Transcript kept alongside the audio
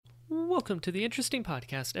Welcome to the Interesting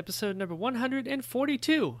Podcast, episode number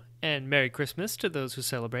 142, and Merry Christmas to those who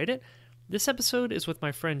celebrate it. This episode is with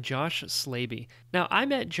my friend Josh Slaby. Now, I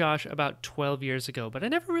met Josh about 12 years ago, but I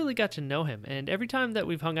never really got to know him, and every time that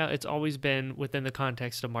we've hung out, it's always been within the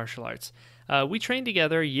context of martial arts. We trained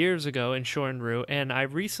together years ago in Shorin-ryu, and I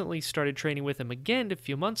recently started training with him again a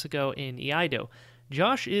few months ago in Iaido.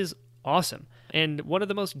 Josh is awesome, and one of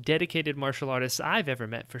the most dedicated martial artists I've ever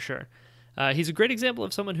met, for sure. He's a great example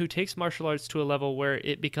of someone who takes martial arts to a level where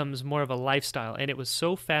it becomes more of a lifestyle, and it was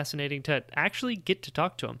so fascinating to actually get to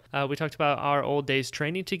talk to him. We talked about our old days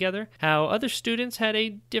training together, how other students had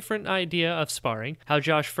a different idea of sparring, how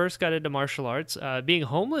Josh first got into martial arts, being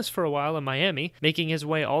homeless for a while in Miami, making his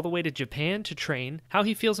way all the way to Japan to train, how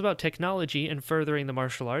he feels about technology and furthering the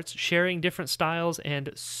martial arts, sharing different styles,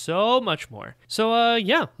 and so much more. So,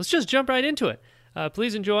 let's just jump right into it.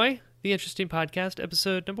 Please enjoy the Interesting Podcast,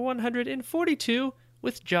 episode number 142,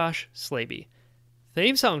 with Josh Slaby.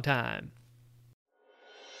 Theme song time.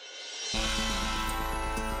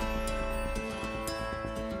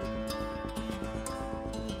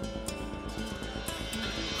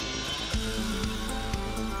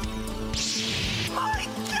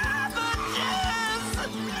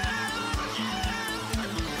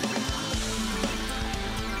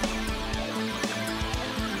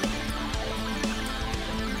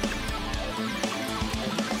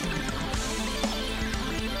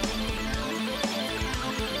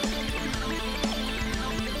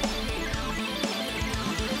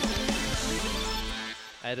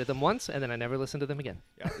 I edited them once, and then I never listened to them again.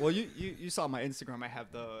 Yeah. Well, you saw my Instagram. I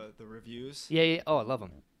have the reviews. Yeah. Oh, I love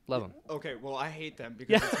them. Love them. Okay. Well, I hate them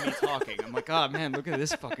because it's me talking. I'm like, oh man, look at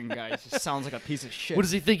this fucking guy. He just sounds like a piece of shit. What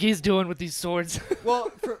does he think he's doing with these swords? Well,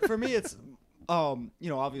 for me, it's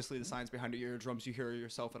obviously the science behind your eardrums. You hear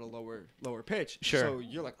yourself at a lower pitch. Sure. So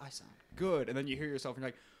you're like, I sound good, and then you hear yourself, and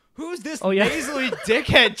you're like, who's this yeah. nasally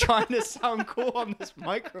dickhead trying to sound cool on this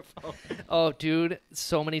microphone? Oh, dude,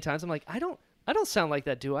 so many times I'm like, I don't sound like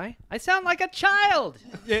that, do I? I sound like a child.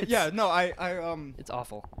 It's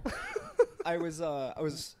awful. I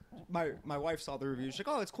was my wife saw the review. She's like,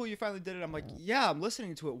 "Oh, it's cool you finally did it." I'm like, "Yeah, I'm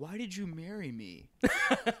listening to it. Why did you marry me?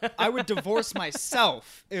 I would divorce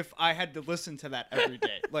myself if I had to listen to that every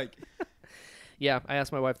day." Like, yeah, I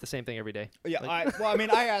ask my wife the same thing every day. Yeah, like,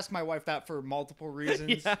 I ask my wife that for multiple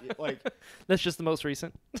reasons. Yeah. Like, that's just the most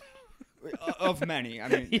recent of many. I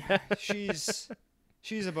mean, yeah.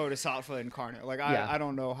 She's a bodhisattva incarnate. Like, I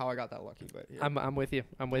don't know how I got that lucky, but yeah. I'm with you.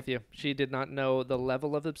 I'm with you. She did not know the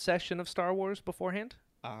level of obsession of Star Wars beforehand.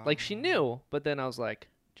 Like, she knew, but then I was like,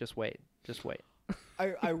 just wait.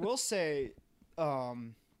 I will say,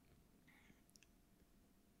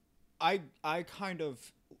 I kind of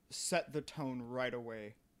set the tone right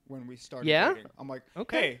away when we started dating. I'm like,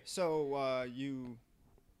 okay, hey, so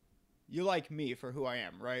you like me for who I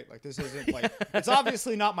am, right? Like, this isn't like, it's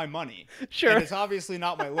obviously not my money. Sure. And it's obviously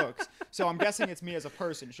not my looks. So I'm guessing it's me as a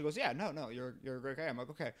person. She goes, yeah, no, you're a great guy. I'm like,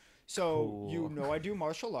 okay. So, cool. I do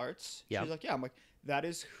martial arts. Yep. She's like, yeah. I'm like, that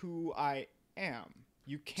is who I am.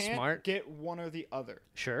 You can't get one or the other.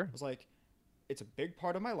 Sure. I was like, it's a big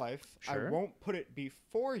part of my life. Sure. I won't put it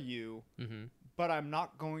before you, but I'm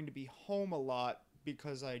not going to be home a lot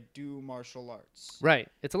because I do martial arts. Right.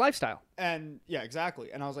 It's a lifestyle. And yeah,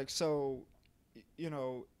 exactly. And I was like, so,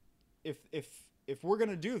 if we're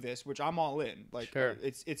going to do this, which I'm all in, like, sure.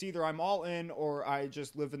 It's either I'm all in or I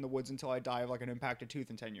just live in the woods until I die of like an impacted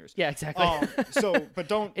tooth in 10 years. Yeah, exactly. But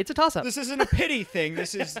don't, it's a toss up. This isn't a pity thing.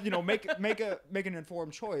 This is, make an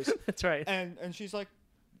informed choice. That's right. And she's like,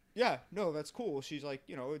 yeah, no, that's cool. She's like,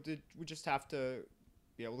 we just have to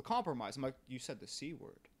be able to compromise. I'm like, you said the C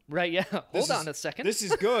word. Right, yeah. Hold on a second. This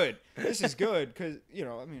is good. This is good because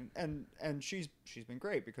and she's been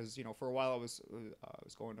great because for a while I was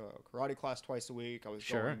going to a karate class twice a week. I was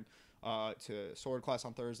going to sword class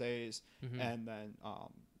on Thursdays, and then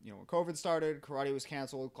when COVID started, karate was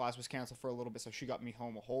canceled, class was canceled for a little bit, so she got me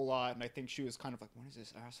home a whole lot, and I think she was kind of like, when is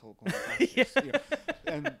this asshole going back?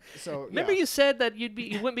 And so remember you said that you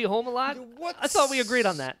wouldn't be home a lot? I thought we agreed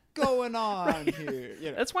on that. Going on here?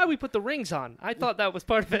 That's why we put the rings on. I thought that was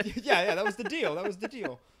part of it. yeah, that was the deal.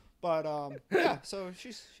 But so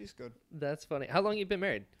she's good. That's funny. How long have you been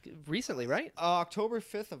married? Recently, right? October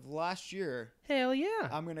 5th of last year. Hell yeah.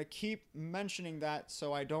 I'm gonna keep mentioning that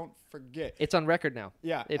so I don't forget. It's on record now.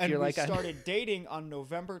 Yeah. We started dating on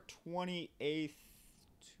November 28th,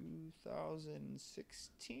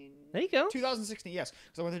 2016. There you go. 2016, yes,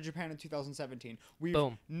 because I went to Japan in 2017. We've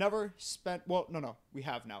never spent. Well, no, we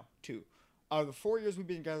have now 2. Out of the 4 years we've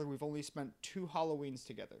been together, we've only spent 2 Halloweens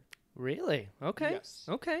together. Really? Okay. Yes.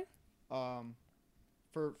 Okay.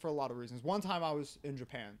 for a lot of reasons. One time I was in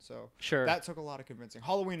Japan, so Sure. that took a lot of convincing.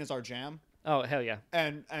 Halloween is our jam. Oh, hell yeah.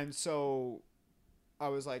 And so I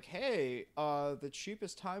was like, hey, the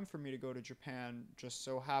cheapest time for me to go to Japan just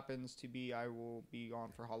so happens to be I will be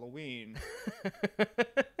gone for Halloween.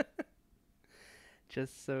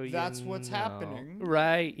 Just so you That's what's know. happening.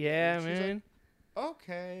 Right. Yeah, She's man. like,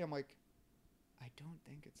 okay. I'm like, I don't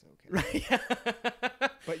think it's okay.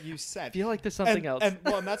 Right. But you said. I feel like there's something else. And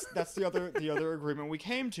that's the other agreement we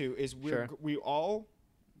came to is the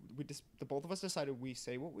both of us decided we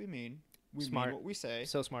say what we mean. We Smart. mean what we say.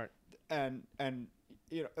 So smart. And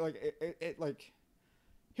you know, like it like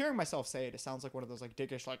hearing myself say it sounds like one of those like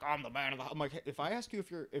dickish like I'm the man of the. I'm like, if I ask you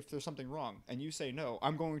if there's something wrong and you say no,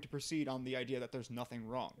 I'm going to proceed on the idea that there's nothing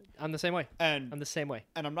wrong. I'm the same way. And I'm the same way.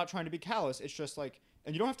 And I'm not trying to be callous. It's just like,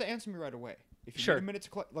 and you don't have to answer me right away. If you Sure. need a minute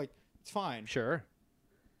to like, it's fine. Sure.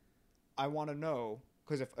 I want to know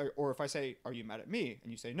because if I say, are you mad at me?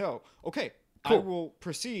 And you say no, okay, Cool. I will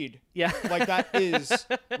proceed. Yeah. Like that is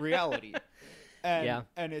reality. And, Yeah.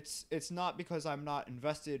 And it's not because I'm not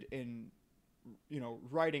invested in, you know,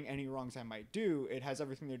 righting any wrongs I might do. It has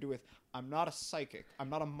everything to do with I'm not a psychic. I'm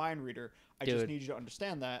not a mind reader. I just need you to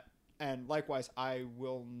understand that. And likewise, I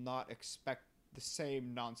will not expect the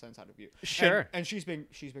same nonsense out of you. Sure. And she's been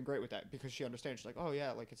great with that because she understands. She's like, oh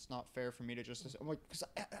yeah, like it's not fair for me to just. I'm like, because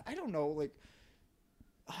I don't know, like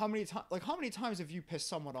how many times have you pissed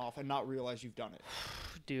someone off and not realize you've done it?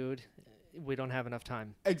 Dude, we don't have enough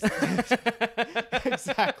time.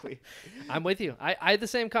 Exactly. I'm with you. I had the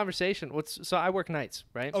same conversation. So I work nights,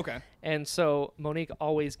 right? Okay. And so Monique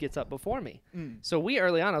always gets up before me. So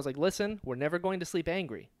I was like, listen, we're never going to sleep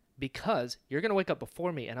angry because you're going to wake up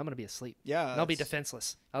before me and I'm going to be asleep. Yeah. And I'll be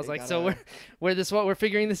defenseless. I was like, so we're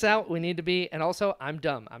figuring this out. We need to be, and also I'm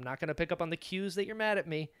dumb. I'm not going to pick up on the cues that you're mad at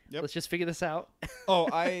me. Yep. Let's just figure this out. Oh,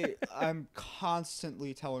 I'm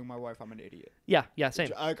constantly telling my wife I'm an idiot. Yeah.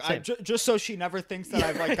 Same. Just so she never thinks that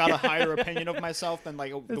I've like got a higher opinion of myself than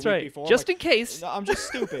like the week before. Just like, in case. No, I'm just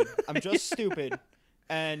stupid. I'm just stupid.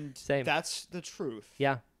 And Same. That's the truth.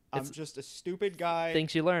 Yeah. I'm just a stupid guy.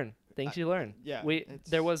 Things you learn. Yeah.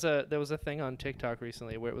 There was a thing on TikTok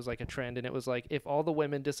recently where it was like a trend and it was like, if all the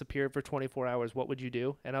women disappeared for 24 hours, what would you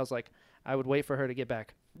do? And I was like, I would wait for her to get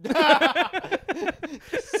back.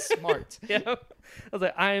 Smart. Yeah. I was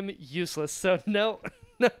like, I am useless. So no,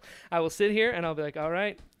 I will sit here and I'll be like, all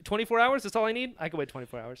right, 24 hours. That's all I need. I can wait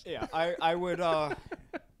 24 hours. Yeah. I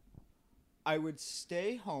would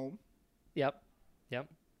stay home. Yep.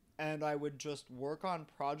 And I would just work on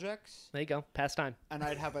projects. There you go. Pastime. And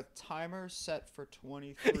I'd have a timer set for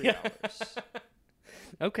 23 hours.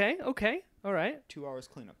 Okay. All right. 2 hours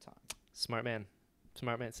cleanup time. Smart man.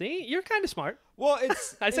 See, you're kind of smart. Well,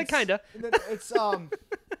 it's. I said kinda.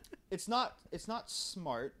 It's not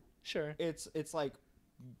smart. Sure. It's like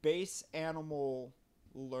base animal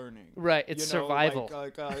learning. Right. It's survival.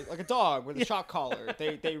 Like a dog with a shock collar.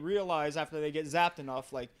 They realize after they get zapped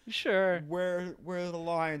enough, like sure where the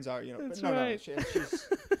lines are. You know. That's but no, right.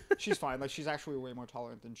 she's fine. Like she's actually way more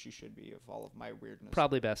tolerant than she should be of all of my weirdness.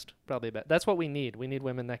 Probably best. That's what we need. We need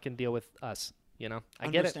women that can deal with us. You know. I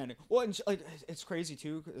get it. Well, and like it's crazy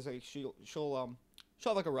too, because like she'll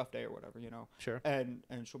have like a rough day or whatever, you know. Sure. And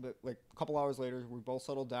she'll be like a couple hours later, we both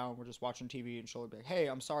settled down, we're just watching TV, and she'll be like, "Hey,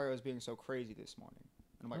 I'm sorry I was being so crazy this morning."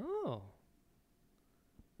 And I'm like, "Oh,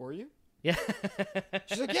 were you?" Yeah.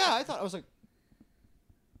 She's like, "Yeah, I thought." I was like,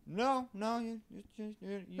 "No, you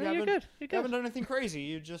you're good. You haven't done anything crazy.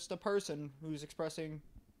 You're just a person who's expressing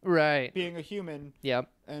right being a human. Yep.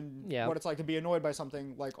 And Yep. what it's like to be annoyed by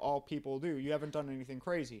something like all people do. You haven't done anything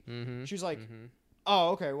crazy." Mm-hmm. She's like, "Oh,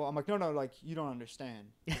 okay. Well," I'm like, no, like you don't understand.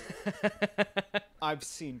 I've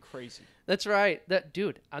seen crazy. That's right.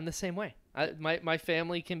 Dude, I'm the same way. My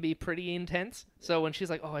family can be pretty intense. So when she's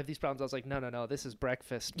like, "Oh, I have these problems," I was like, "No, this is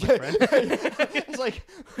breakfast, my friend." It's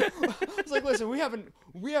like, listen, we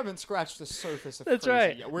haven't scratched the surface of That's crazy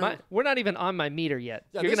right. yet. We're not even on my meter yet.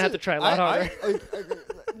 Yeah, You're gonna have to try a lot harder.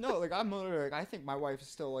 No, like I'm literally like I think my wife is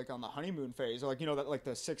still like on the honeymoon phase, or like that like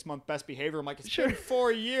the 6-month best behavior. I'm like, it's been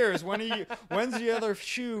 4 years. When's the other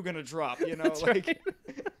shoe gonna drop? You know, That's like. Right.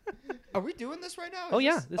 Are we doing this right now?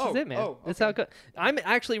 This is it, man. Oh, okay. That's how it goes. I'm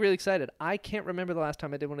actually really excited. I can't remember the last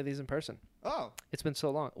time I did one of these in person. Oh. It's been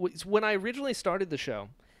so long. When I originally started the show,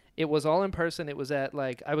 it was all in person. It was at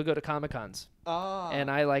I would go to Comic-Cons.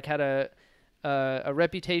 And I had a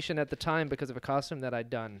reputation at the time because of a costume that I'd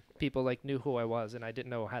done. People knew who I was, and I didn't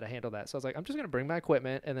know how to handle that. So I was like, I'm just going to bring my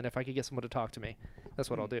equipment, and then if I could get someone to talk to me, that's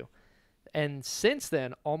what I'll do. And since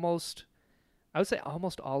then, I would say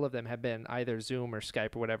almost all of them have been either Zoom or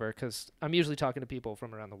Skype or whatever, because I'm usually talking to people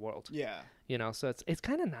from around the world. Yeah. You know, so it's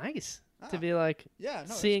kind of nice. to be like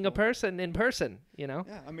seeing a person in person, you know?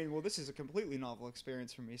 Yeah, I mean, well, this is a completely novel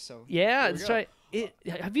experience for me, so yeah, that's right.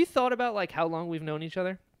 Have you thought about like how long we've known each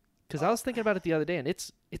other? Because I was thinking about it the other day, and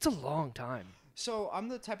it's a long time. So I'm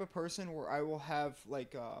the type of person where I will have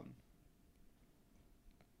like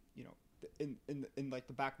you know, in like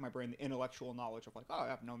the back of my brain, the intellectual knowledge of like, oh,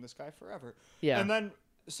 I've known this guy forever. Yeah. And then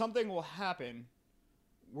something will happen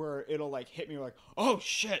where it'll like hit me like, oh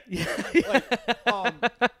shit.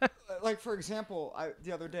 Like for example,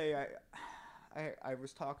 the other day I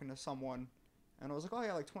was talking to someone and I was like, oh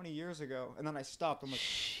yeah, like 20 years ago, and then I stopped. I'm like,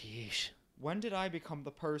 sheesh. When did I become the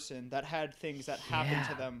person that had things that happened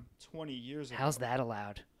to them 20 years ago? How's that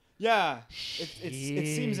allowed? Yeah, it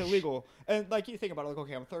seems illegal. And like you think about it, like,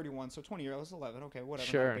 okay, I'm 31, so 20 years, I was 11, okay, whatever,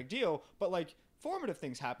 sure. not a big deal. But like formative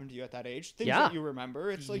things happen to you at that age, things that you remember.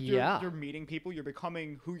 It's like you're meeting people, you're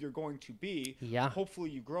becoming who you're going to be. Yeah. Hopefully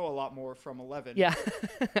you grow a lot more from 11. Yeah,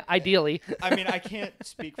 ideally. I mean, I can't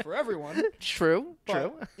speak for everyone. True.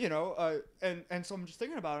 You know, and so I'm just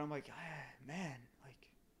thinking about it. I'm like, man, like,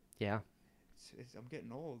 yeah. I'm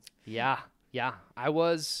getting old. Yeah. I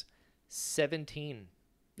was 17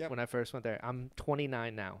 when I first went there. I'm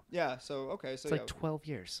 29 now. Yeah. So okay. So it's like 12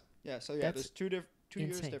 years. Yeah. So yeah, there's two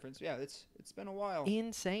years difference. Yeah. It's been a while.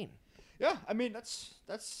 Insane. Yeah. I mean, that's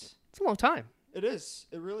it's a long time. It is.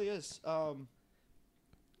 It really is. I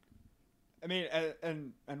mean,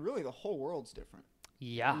 and really the whole world's different.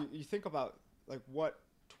 Yeah. You think about like what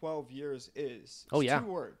 12 years is. It's 2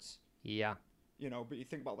 words. Yeah. You know, but you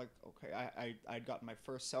think about like, okay, I'd gotten my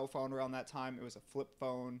first cell phone around that time. It was a flip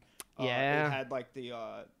phone. Yeah. It had like the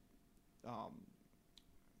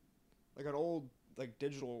like an old like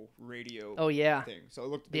digital radio. Oh yeah. Thing. So it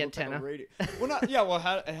looked antenna. Like a radio. Well, not yeah. Well,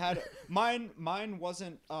 it had mine. Mine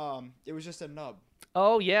wasn't. It was just a nub.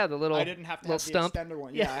 Oh yeah, the little. I didn't have to have stump. The extended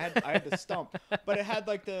one. Yeah, I had the stump, but it had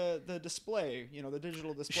like the display. You know, the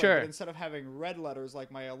digital display. Sure. But instead of having red letters like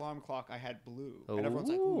my alarm clock, I had blue. Ooh, and everyone's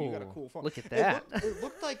like, "Ooh, you got a cool phone." Look at that. It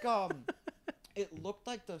looked like it looked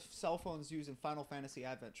like the cell phones used in Final Fantasy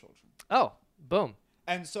Advent Children. Oh, boom.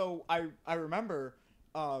 And so I remember.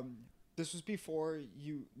 This was before it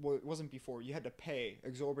wasn't before. You had to pay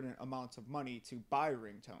exorbitant amounts of money to buy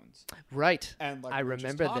ringtones. Right. And like I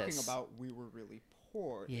remember talking this. about, we were really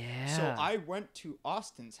poor. Yeah. So I went to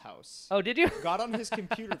Austin's house. Oh, did you? Got on his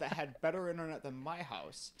computer that had better internet than my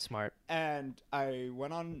house. Smart. And I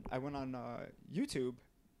went on YouTube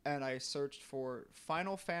and I searched for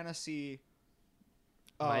Final Fantasy.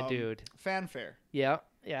 My dude. Fanfare. Yeah.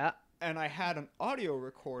 And I had an audio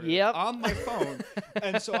recorder Yep. on my phone,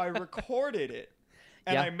 and so I recorded it,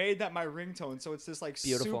 and Yeah. I made that my ringtone. So it's this like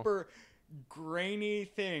super grainy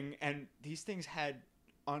thing, and these things had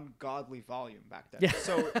ungodly volume back then. Yeah.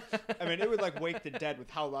 So I mean, it would like wake the dead with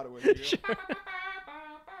how loud it would be. Sure.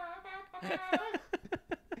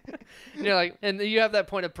 You're like, and you have that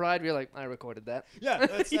point of pride where you're like, I recorded that. Yeah,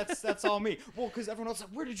 that's all me. Well, because everyone else is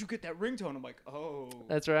like, where did you get that ringtone? I'm like, oh.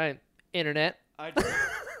 That's right. Internet. I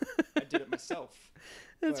did it myself.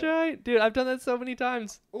 That's right. Dude, I've done that so many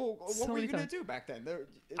times. Oh, what were you going to do back then?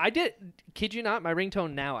 I did. Kid you not, my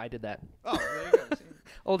ringtone now, I did that. Oh, there you go.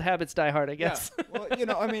 Old habits die hard, I guess. Yeah. Well, you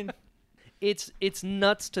know, I mean. It's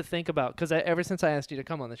nuts to think about, because ever since I asked you to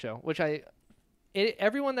come on the show, which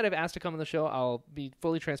everyone that I've asked to come on the show, I'll be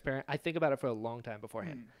fully transparent, I think about it for a long time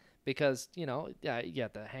beforehand. Because, you know, you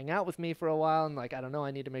have to hang out with me for a while, and, like, I don't know,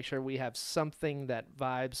 I need to make sure we have something that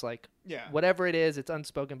vibes, like, whatever it is, it's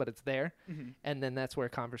unspoken, but it's there. Mm-hmm. And then that's where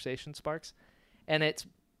conversation sparks. And it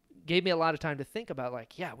gave me a lot of time to think about,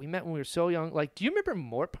 like, yeah, we met when we were so young. Like, do you remember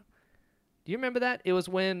Morp? Do you remember that? It was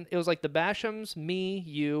like the Bashams, me,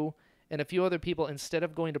 you, and a few other people. Instead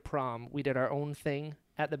of going to prom, we did our own thing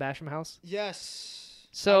at the Basham house. Yes.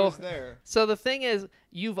 So, I was there. So the thing is,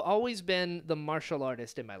 you've always been the martial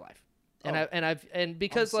artist in my life, and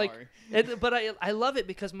because I'm like, sorry. But I love it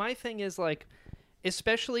because my thing is like,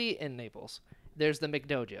 especially in Naples, there's the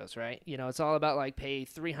McDojos, right? You know, it's all about like pay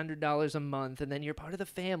 $300 a month, and then you're part of the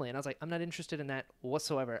family. And I was like, I'm not interested in that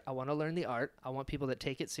whatsoever. I want to learn the art. I want people that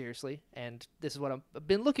take it seriously, and this is what I've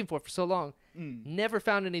been looking for so long. Never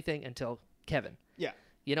found anything until Kevin. Yeah.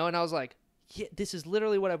 You know, and I was like, yeah, this is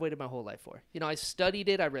literally what I've waited my whole life for. You know, I studied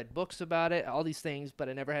it, I read books about it, all these things, but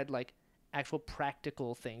I never had like actual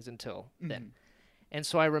practical things until then. And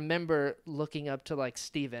so I remember looking up to like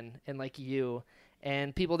Steven and like you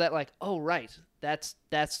and people that like, oh right, that's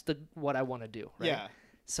what I want to do, right? Yeah.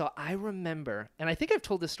 So I remember, and I think I've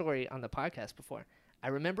told this story on the podcast before. I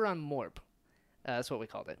remember on Morp, that's what we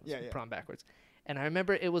called it. Prom backwards. And I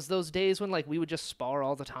remember it was those days when, like, we would just spar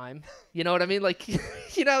all the time. You know what I mean? Like,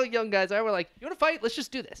 you know, young guys are. We're like, you want to fight? Let's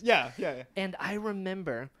just do this. Yeah. And I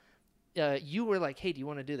remember you were like, hey, do you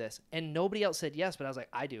want to do this? And nobody else said yes, but I was like,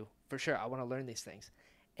 I do, for sure. I want to learn these things.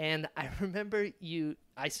 And I remember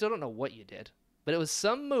I still don't know what you did, but it was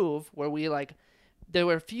some move where there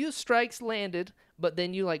were a few strikes landed, but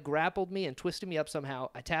then you like grappled me and twisted me up somehow.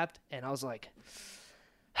 I tapped, and I was like,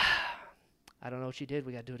 I don't know what you did.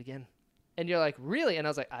 We got to do it again. And you're like, really? And I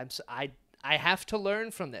was like, I have to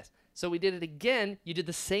learn from this. So we did it again. You did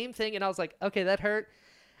the same thing, and I was like, okay, that hurt.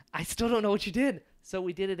 I still don't know what you did. So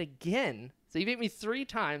we did it again. So you beat me 3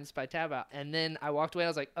 times by tap out, and then I walked away. I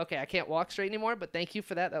was like, okay, I can't walk straight anymore, but thank you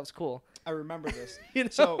for that. That was cool. I remember this. You know?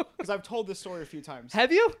 So, because I've told this story a few times.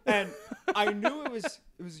 Have you? And I knew it was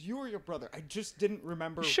you or your brother. I just didn't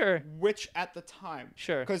remember which at the time.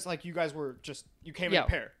 Sure. Because like you guys were you came in a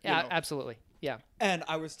pair. Yeah, absolutely. Yeah. And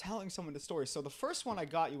I was telling someone the story. So the first one I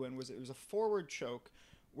got you in it was a forward choke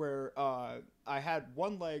where I had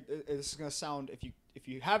one leg. This is gonna sound if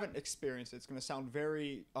you haven't experienced it, it's gonna sound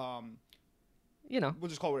very we'll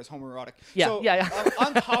just call it as homoerotic. Yeah, so yeah. I'm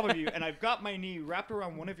on top of you, and I've got my knee wrapped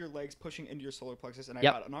around one of your legs, pushing into your solar plexus, and I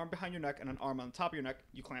got an arm behind your neck and an arm on the top of your neck.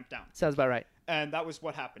 You clamp down. Sounds about right. And that was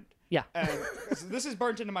what happened. Yeah. And so this is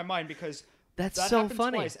burnt into my mind because that so happened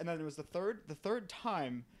funny. Twice, and then it was the third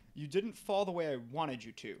time you didn't fall the way I wanted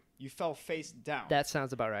you to. You fell face down. That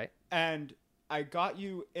sounds about right. And I got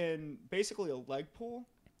you in basically a leg pull.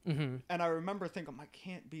 Mm-hmm. And I remember thinking, I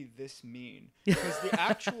can't be this mean. Because the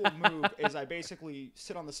actual move is I basically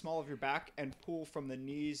sit on the small of your back and pull from the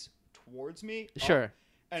knees towards me. Sure.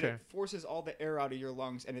 And it forces all the air out of your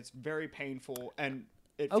lungs, and it's very painful, and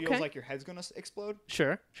it feels like your head's going to explode.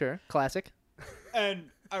 Sure. Classic. And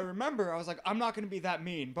I remember I was like, I'm not going to be that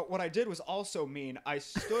mean. But what I did was also mean. I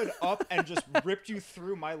stood up and just ripped you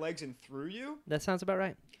through my legs and through you. That sounds about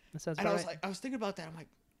right. I was thinking about that. I'm like,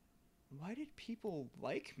 why did people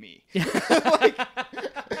like me? Like,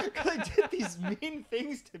 'cause I did these mean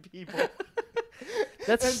things to people.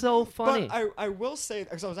 That's so funny. But I will say,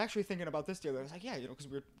 because I was actually thinking about this the other day. I was like, yeah, because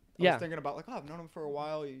I was thinking about like, I've known him for a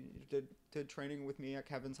while. He did training with me at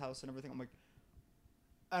Kevin's house and everything. I'm like,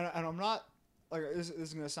 and I'm not like this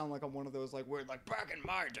is gonna sound like I'm one of those like weird like back in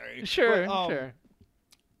my day. Sure.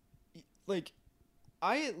 Like,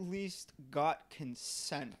 I at least got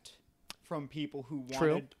consent from people who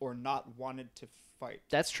wanted or not wanted to fight.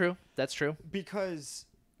 That's true. Because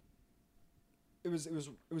it was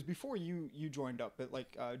before you joined up. But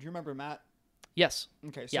like, do you remember Matt? Yes.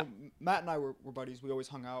 Okay, so Matt and I were buddies. We always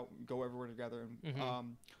hung out, go everywhere together.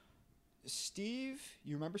 And, Steve,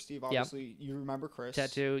 you remember Steve? Obviously, you remember Chris.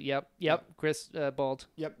 Tattoo. Yep. Chris bald.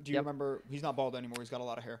 Yep. Do you remember? He's not bald anymore. He's got a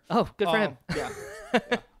lot of hair. Oh, good for him. Yeah.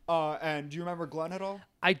 And do you remember Glenn at all?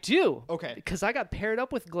 I do. Okay. Because I got paired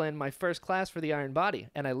up with Glenn my first class for the Iron Body,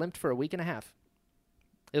 and I limped for a week and a half.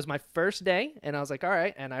 It was my first day, and I was like, all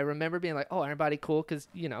right. And I remember being like, oh, Iron Body, cool, because,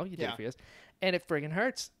 you did it for years. And it friggin'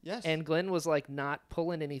 hurts. Yes. And Glenn was like not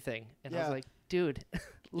pulling anything. And I was like, dude,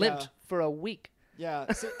 limped for a week.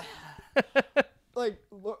 Yeah. So, like,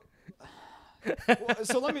 look.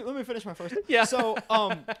 So let me finish my first. Yeah. So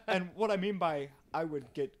and what I mean by I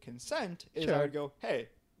would get consent is I would go, hey,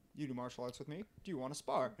 you do martial arts with me? Do you want to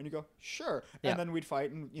spar? And you go, sure. And then we'd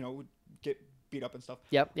fight and we'd get beat up and stuff.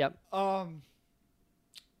 Yep.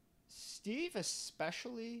 Steve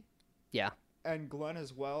especially. Yeah. And Glenn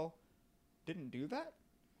as well didn't do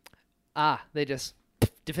that. They just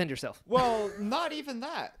defend yourself. Well, not even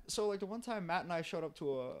that. So like the one time Matt and I showed up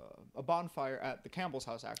to a bonfire at the Campbell's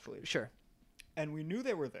house actually. Sure. And we knew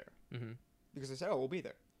they were there. Mm-hmm. Because they said, oh, we'll be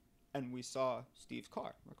there. And we saw Steve's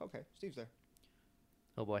car. We're like, okay, Steve's there.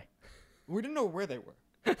 Oh, boy. We didn't know where they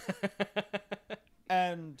were.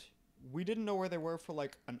 And we didn't know where they were for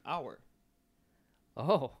like an hour.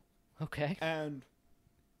 Oh, okay. And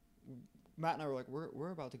Matt and I were like,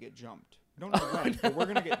 we're about to get jumped. We don't know when, but we're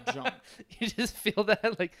going to get jumped. You just feel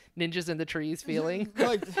that, like, ninjas in the trees feeling?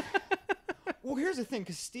 Like, well, here's the thing,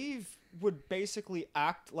 because Steve would basically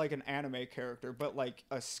act like an anime character, but like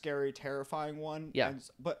a scary, terrifying one. Yeah.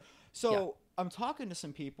 I'm talking to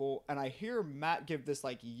some people, and I hear Matt give this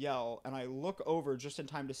like yell, and I look over just in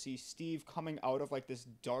time to see Steve coming out of like this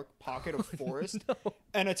dark pocket of forest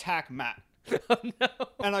and attack Matt. Oh, no.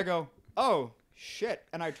 And I go, oh, shit.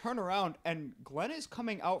 And I turn around, and Glenn is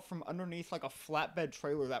coming out from underneath like a flatbed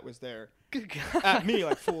trailer that was there. Good God. At me,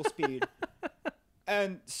 like full speed.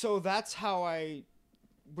 And so that's how I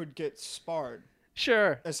would get sparred.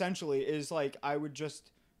 Sure. Essentially, is like I would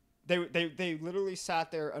just... They literally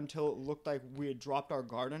sat there until it looked like we had dropped our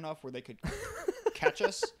guard enough where they could catch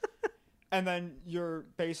us. And then you're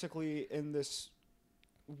basically in this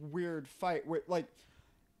weird fight.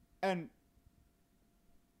 And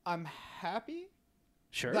I'm happy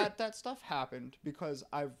Sure. That stuff happened because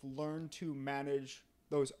I've learned to manage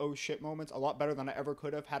those oh shit moments a lot better than I ever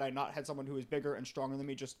could have had I not had someone who is bigger and stronger than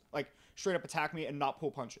me just like straight up attack me and not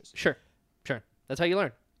pull punches. Sure. That's how you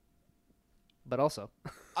learn. But also,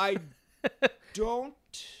 I don't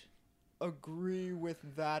agree with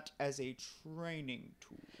that as a training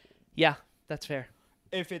tool. Yeah, that's fair.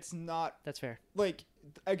 If it's not, That's fair. like,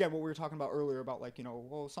 again, what we were talking about earlier about, like,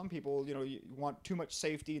 well, some people, you want too much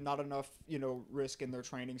safety, not enough, risk in their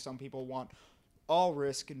training. Some people want all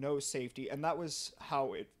risk, no safety. And that was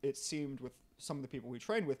how it seemed with some of the people we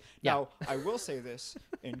trained with. Yeah. Now, I will say this,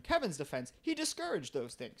 in Kevin's defense, he discouraged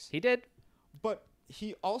those things. He did. But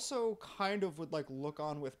he also kind of would, like, look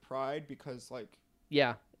on with pride because, like...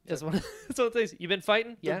 Yeah. That's one of the things. You've been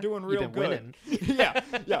fighting? They're Yeah. doing real You've been good.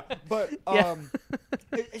 Winning. yeah. But Yeah.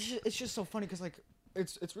 it's just so funny because, like,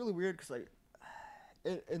 it's really weird because, like,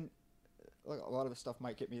 and like, a lot of the stuff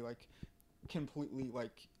might get me, like, completely,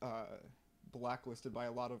 like, blacklisted by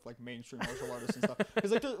a lot of, like, mainstream martial artists and stuff.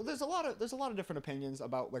 Because, like, there's a lot of different opinions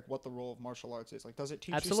about, like, what the role of martial arts is. Like, does it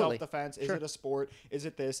teach Absolutely. you self-defense? Sure. Is it a sport? Is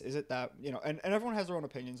it this? Is it that? And everyone has their own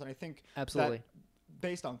opinions. And I think Absolutely. that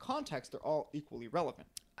based on context, they're all equally relevant.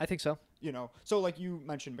 I think so. So like you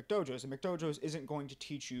mentioned McDojos, and McDojos isn't going to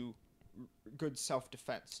teach you good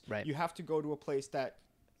self-defense. Right. You have to go to a place that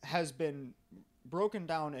has been broken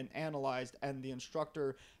down and analyzed, and the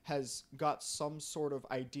instructor has got some sort of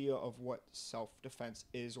idea of what self-defense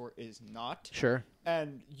is or is not. Sure.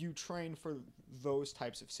 And you train for those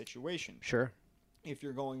types of situations. Sure. If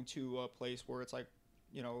you're going to a place where it's like,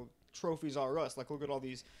 trophies are us. Like, look at all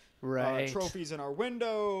these Right. trophies in our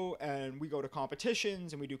window, and we go to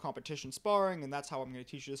competitions and we do competition sparring, and that's how I'm going to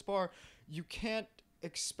teach you to spar. You can't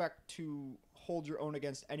expect to hold your own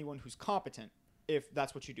against anyone who's competent if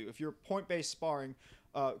that's what you do. If you're point-based sparring,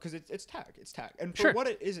 because it's tag, and for Sure. what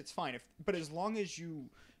it is, it's fine. But as long as you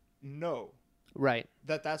know Right.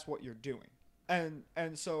 that that's what you're doing, and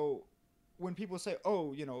so when people say,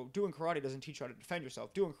 oh, doing karate doesn't teach you how to defend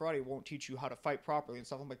yourself, doing karate won't teach you how to fight properly and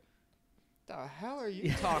stuff, I'm like, the hell are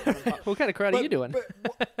you talking about? What kind of karate are you doing?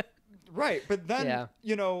 Right, but then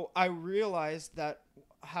Yeah. I realized that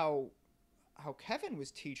how Kevin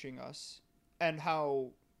was teaching us and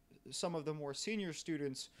how some of the more senior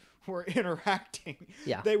students were interacting.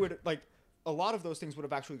 Yeah. They would, like, a lot of those things would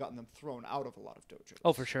have actually gotten them thrown out of a lot of dojos.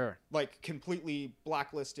 Oh, for sure. Like, completely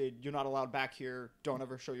blacklisted. You're not allowed back here. Don't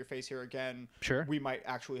ever show your face here again. Sure. We might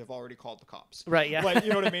actually have already called the cops. Right. Yeah. Like, you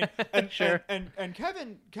know what I mean? And Sure. And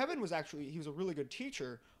Kevin was actually, he was a really good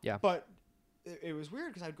teacher. Yeah. But it was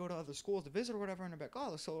weird because I'd go to other schools to visit or whatever, and I'd be like,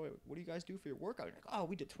 oh, so what do you guys do for your workout? And like, oh,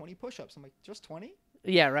 we did 20 push-ups. I'm like, just 20?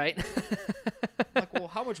 Yeah. Right. I'm like, well,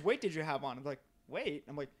 how much weight did you have on? I'm like, weight?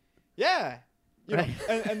 I'm like, yeah. Right.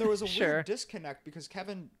 And there was a Sure. weird disconnect because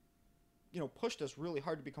Kevin, pushed us really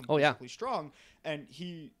hard to become Oh, yeah. physically strong, and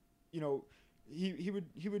he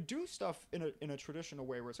would do stuff in a traditional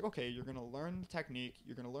way where it's like, okay, you're gonna learn the technique,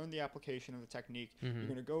 you're gonna learn the application of the technique, Mm-hmm. you're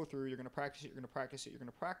gonna go through, you're gonna practice it, you're gonna practice it, you're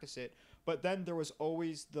gonna practice it, but then there was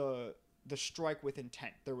always the strike with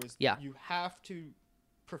intent. There was, Yeah. you have to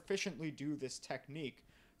proficiently do this technique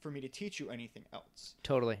for me to teach you anything else.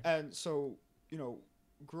 Totally. And so,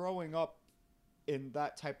 growing up in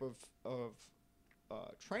that type of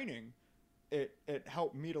training, it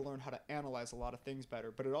helped me to learn how to analyze a lot of things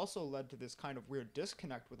better. But it also led to this kind of weird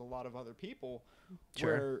disconnect with a lot of other people.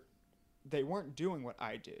 Sure. Where they weren't doing what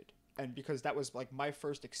I did. And because that was like my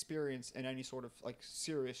first experience in any sort of like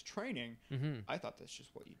serious training, Mm-hmm. I thought that's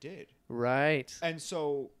just what you did. Right. And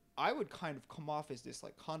so I would kind of come off as this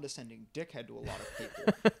like condescending dickhead to a lot of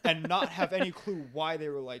people and not have any clue why they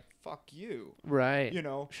were like, fuck you. Right.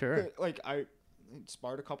 Sure. Like I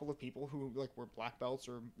sparred a couple of people who like were black belts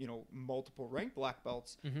or, multiple rank black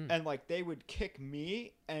belts. Mm-hmm. And like they would kick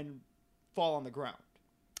me and fall on the ground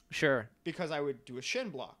Sure. because I would do a shin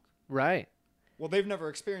block. Right. Well, they've never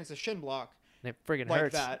experienced a shin block It friggin' like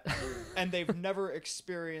hurts. that. And they've never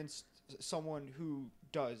experienced someone who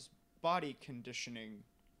does body conditioning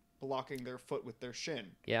blocking their foot with their shin.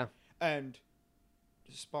 Yeah. And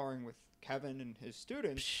sparring with Kevin and his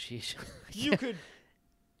students, Sheesh. you could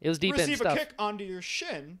It was deep in receive a stuff. kick onto your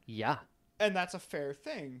shin, Yeah. and that's a fair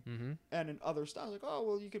thing. Mm-hmm. And in other styles, like, oh,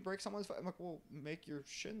 well, you could break someone's foot. I'm like, well, make your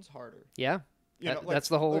shins harder. Yeah. Like, That's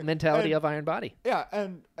the whole mentality of Iron Body. Yeah,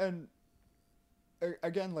 and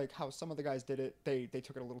again, like how some of the guys did it, they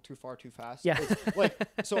took it a little too far, too fast. Yeah.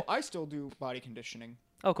 So I still do body conditioning.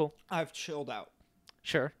 Oh, cool. I've chilled out.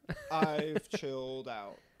 Sure. I've chilled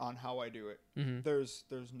out on how I do it. Mm-hmm. There's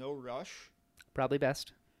no rush. Probably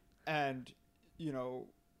best. And,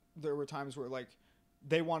 there were times where, like,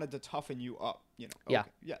 they wanted to toughen you up, you know. Yeah. Okay.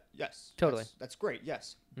 Yeah. Yes. Totally. That's great.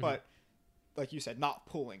 Yes. But like you said, not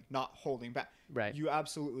pulling, not holding back. Right. You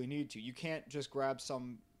absolutely need to. You can't just grab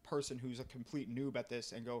some person who's a complete noob at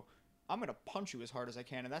this and go, I'm going to punch you as hard as I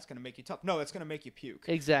can, and that's going to make you tough. No, that's going to make you puke.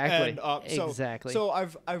 Exactly. And, exactly. So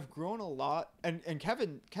I've grown a lot, and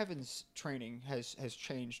Kevin's training has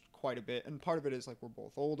changed quite a bit, and part of it is like we're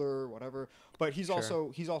both older, whatever. But he's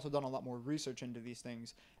also done a lot more research into these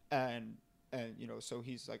things, and you know, so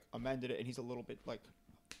he's like amended it, and he's a little bit like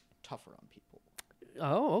tougher on people.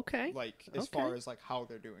 Oh, okay. Like as far as like how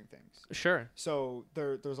they're doing things. Sure. So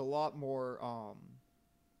there's a lot more.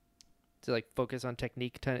 To like focus on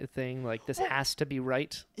technique kind of thing, like this has to be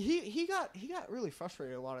right. He got really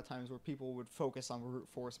frustrated a lot of times where people would focus on brute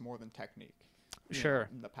force more than technique. Sure.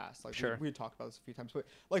 In the past, like sure. we had talked about this a few times, but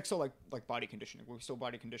like body conditioning. We still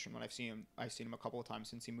body condition when I've seen him a couple of times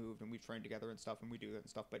since he moved, and we've trained together and stuff, and we do that and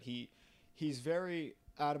stuff. But he's very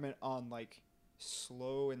adamant on like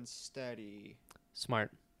slow and steady.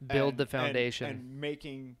 Smart. Build the foundation and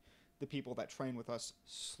making the people that train with us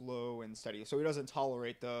slow and steady. So he doesn't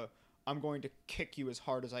tolerate the I'm going to kick you as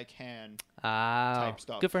hard as I can type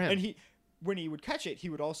stuff. Good for him. And when he would catch it, he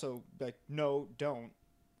would also be like, no, don't.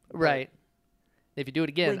 Right. If you do it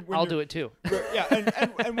again, I'll do it too. Yeah,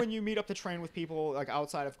 and when you meet up to train with people like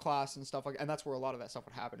outside of class and stuff, like, and that's where a lot of that stuff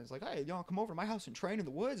would happen. It's like, hey, you know, come over to my house and train in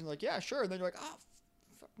the woods, and like, yeah, sure. And then you're like, oh,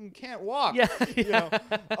 fucking can't walk. Yeah. You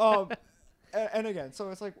know. And again, so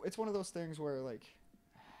it's one of those things where like,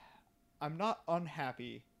 I'm not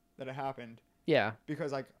unhappy that it happened. Yeah.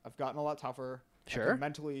 Because like I've gotten a lot tougher. Sure. I can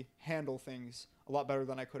mentally handle things a lot better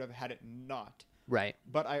than I could have had it not. Right.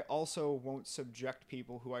 But I also won't subject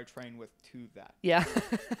people who I train with to that. Yeah.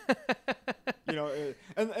 You know,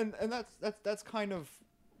 and that's kind of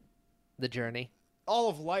the journey. All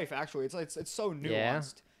of life, actually. It's so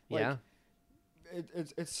nuanced. Yeah. Like,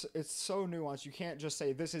 it's so nuanced. You can't just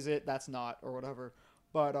say this is it, that's not, or whatever.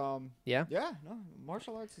 But yeah, no,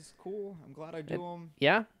 martial arts is cool. I'm glad I do them.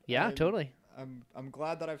 Yeah, totally. I'm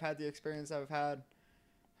glad that I've had the experience I've had.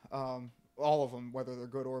 All of them, whether they're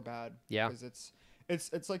good or bad. Yeah. Because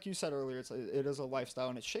it's like you said earlier. It is a lifestyle,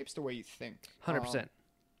 and it shapes the way you think. 100%.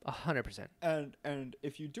 100%. And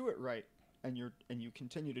if you do it right, and you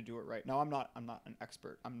continue to do it right. Now I'm not an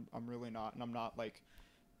expert. I'm really not, and I'm not like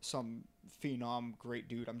some phenom great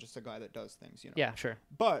dude. I'm just a guy that does things. You know. Yeah, sure.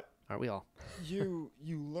 But aren't we all? you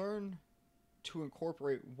learn to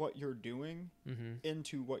incorporate what you're doing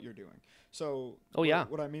into what you're doing. So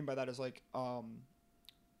what I mean by that is like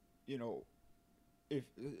you know,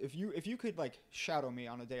 if you could like shadow me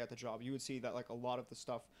on a day at the job, you would see that like a lot of the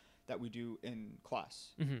stuff that we do in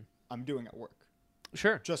class, I'm doing at work.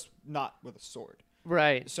 Sure. Just not with a sword.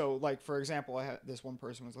 Right. So like for example, I had this one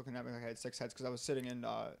person was looking at me like I had 6 heads because I was sitting in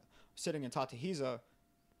Tatahisa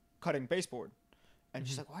cutting baseboard. And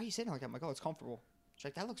she's like, why are you sitting like that? I'm like, oh, it's comfortable. She's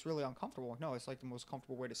like, that looks really uncomfortable. Like, no, it's like the most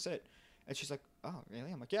comfortable way to sit. And she's like, oh, really?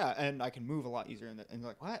 I'm like, yeah. And I can move a lot easier. And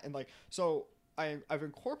like, what? And like, so I've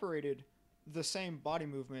incorporated the same body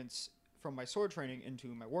movements from my sword training into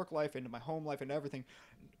my work life, into my home life, and everything.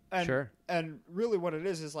 And, sure. And really what it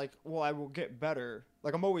is like, well, I will get better.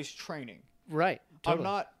 Like, I'm always training. Right. Totally. I'm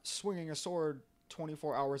not swinging a sword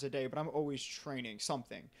 24 hours a day, but I'm always training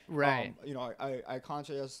something. Right. You know, I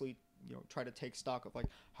consciously, you know, try to take stock of like,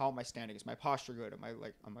 how am I standing? Is my posture good? Am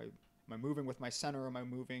I moving with my center? Am I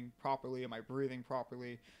moving properly? Am I breathing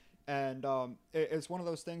properly? And it's one of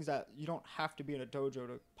those things that you don't have to be in a dojo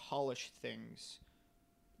to polish things.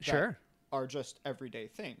 Sure. Are just everyday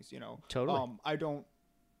things, you know. Totally. I don't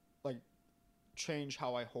like change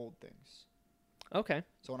how I hold things. Okay.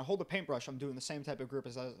 So when I hold a paintbrush, I'm doing the same type of grip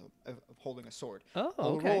as of holding a sword. Oh,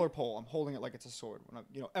 okay. The roller pole, I'm holding it like it's a sword. When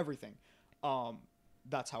you know, everything.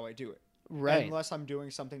 That's how I do it. Right. Unless I'm doing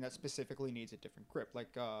something that specifically needs a different grip. Like,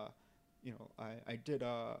 you know,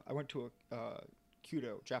 I went to a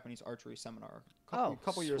Kyudo, Japanese archery seminar a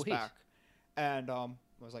couple years back. And I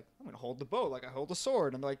was like, I'm going to hold the bow like I hold a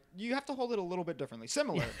sword. And they're like, you have to hold it a little bit differently.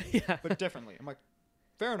 Similar, but differently. I'm like,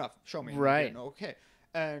 fair enough. Show me. Right. Okay.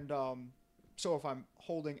 And so if I'm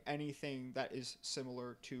holding anything that is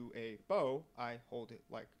similar to a bow, I hold it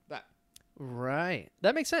like that. Right.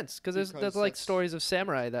 That makes sense because there's like stories of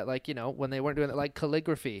samurai that, like, you know, when they weren't doing it, like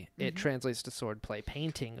calligraphy, it translates to swordplay.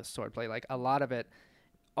 Painting is swordplay. Like a lot of it,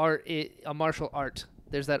 a martial art.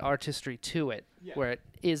 There's that artistry to it where it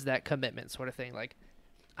is that commitment sort of thing. Like,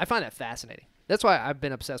 I find that fascinating. That's why I've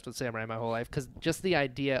been obsessed with samurai my whole life, because just the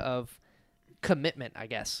idea of commitment, I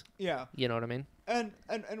guess. Yeah. You know what I mean? And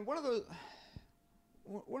one of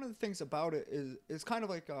the things about it is kind of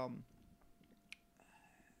like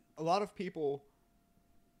a lot of people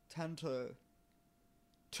tend to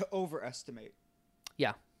to overestimate.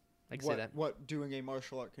 Yeah, I can see that. What doing a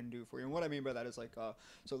martial art can do for you. And what I mean by that is like,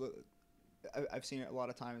 I've seen it a lot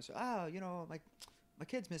of times. My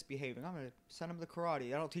kid's misbehaving. I'm gonna send him to karate.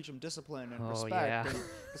 That'll teach him discipline and respect. Yeah. And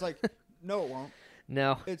it's like, no, it won't.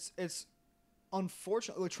 No. It's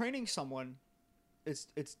unfortunately training someone. It's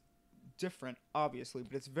different, obviously,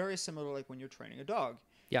 but it's very similar like when you're training a dog.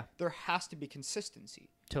 Yeah. There has to be consistency.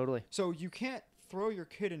 Totally. So you can't throw your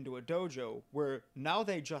kid into a dojo where now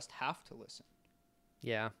they just have to listen.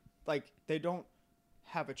 Yeah. Like, they don't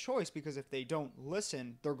have a choice, because if they don't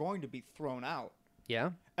listen, they're going to be thrown out.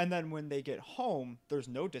 Yeah. And then when they get home, there's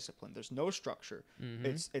no discipline, there's no structure. Mm-hmm.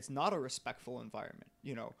 It's not a respectful environment,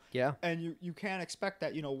 you know. Yeah. And you can't expect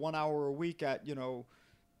that, 1 hour a week at,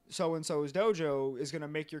 so and so's dojo is going to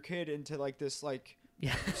make your kid into like this like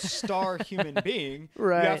star human being.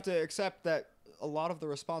 Right. You have to accept that a lot of the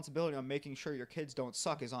responsibility on making sure your kids don't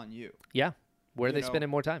suck is on you. Yeah. Where are they spending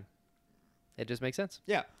more time? It just makes sense.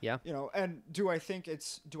 Yeah. Yeah. And do I think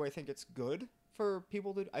it's good for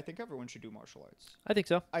people to? I think everyone should do martial arts. I think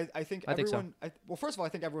so. I think I think so. everyone. Well, first of all, I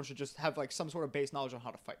think everyone should just have like some sort of base knowledge on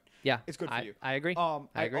how to fight. Yeah. It's good for you. I agree. I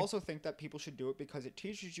agree. also think that people should do it because it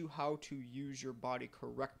teaches you how to use your body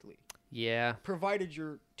correctly. Yeah. Provided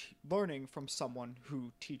you're learning from someone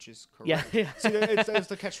who teaches correctly. Yeah. See, it's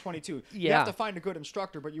the catch-22. Yeah. You have to find a good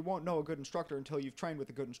instructor, but you won't know a good instructor until you've trained with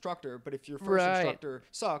a good instructor. But if your first instructor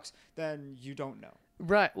sucks, then you don't know.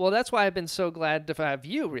 Right. Well, that's why I've been so glad to have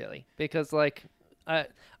you, really, because like I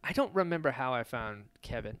don't remember how I found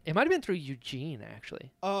Kevin. It might have been through Eugene,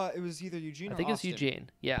 actually. It was either Eugene or Austin. I think it's Eugene.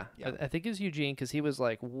 Yeah. I think it was Eugene, because he was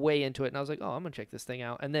like way into it, and I was like, oh, I'm gonna check this thing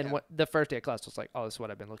out. And then the first day of class was like, oh, this is what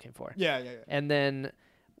I've been looking for. Yeah. And then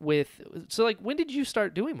when did you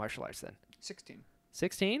start doing martial arts then? 16.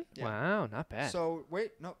 16? Yeah. Wow, not bad. So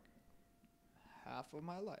wait, no. Half of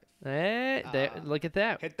my life. Hey, look at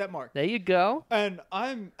that. Hit that mark. There you go. And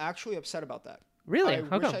I'm actually upset about that. Really?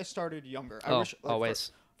 I wish I started younger. I wish, like,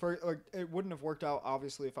 always. For like, it wouldn't have worked out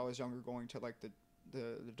obviously if I was younger going to like the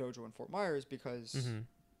dojo in Fort Myers, because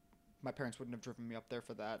my parents wouldn't have driven me up there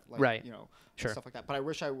for that. Like, right. Sure. Stuff like that. But I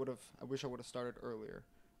wish I would have started earlier.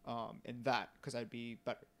 In that, because I'd be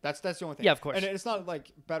better. That's the only thing. Yeah, of course. And it's not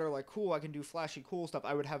like better, like cool. I can do flashy, cool stuff.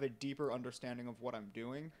 I would have a deeper understanding of what I'm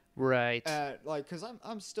doing. Right. Like, because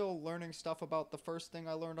I'm still learning stuff about the first thing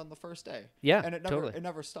I learned on the first day. Yeah. And it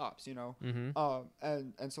never stops, Mm-hmm.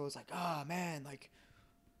 And so it's like, oh man, like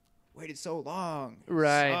waited so long. It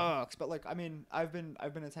right. sucks. But like, I mean, I've been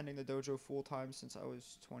attending the dojo full time since I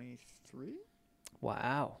was 23.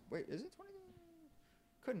 Wow. Wait, is it 20?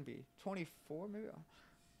 Couldn't be 24, maybe.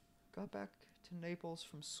 Got back to Naples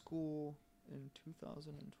from school in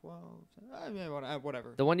 2012. I mean,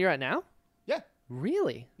 whatever. The one you're at now? Yeah.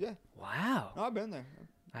 Really? Yeah. Wow. No, I've been there.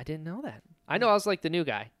 I didn't know that. I know I was like the new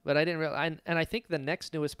guy, but I didn't realize. And I think the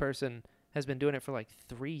next newest person has been doing it for like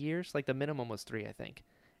 3 years. Like the minimum was 3, I think.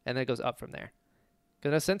 And then it goes up from there.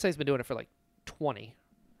 Because Sensei's been doing it for like 20.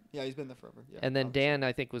 Yeah, he's been there forever. Yeah. And then Dan,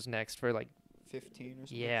 I think, was next for like 15 or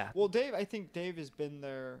something. Yeah. Well, I think Dave has been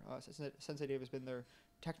there. Sensei Dave has been there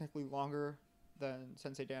technically longer than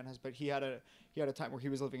Sensei Dan has, but he had a time where he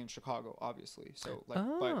was living in Chicago, obviously. So like,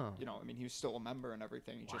 but I mean, he was still a member and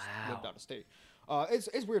everything. He just lived out of state.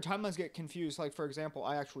 It's weird. Timelines get confused. Like, for example,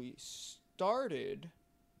 I actually started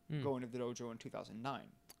going to the dojo in 2009.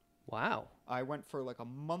 Wow. I went for like a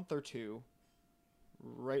month or two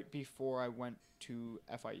right before I went to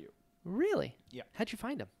FIU. Really? Yeah. How'd you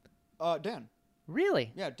find him? Dan.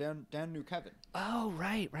 Really? Yeah, Dan knew Kevin. Oh,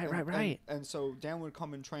 right. And so Dan would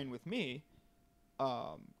come and train with me,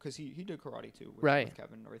 because he did karate too with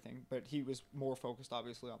Kevin and everything, but he was more focused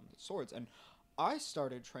obviously on the swords. And I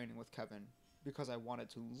started training with Kevin because I wanted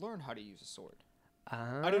to learn how to use a sword.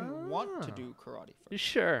 I didn't want to do karate first.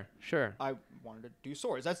 Sure. I wanted to do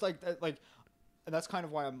swords. That's and that's kind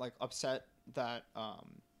of why I'm like upset that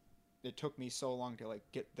it took me so long to like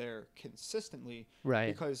get there consistently. Right.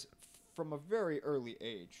 Because from a very early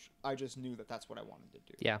age, I just knew that that's what I wanted to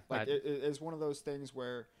do. Yeah. Like it's one of those things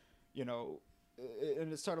where,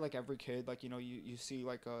 and it started like every kid, like, you see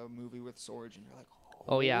like a movie with swords and you're like,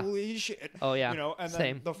 holy shit. Oh yeah. And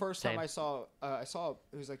then the first time I saw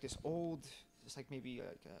it was like this old, it's like maybe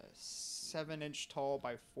like a 7-inch tall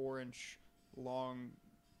by 4-inch long,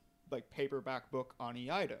 like paperback book on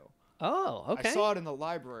Iaido. Oh, okay. I saw it in the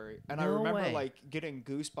library, and I remember like getting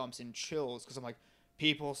goosebumps and chills because I'm like,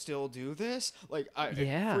 people still do this? Like,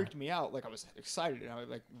 it freaked me out. Like, I was excited, and I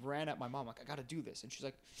like ran at my mom like, I gotta do this, and she's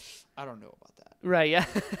like, I don't know about that. Right? Yeah.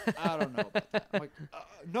 I don't know about that. I'm like,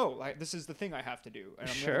 no, like this is the thing I have to do, and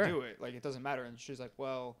I'm gonna do it. Like, it doesn't matter. And she's like,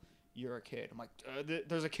 well, you're a kid. I'm like,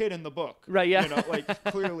 there's a kid in the book. Right, yeah. You know, like,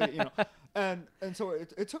 clearly, you know. And so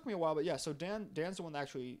it took me a while, but yeah, so Dan's the one that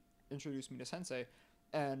actually introduced me to Sensei.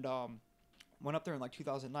 And went up there in, like,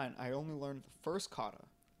 2009. I only learned the first kata,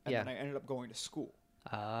 and then I ended up going to school.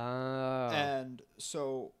 Oh. And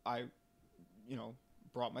so I, you know,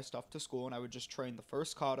 brought my stuff to school, and I would just train the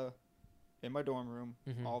first kata in my dorm room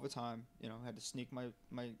all the time. You know, I had to sneak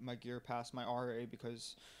my gear past my RA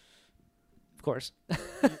because... Of course.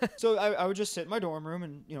 So I would just sit in my dorm room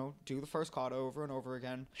and, you know, do the first kata over and over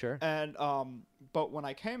again. Sure. And but when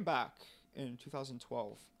I came back in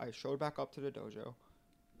 2012, I showed back up to the dojo,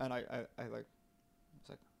 and I was like,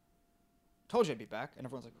 told you I'd be back, and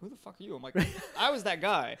everyone's like, who the fuck are you? I'm like, I was that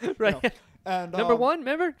guy. Right. You know? And Number one,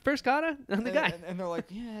 remember? First kata? I'm the guy. And they're like,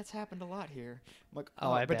 yeah, it's happened a lot here. I'm like,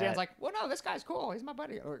 oh, I but bet. Dan's like, well, no, this guy's cool. He's my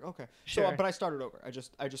buddy. I'm like, okay. Sure. So, but I started over. I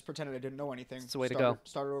just pretended I didn't know anything. It's the way to go.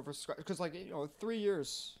 Started over because, like, you know, 3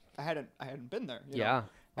 years I hadn't been there. You yeah. know?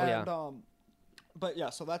 Oh, and, yeah. But yeah,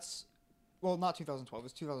 so that's, well, not 2012. It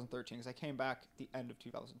was 2013 because I came back at the end of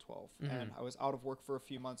 2012, and I was out of work for a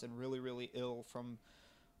few months and really, really ill from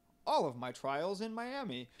all of my trials in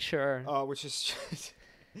Miami. Sure. Which is just...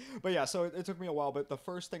 But yeah, so it took me a while. But the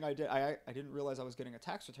first thing I did, I didn't realize I was getting a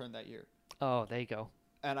tax return that year. Oh, there you go.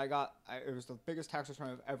 And it was the biggest tax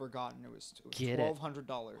return I've ever gotten. It was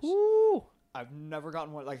 $1,200. Woo! I've never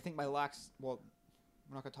gotten one. Like, I think my last, well,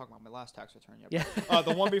 we're not going to talk about my last tax return yet. Yeah. But,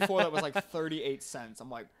 the one before that was like 38 cents. I'm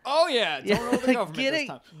like, oh yeah, don't owe the government Get this it,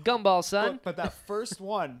 time. gumball, son. But that first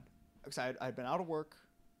one, because I'd been out of work.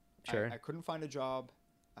 Sure. I couldn't find a job.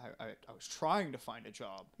 I was trying to find a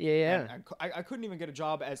job. Yeah. And I couldn't even get a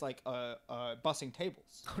job as like bussing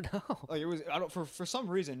tables. Oh no. Like, it was, for some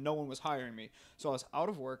reason no one was hiring me. So I was out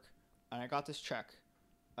of work, and I got this check,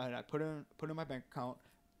 and I put in my bank account,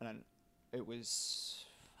 and then it was,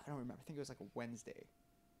 I don't remember. I think it was like a Wednesday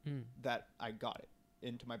that I got it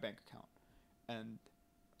into my bank account, and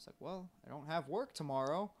I was like, well, I don't have work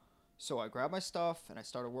tomorrow. So I grabbed my stuff and I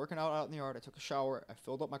started working out in the yard. I took a shower, I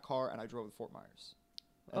filled up my car, and I drove to Fort Myers.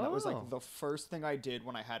 And that was like the first thing I did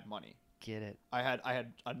when I had money. Get it. I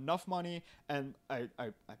had enough money, and I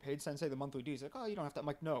paid Sensei the monthly dues. He's like, oh, you don't have to. I'm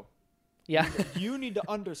like, no. Yeah. You need to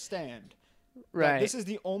understand. Right. This is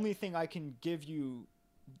the only thing I can give you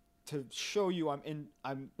to show you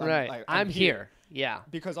I'm here. Yeah.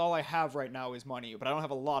 Because all I have right now is money, but I don't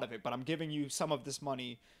have a lot of it. But I'm giving you some of this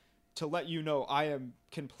money to let you know I am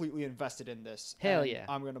completely invested in this. Hell yeah.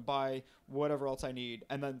 I'm going to buy whatever else I need.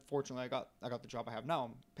 And then fortunately I got the job I have now.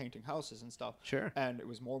 I'm painting houses and stuff. Sure. And it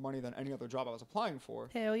was more money than any other job I was applying for.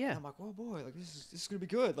 Hell yeah. And I'm like, oh boy, like this is going to be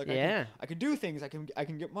good. Like, yeah. I can do things. I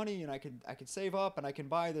can get money, and I can save up, and I can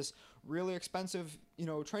buy this really expensive, you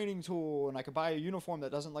know, training tool, and I can buy a uniform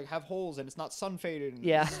that doesn't like have holes and it's not sun faded. And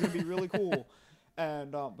yeah. It's going to be really cool.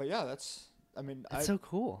 And, but yeah, that's so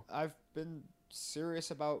cool. I've been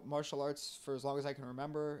serious about martial arts for as long as I can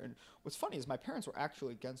remember. And what's funny is my parents were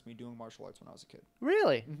actually against me doing martial arts when I was a kid.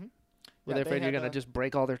 Really? Mm-hmm. Were they afraid you're going to just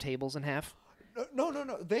break all their tables in half? No.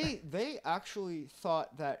 They actually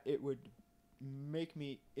thought that it would make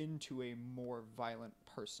me into a more violent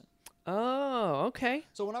person. Oh, okay.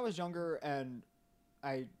 So when I was younger, and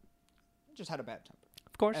I just had a bad temper.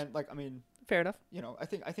 Of course. And like, I mean, fair enough. You know, I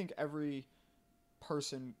think every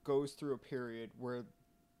person goes through a period where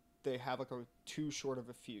they have like a too short of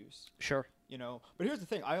a fuse. Sure. You know, but here's the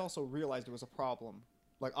thing. I also realized it was a problem,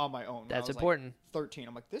 like, on my own. That's important. Like 13.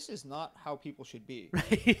 I'm like, this is not how people should be.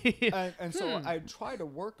 Right. and so I tried to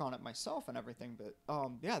work on it myself and everything, but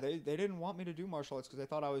yeah, they didn't want me to do martial arts because they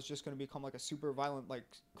thought I was just going to become like a super violent, like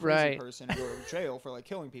crazy person and go to jail for like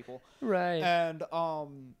killing people. Right. And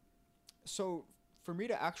so for me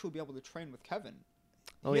to actually be able to train with Kevin,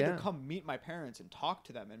 he had to come meet my parents and talk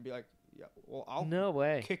to them and be like, yeah, well,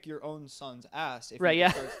 I'll kick your own son's ass if he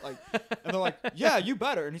starts, like, and they're like, yeah, you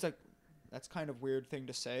better. And he's like, that's kind of weird thing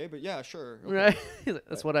to say, but yeah, sure. Okay. Right.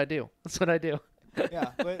 That's what I do. That's what I do.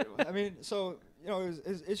 Yeah, but I mean, so, you know,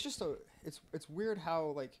 it's just it's weird how,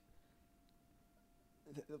 like,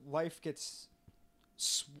 life gets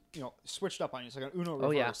switched up on you. It's like an Uno reverse.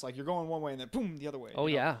 Oh, yeah. Like, you're going one way and then boom, the other way. Oh,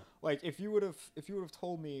 yeah. Like, if you would have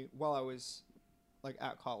told me while I was like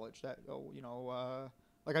at college that,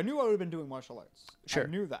 like, I knew I would have been doing martial arts. Sure. I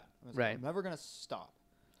knew that. I was like, I'm never gonna stop.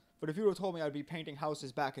 But if you would have told me I'd be painting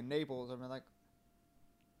houses back in Naples, I'd been like,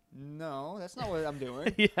 no, that's not what I'm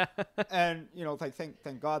doing. Yeah. And, you know, like,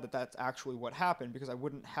 thank God that that's actually what happened, because I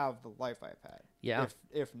wouldn't have the life I've had. Yeah.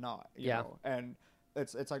 If not, you know. And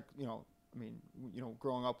it's like, you know, I mean, you know,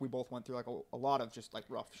 growing up, we both went through like a lot of just like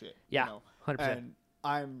rough shit. Yeah. You know? 100%. And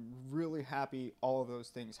I'm really happy all of those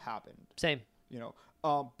things happened. Same. You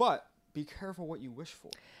know, but be careful what you wish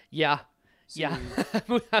for. Yeah. See, Yeah.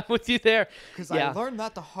 I'm with you there. Because Yeah. I learned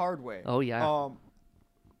that the hard way. Oh, yeah.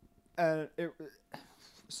 And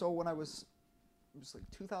so when it was like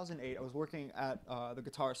 2008, I was working at the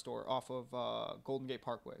guitar store off of Golden Gate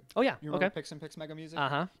Parkway. Oh, yeah. You remember Okay. Pix and Pix Mega Music?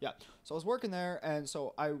 Uh-huh. Yeah. So I was working there, and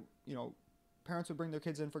so parents would bring their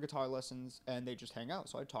kids in for guitar lessons, and they just hang out.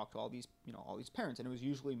 So I'd talk to all these parents, and it was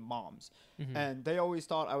usually moms. Mm-hmm. And they always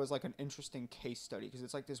thought I was like an interesting case study, because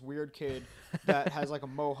it's like this weird kid that has like a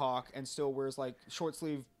mohawk and still wears like short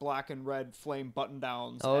sleeve black and red flame button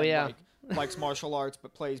downs. Oh, and, yeah. Like, likes martial arts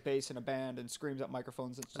but plays bass in a band and screams at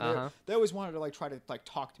microphones. And Uh-huh. they always wanted to like try to like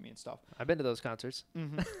talk to me and stuff. I've been to those concerts.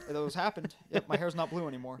 Mm-hmm. Those happened. Yep, my hair's not blue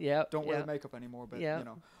anymore. Yeah. Don't wear the makeup anymore, but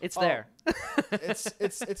It's there.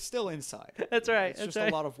 It's still inside. That's right. It's just a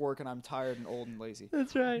lot of work, and I'm tired and old and lazy.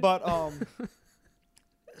 That's right. But I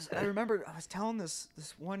remember I was telling this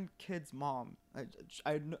one kid's mom.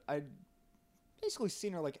 I'd basically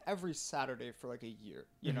seen her like every Saturday for like a year.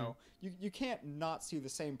 You know, you can't not see the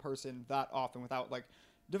same person that often without like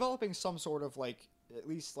developing some sort of like at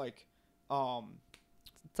least like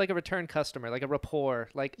it's like a return customer, like a rapport,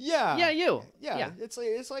 like yeah.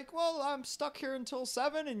 It's like, well, I'm stuck here until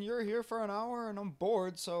 7 and you're here for an hour and I'm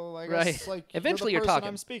bored, so I guess like eventually you're the you're person talking.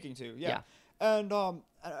 I'm speaking to. Yeah. And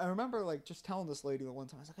I remember like just telling this lady the one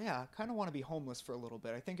time, I was like, yeah, I kind of want to be homeless for a little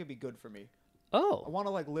bit. I think it'd be good for me. Oh. I want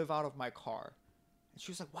to like live out of my car. And she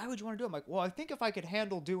was like, why would you want to do it? I'm like, well, I think if I could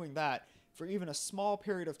handle doing that for even a small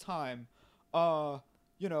period of time,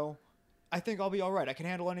 I think I'll be all right. I can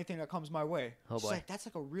handle anything that comes my way. Oh, She's boy. like, that's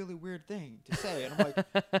like a really weird thing to say. And I'm like,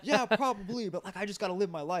 yeah, probably, but like I just got to live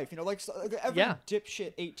my life. Like every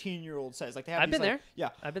dipshit 18-year-old says. Like they have I've these, been like, there. Yeah.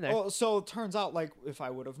 I've been there. Well, so it turns out like if I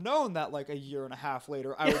would have known that like a year and a half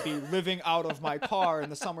later I would be living out of my car in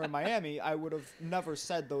the summer in Miami, I would have never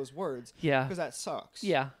said those words. Yeah. Because that sucks.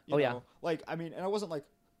 Yeah. You know? Like, I mean, and I wasn't like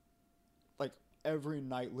every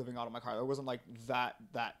night living out of my car. It wasn't like that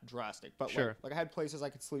drastic, but sure. like I had places I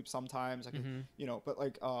could sleep sometimes. I could, but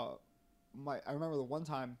like I remember the one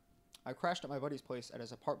time I crashed at my buddy's place at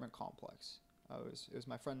his apartment complex. It was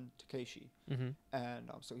my friend Takeshi, and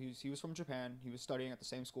so he was from Japan. He was studying at the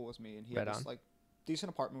same school as me, and he had this like decent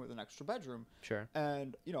apartment with an extra bedroom. Sure.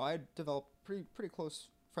 And I had developed pretty close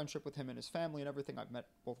friendship with him and his family and everything. I've met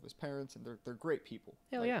both of his parents, and they're great people.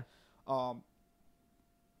 Hell like, yeah.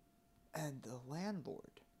 And the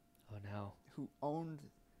landlord, who owned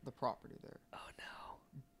the property there,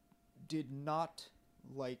 did not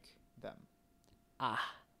like them.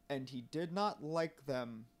 And he did not like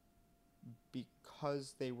them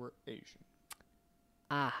because they were Asian.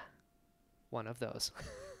 One of those.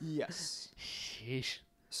 Yes. Sheesh.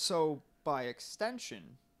 So by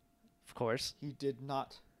extension, of course, he did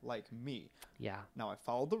not like me. Yeah. Now I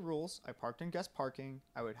followed the rules. I parked in guest parking.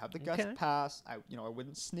 I would have the guest pass. I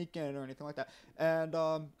wouldn't sneak in or anything like that. And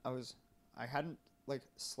I hadn't like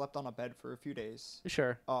slept on a bed for a few days.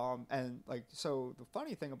 Sure. And like, so the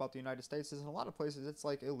funny thing about the United States is in a lot of places it's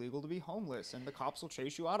like illegal to be homeless, and the cops will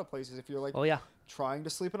chase you out of places if you're like trying to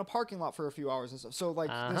sleep in a parking lot for a few hours and stuff. So like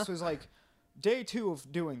this was like day 2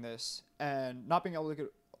 of doing this and not being able to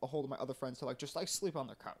get a hold of my other friends to like just like sleep on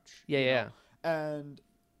their couch. Yeah. And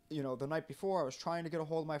the night before I was trying to get a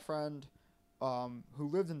hold of my friend who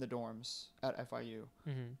lived in the dorms at FIU,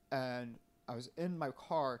 and I was in my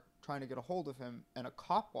car trying to get a hold of him, and a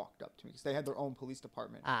cop walked up to me because they had their own police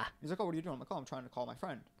department. He's like, oh, what are you doing? I'm like, oh, I'm trying to call my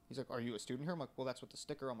friend. He's like, are you a student here? I'm like, well, that's what the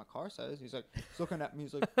sticker on my car says. He's like, he's looking at me.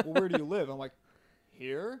 He's like, well, where do you live? I'm like,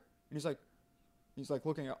 here? And he's like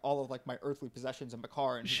looking at all of like my earthly possessions in my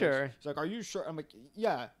car, and he's like, are you sure? I'm like,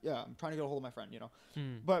 yeah, I'm trying to get a hold of my friend,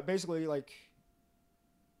 But basically, like,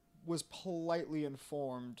 was politely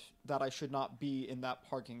informed that I should not be in that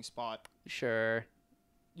parking spot. Sure.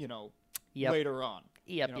 Later on.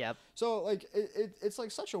 Yep. So like it's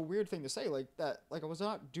like such a weird thing to say, like that, like I was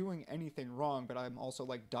not doing anything wrong, but I'm also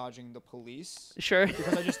like dodging the police. Sure.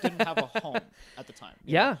 Because I just didn't have a home at the time.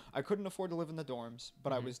 You know? I couldn't afford to live in the dorms,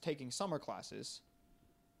 but I was taking summer classes.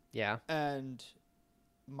 Yeah. And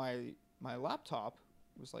my laptop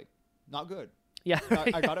was like not good. Yeah.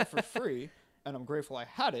 I got it for free, and I'm grateful I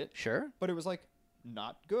had it. Sure. But it was like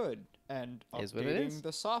not good, and updating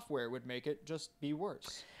the software would make it just be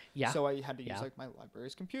worse. Yeah. So I had to use like my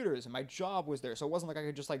library's computers, and my job was there, so it wasn't like I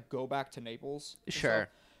could just like go back to Naples. Sure.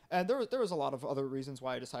 And there was a lot of other reasons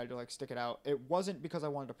why I decided to like stick it out. It wasn't because I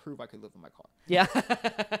wanted to prove I could live in my car. Yeah.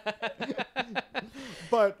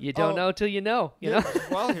 But you don't know till you know. You know.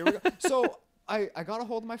 Well, here we go. So I got a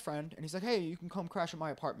hold of my friend, and he's like, "Hey, you can come crash at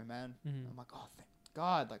my apartment, man." I'm like, "Oh,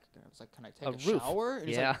 God, like I was like, can I take a roof. shower? And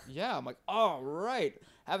he's like, yeah. I'm like, all right.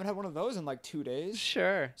 Haven't had one of those in like 2 days.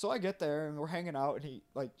 Sure. So I get there and we're hanging out, and he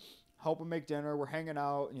like help him make dinner. We're hanging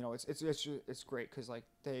out. You know, it's great because like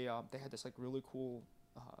they had this like really cool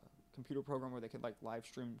computer program where they could like live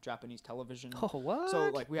stream Japanese television. Oh, what? So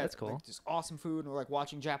like we had That's cool. like this awesome food, and we're like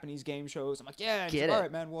watching Japanese game shows. I'm like, yeah, and he's Get like, it. all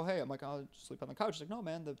right, man. Well, hey, I'm like, I'll just sleep on the couch. He's like, no,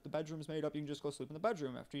 man, the bedroom's made up. You can just go sleep in the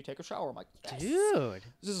bedroom after you take a shower. I'm like, yes. Dude,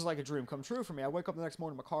 This is like a dream come true for me. I wake up the next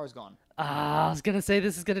morning, my car's gone. I was gonna say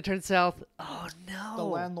this is gonna turn south. Oh no. The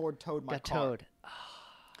landlord towed my car. Towed.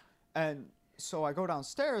 And so I go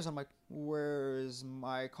downstairs. I'm like, where is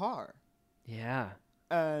my car? Yeah.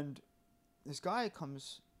 And this guy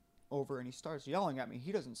comes over and he starts yelling at me.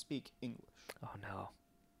 He doesn't speak English. Oh no.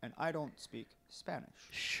 And I don't speak Spanish.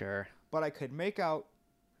 Sure. But I could make out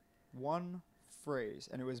one phrase,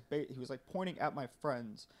 and it was he was like pointing at my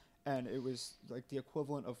friends, and it was like the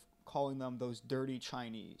equivalent of calling them those dirty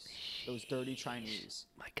Chinese. Those dirty Chinese.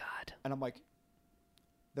 My God. And I'm like,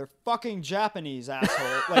 they're fucking Japanese,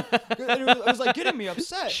 asshole. Like, it was like getting me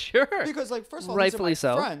upset. Sure. Because like, first of all, Rightfully these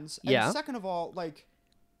are so. my friends, and Yeah. second of all, like,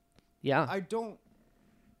 Yeah. I don't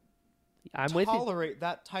I'm with you. tolerate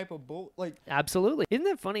that type of bull. Like, Absolutely. Isn't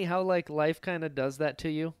it funny how like life kind of does that to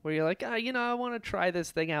you, where you're like, you know, I want to try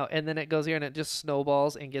this thing out, and then it goes here and it just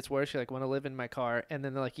snowballs and gets worse. You're like, want to live in my car, and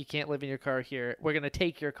then they're like, you can't live in your car here. We're gonna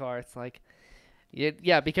take your car. It's like,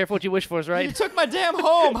 yeah, be careful what you wish for, is right? you took my damn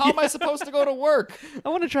home. How am I supposed to go to work? I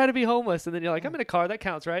want to try to be homeless, and then you're like, I'm in a car, that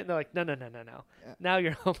counts, right? And they're like, no. Yeah. Now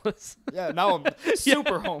you're homeless. Yeah, now I'm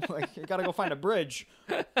super home. Like, you gotta go find a bridge.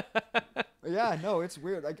 Yeah, no, it's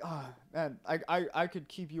weird. Like, man, I could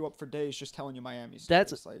keep you up for days just telling you Miami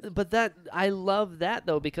stories. I love that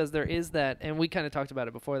though, because there is that, and we kind of talked about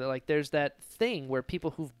it before, that like there's that thing where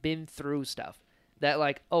people who've been through stuff that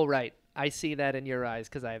like, oh right, I see that in your eyes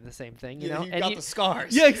because I have the same thing, you know? You got the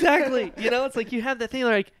scars. Yeah, exactly. You know, it's like you have that thing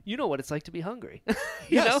like, you know what it's like to be hungry. You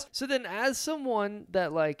Yes. know? So then as someone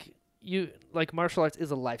that like martial arts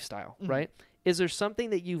is a lifestyle, right? Is there something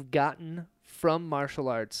that you've gotten from martial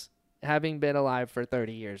arts, having been alive for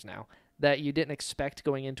 30 years now, that you didn't expect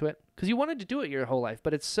going into it? Because you wanted to do it your whole life,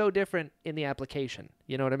 but it's so different in the application.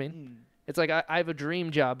 You know what I mean? It's like I have a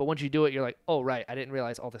dream job, but once you do it, you're like, oh, right, I didn't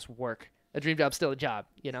realize all this work. A dream job's still a job,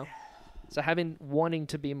 you know? So wanting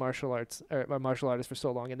to be martial arts or a martial artist for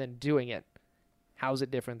so long and then doing it, how is it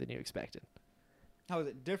different than you expected? How is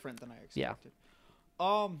it different than I expected?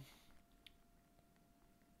 Yeah.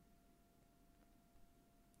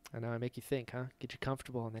 I know, I make you think, huh? Get you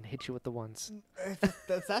comfortable and then hit you with the ones.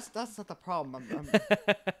 That's not the problem.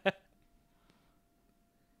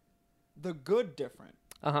 The good different.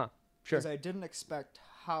 Sure. Because I didn't expect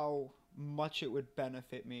how much it would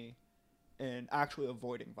benefit me in actually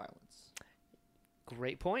avoiding violence.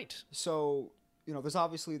 Great point. So, you know, there's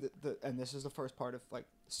obviously and this is the first part of like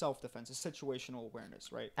self-defense, is situational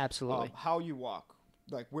awareness, right? Absolutely. How you walk.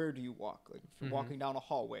 Like, where do you walk? Like, if you're walking down a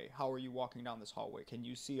hallway, how are you walking down this hallway? Can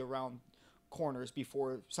you see around corners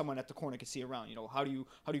before someone at the corner can see around? You know, how do you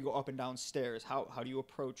go up and down stairs? How do you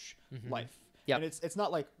approach life? Yep. And it's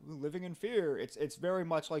not like living in fear. It's very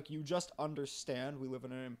much like you just understand we live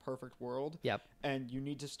in an imperfect world. Yep. And you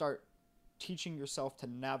need to start teaching yourself to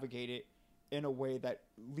navigate it in a way that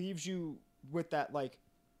leaves you with that like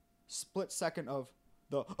split second of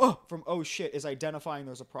from oh shit is identifying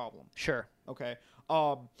there's a problem. Sure. Okay.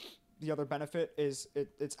 The other benefit is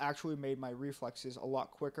it's actually made my reflexes a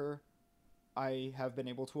lot quicker. I have been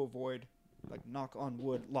able to avoid, like, knock on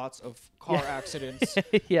wood, lots of car accidents.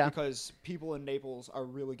 Yeah. Because people in Naples are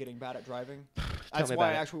really getting bad at driving. That's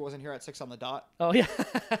why I actually wasn't here at 6 on the dot. Oh yeah.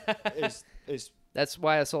 That's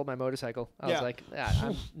why I sold my motorcycle. I was like,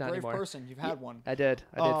 I'm not brave anymore. Person, you've had one. I did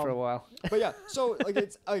for a while. But yeah, so like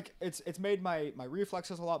it's made my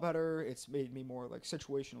reflexes a lot better. It's made me more like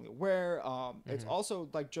situationally aware. It's also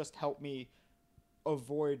like just helped me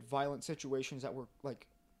avoid violent situations that were like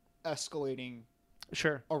escalating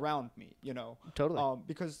around me, you know. Totally.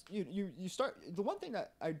 Because you start, the one thing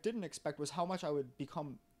that I didn't expect was how much I would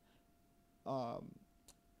become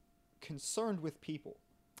concerned with people.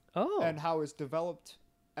 Oh. And how it's developed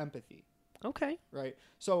empathy. Okay. Right.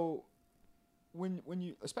 So when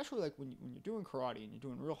you, especially like when you're doing karate and you're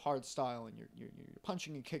doing real hard style and you're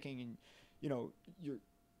punching and kicking and, you know,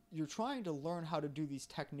 you're trying to learn how to do these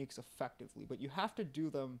techniques effectively, but you have to do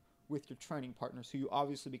them with your training partners who you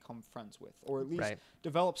obviously become friends with, or at least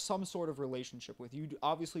develop some sort of relationship with. You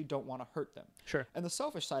obviously don't want to hurt them. Sure. And the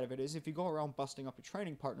selfish side of it is if you go around busting up your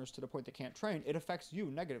training partners to the point they can't train, it affects you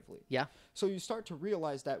negatively. Yeah. So you start to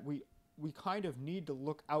realize that we kind of need to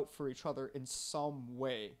look out for each other in some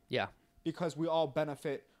way. Yeah. Because we all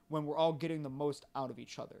benefit when we're all getting the most out of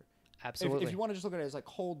each other. Absolutely. If you want to just look at it as like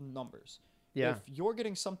cold numbers. Yeah. If you're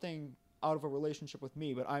getting something out of a relationship with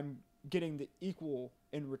me, but I'm getting the equal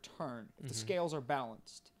in return, if the scales are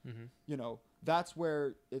balanced, you know, that's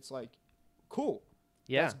where it's like, cool.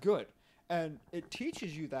 Yeah. That's good. And it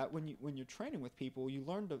teaches you that when you're training with people, you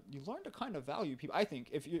learn to kind of value people. I think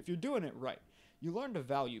if you're doing it right, you learn to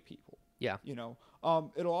value people. Yeah. You know,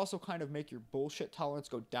 it'll also kind of make your bullshit tolerance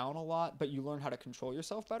go down a lot, but you learn how to control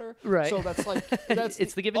yourself better. Right. So that's like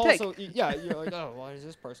it's the give and also, take. yeah, you're like, oh, why is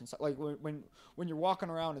this person like when you're walking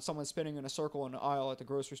around and someone's spinning in a circle in the aisle at the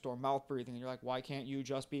grocery store, mouth breathing, and you're like, why can't you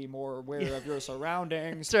just be more aware of your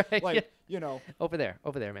surroundings? That's right. Like, you know, over there,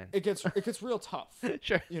 man. it gets real tough.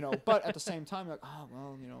 Sure. You know, but at the same time, you're like, oh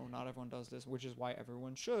well, you know, not everyone does this, which is why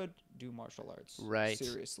everyone should do martial arts. Right.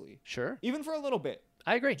 Seriously. Sure. Even for a little bit.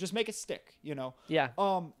 I agree. Just make it stick, you know. Yeah.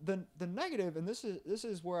 The negative, and this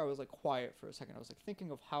is where I was like quiet for a second. I was like thinking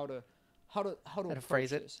of how to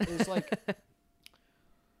phrase it. Is like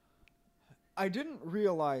I didn't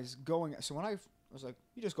realize going. So when I was like,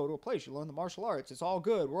 you just go to a place, you learn the martial arts. It's all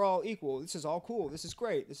good. We're all equal. This is all cool. This is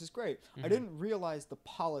great. This is great. I didn't realize the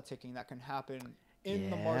politicking that can happen in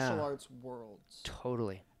the martial arts worlds.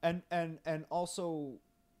 Totally. And also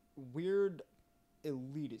weird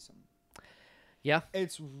elitism. Yeah.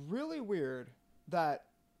 It's really weird that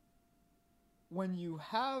when you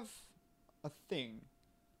have a thing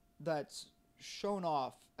that's shown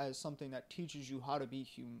off as something that teaches you how to be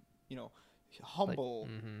humble,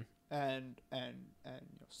 like, and you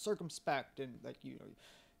know, circumspect, and like, you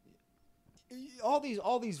know, all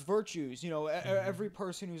these virtues, you know, every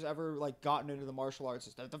person who's ever like gotten into the martial arts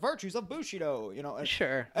is the virtues of Bushido, you know. And,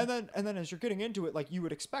 sure. And then as you're getting into it, like you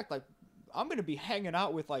would expect, like I'm going to be hanging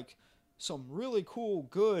out with like some really cool,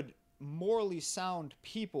 good, morally sound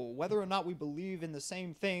people, whether or not we believe in the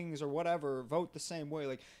same things or whatever, vote the same way.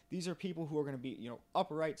 Like these are people who are going to be, you know,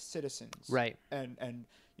 upright citizens, right? And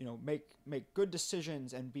you know, make good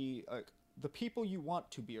decisions and be like the people you want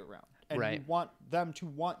to be around, and right. you want them to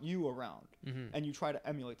want you around, and you try to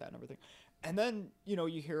emulate that and everything. And then, you know,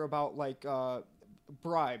 you hear about like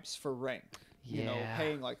bribes for rank, you know,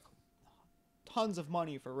 paying like tons of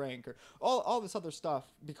money for rank or all this other stuff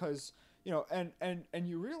because, you know, and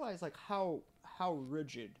you realize like how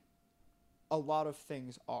rigid a lot of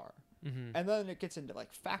things are. And then it gets into like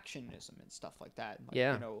factionism and stuff like that. And like,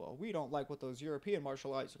 you know, well, we don't like what those European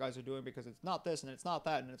martial arts guys are doing because it's not this and it's not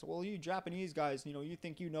that. And it's, well, you Japanese guys, you know, you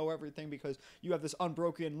think you know everything because you have this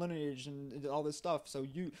unbroken lineage and all this stuff. So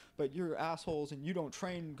but you're assholes and you don't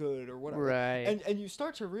train good or whatever. Right. And you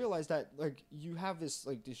start to realize that like you have this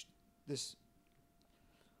like this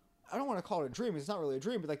I don't want to call it a dream. It's not really a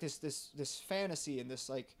dream, but like this fantasy and this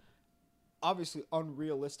like obviously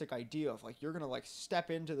unrealistic idea of like you're gonna like step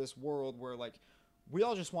into this world where like we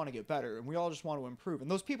all just want to get better and we all just want to improve, and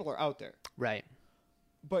those people are out there, right?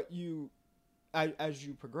 But as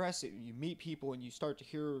you progress, you meet people and you start to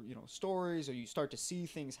hear, you know, stories, or you start to see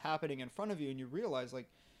things happening in front of you, and you realize like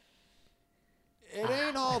it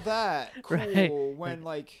ain't all that cool. Right. When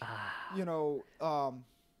like you know,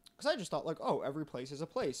 because I just thought like, oh, every place is a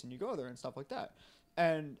place, and you go there and stuff like that,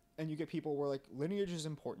 and you get people where like lineage is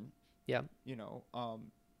important. Yeah. You know,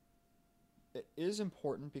 it is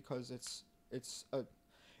important because it's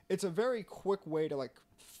a very quick way to like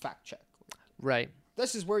fact check. Right.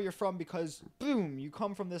 This is where you're from because boom, you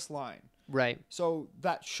come from this line. Right. So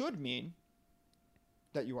that should mean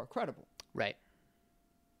that you are credible. Right.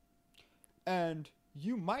 And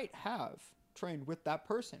you might have trained with that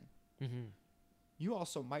person. You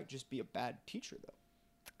also might just be a bad teacher though.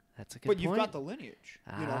 That's a good point. But you've got the lineage.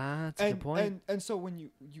 You know? That's a good point. And so when you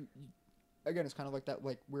again, it's kind of like that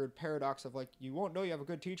like weird paradox of like you won't know you have a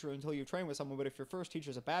good teacher until you train with someone, but if your first teacher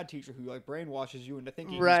is a bad teacher who like brainwashes you into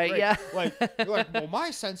thinking right, he's great, yeah. like you're like, well, my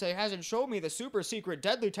sensei hasn't shown me the super secret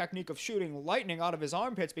deadly technique of shooting lightning out of his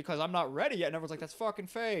armpits because I'm not ready yet, and everyone's like, that's fucking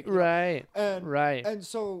fake. Right. And and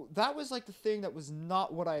so that was like the thing that was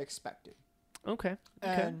not what I expected. Okay.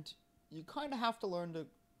 And you kind of have to learn to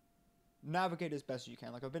navigate as best as you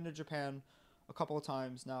can. Like I've been to Japan a couple of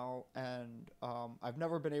times now, and I've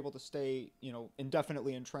never been able to stay, you know,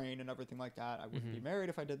 indefinitely and train and everything like that. I wouldn't be married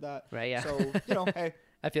if I did that. Right. Yeah. So, you know, hey.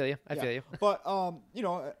 I feel you. I feel you. But you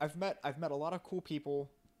know, I've met a lot of cool people.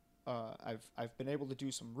 I've been able to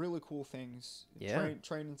do some really cool things. Yeah.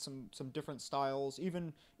 Train in some different styles,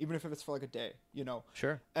 even if it's for like a day, you know.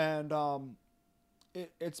 Sure. And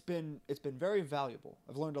it's been very valuable.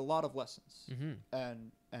 I've learned a lot of lessons,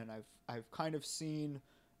 and I've kind of seen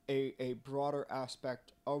a broader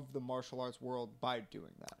aspect of the martial arts world by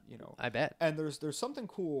doing that, you know. I bet. And there's something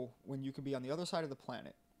cool when you can be on the other side of the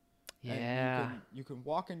planet, Yeah. And you can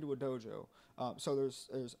walk into a dojo. So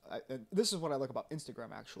and this is what I like about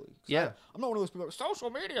Instagram, actually. Yeah. I'm not one of those people like, social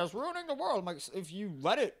media is ruining the world. I'm like, if you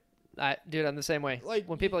let it. Dude, I'm the same way. Like,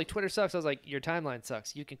 when people like Twitter sucks, I was like, your timeline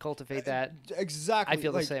sucks. You can cultivate that. Exactly. I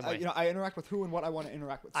feel the same way. You know, I interact with who and what I want to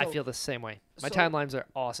interact with. So, I feel the same way. My timelines are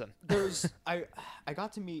awesome. I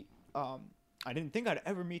got to meet. I didn't think I'd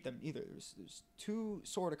ever meet them either. There's 2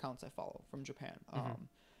 sword accounts I follow from Japan.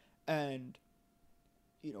 And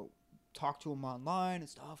you know, talk to them online and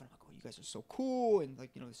stuff. And I'm like, oh, you guys are so cool. And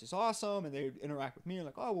like, you know, this is awesome. And they interact with me and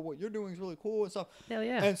like, oh, well, what you're doing is really cool and stuff. Hell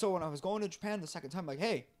yeah. And so when I was going to Japan the second time, like,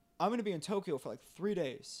 hey, I'm going to be in Tokyo for like 3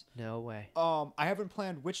 days. No way. I haven't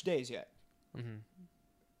planned which days yet.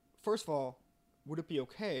 First of all, would it be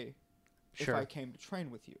okay if I came to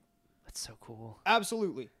train with you? That's so cool.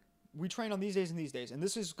 Absolutely. We train on these days and these days. And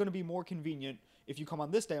this is going to be more convenient if you come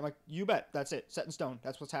on this day. I'm like, you bet. That's it. Set in stone.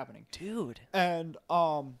 That's what's happening. Dude. And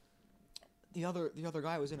the other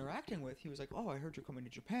guy I was interacting with, he was like, oh, I heard you're coming to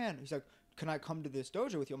Japan. He's like, can I come to this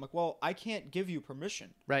dojo with you? I'm like, well, I can't give you permission.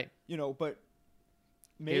 Right. You know, but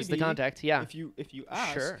maybe here's the contact. Yeah. If you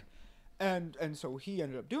ask. Sure. And so he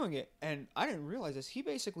ended up doing it. And I didn't realize this. He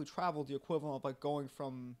basically traveled the equivalent of like going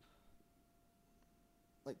from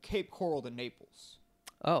like Cape Coral to Naples.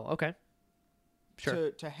 Oh, okay.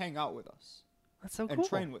 Sure. To hang out with us. That's so cool. And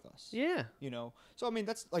train with us. Yeah. You know? So, I mean,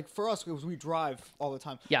 that's like for us, because we drive all the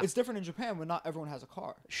time. Yeah. It's different in Japan when not everyone has a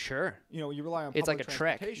car. Sure. You know, you rely on it's public like a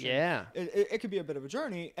trek. transportation. Yeah. It could be a bit of a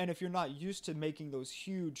journey. And if you're not used to making those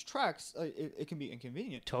huge treks, it can be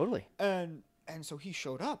inconvenient. Totally. And so he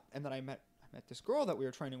showed up. And then I met this girl that we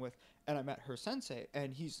were training with. And I met her sensei.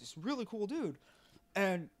 And he's this really cool dude.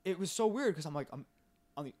 And it was so weird because I'm like, I'm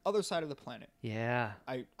on the other side of the planet. Yeah.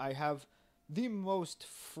 I have the most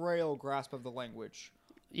frail grasp of the language.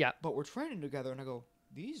 Yeah. But we're training together, and I go,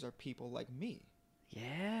 these are people like me.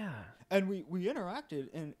 Yeah. And we interacted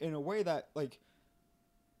in a way that, like,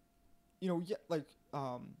 you know,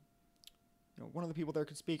 one of the people there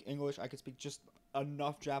could speak English. I could speak just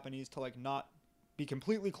enough Japanese to, like, not be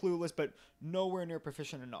completely clueless, but nowhere near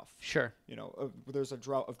proficient enough. Sure. You know, there's a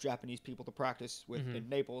drought of Japanese people to practice with in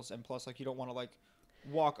Naples, and plus, like, you don't want to, like,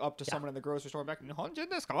 walk up to someone in the grocery store and back,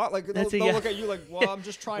 like they'll look at you like, well, I'm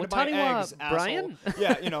just trying to buy eggs, Brian? asshole.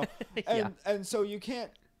 Yeah, you know. And so you can't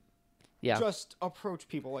just approach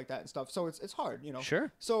people like that and stuff. So it's hard, you know.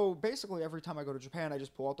 Sure. So basically every time I go to Japan, I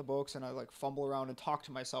just pull out the books and I like fumble around and talk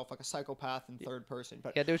to myself like a psychopath in third person.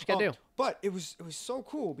 But do what you gotta do. But it was so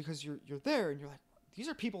cool because you're there and you're like, these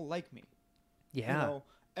are people like me. Yeah. You know?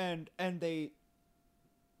 And they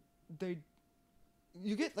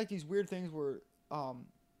you get like these weird things where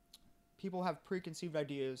people have preconceived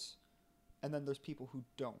ideas, and then there's people who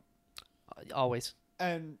don't. Always.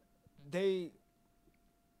 And they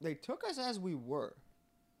took us as we were.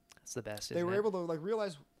 That's the best. They were able to like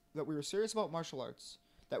realize that we were serious about martial arts,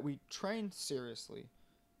 that we trained seriously,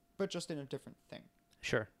 but just in a different thing.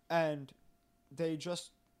 Sure. And they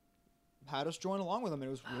just had us join along with them, and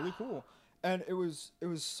it was really cool. And it was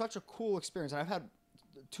such a cool experience. And I've had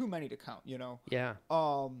too many to count, you know. Yeah.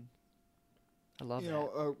 I love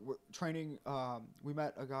that. Training. We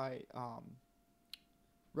met a guy,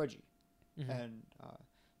 Reggie, and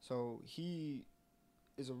so he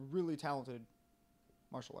is a really talented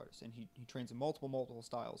martial artist, and he trains in multiple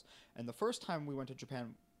styles. And the first time we went to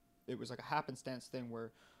Japan, it was like a happenstance thing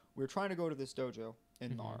where we were trying to go to this dojo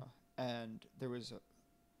in Nara, and there was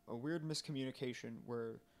a weird miscommunication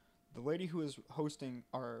where the lady who was hosting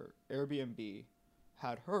our Airbnb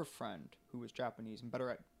had her friend who was Japanese and better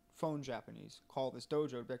at phone Japanese call this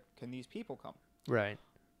dojo, can these people come? Right.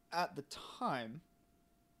 At the time,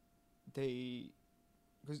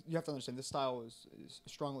 because you have to understand this style is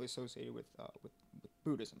strongly associated with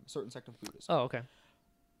Buddhism, a certain sect of Buddhism. Oh, okay.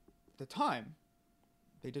 At the time,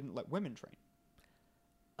 they didn't let women train.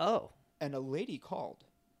 Oh. And a lady called.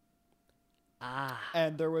 Ah.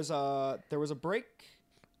 And there was a break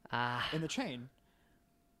in the chain,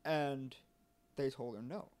 and they told her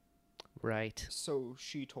no. Right. So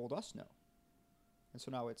she told us no. And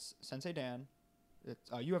so now it's Sensei Dan.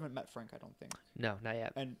 You haven't met Frank, I don't think. No, not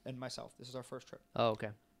yet. And myself. This is our first trip. Oh, okay.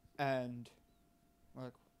 And we're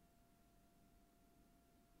like,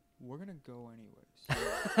 we're going to go anyways.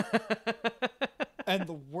 And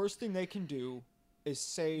the worst thing they can do is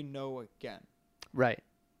say no again. Right.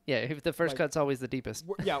 Yeah, if the first cut's always the deepest.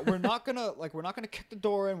 We're not gonna kick the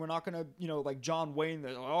door in. We're not gonna, like John Wayne.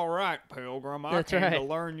 All right, Pilgrim, I came to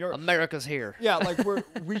learn your. America's here. Yeah, like we're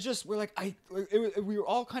like we were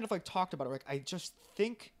all kind of like talked about it. Like I just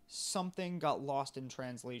think something got lost in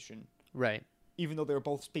translation. Right. Even though they were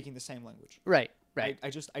both speaking the same language. Right.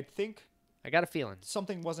 I think. I got a feeling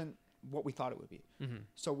something wasn't what we thought it would be. Mm-hmm.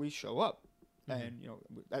 So we show up,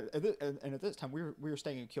 Mm-hmm. and at this time we were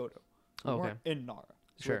staying in Kyoto. We Oh, okay. weren't in Nara.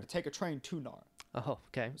 So we had to take a train to Nara. Oh,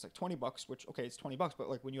 okay. It was like $20, which it's $20, but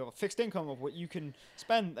like when you have a fixed income of what you can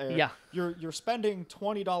spend there, Yeah. you're spending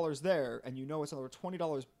 $20 there, and it's another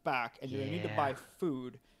 $20 back, and you're gonna need to buy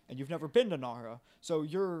food, and you've never been to Nara, so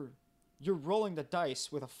you're rolling the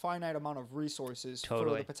dice with a finite amount of resources for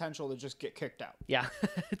the potential to just get kicked out. Yeah,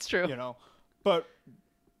 it's true. But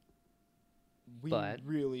we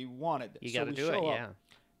really wanted this. You got to do it, yeah.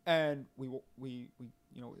 And we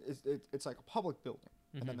it's like a public building,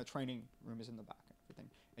 and then Mm-hmm. the training room is in the back and everything.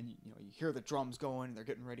 And you hear the drums going, and they're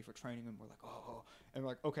getting ready for training, and we're like, oh, and we're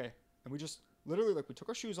like, okay, and we just literally we took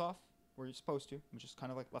our shoes off where you're supposed to, and we just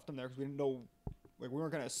kind of left them there because we didn't know, we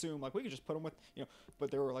weren't gonna assume we could just put them with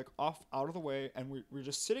but they were out of the way, and we were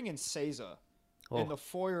just sitting in Seiza, in the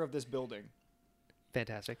foyer of this building.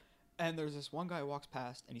 Fantastic. And there's this one guy who walks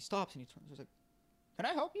past, and he stops, and he turns, he's like, "Can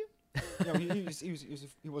I help you?"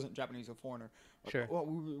 He wasn't Japanese, a foreigner. Sure. Well,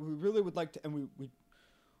 we really would like to, and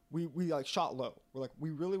we shot low. We're like, we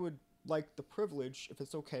really would like the privilege, if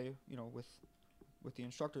it's okay, with the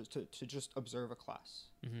instructors to just observe a class.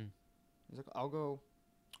 Mm-hmm. He's like, I'll go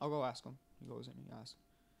ask him. He goes in and he asks.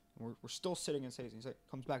 And we're still sitting in Seiza. He's like,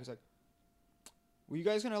 comes back. He's like, were you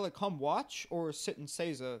guys gonna come watch or sit in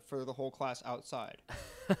Seiza for the whole class outside?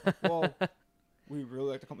 Well, we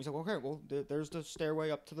really like to come. He's like, okay, well, there's the stairway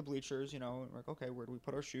up to the bleachers, and we're like, okay, where do we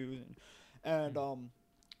put our shoes? And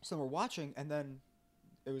so we're watching, and then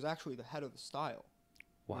it was actually the head of the style.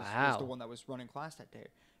 Wow. Was the one that was running class that day.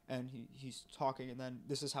 And he's talking, and then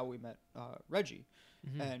this is how we met Reggie.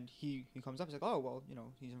 Mm-hmm. And he comes up, he's like, oh, well,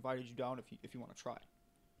 he's invited you down if you want to try.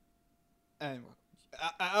 And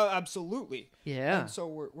absolutely. Yeah. And so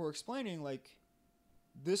we're explaining,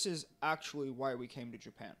 this is actually why we came to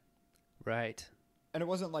Japan. Right. And it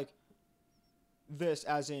wasn't this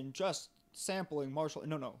as in just sampling martial.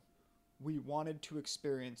 No. We wanted to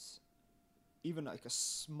experience even a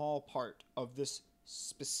small part of this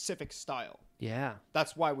specific style. Yeah.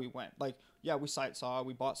 That's why we went. We sightsaw,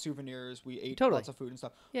 we bought souvenirs, we ate lots of food and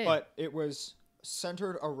stuff. Yeah, but it was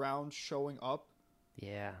centered around showing up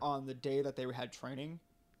on the day that they had training.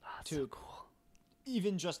 Oh, that's to so cool.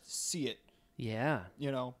 Even just see it. Yeah.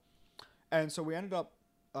 And so we ended up,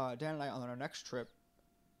 Dan and I on our next trip,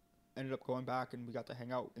 ended up going back, and we got to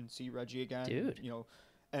hang out and see Reggie again. Dude.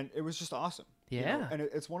 And it was just awesome. Yeah. And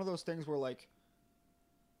it's one of those things where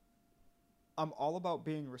I'm all about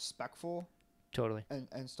being respectful. Totally.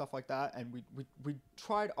 And stuff like that. And we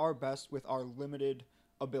tried our best with our limited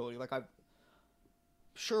ability.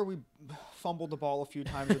 Sure, we fumbled the ball a few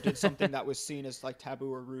times or did something that was seen as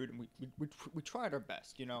taboo or rude, and we tried our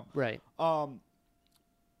best, Right.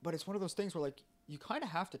 But it's one of those things where you kind of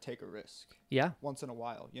have to take a risk. Yeah. Once in a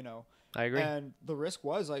while, I agree. And the risk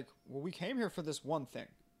was we came here for this one thing.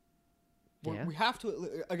 We have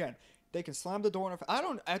to, again, they can slam the door.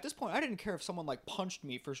 At this point, I didn't care if someone punched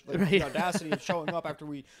me for the audacity of showing up after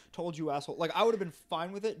we told you, asshole. I would have been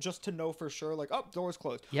fine with it just to know for sure, door's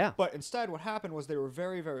closed. Yeah. But instead, what happened was they were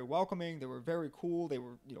very, very welcoming. They were very cool. They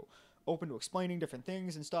were, open to explaining different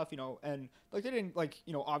things and stuff, and they didn't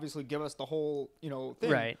obviously give us the whole, thing.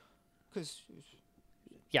 Right. Because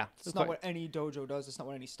yeah, it's not what any dojo does. It's not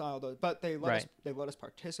what any style does. But they let us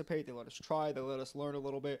participate. They let us try. They let us learn a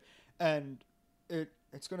little bit. And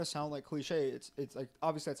it's going to sound like cliche. It's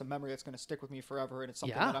obviously it's a memory that's going to stick with me forever, and it's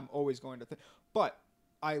something that I'm always going to think. But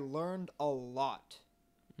I learned a lot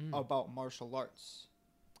about martial arts.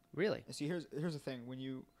 Really? And see, here's the thing: when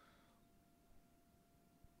you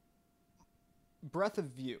breadth of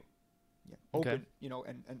view, open,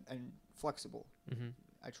 and flexible. Mm-hmm.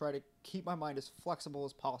 I try to keep my mind as flexible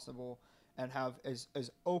as possible and have as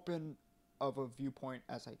open of a viewpoint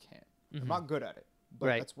as I can. Mm-hmm. I'm not good at it, but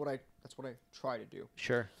that's what I try to do.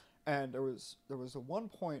 Sure. And there was a one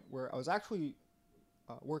point where I was actually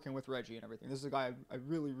working with Reggie and everything. This is a guy I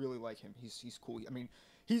really, really like him. He's cool. I mean,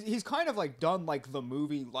 he's kind of done the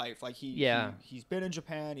movie life. He's been in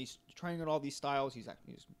Japan. He's training in all these styles. He's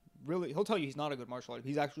really, he'll tell you he's not a good martial artist.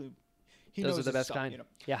 He's actually he Those knows are the best stuff, kind.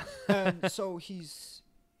 Yeah. And so he's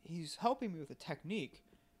helping me with a technique,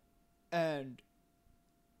 and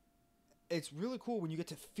it's really cool when you get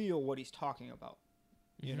to feel what he's talking about,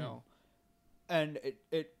 and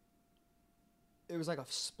it was a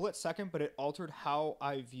split second, but it altered how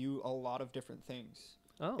I view a lot of different things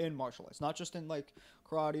in martial arts, not just in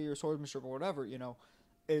karate or swordsmanship or whatever,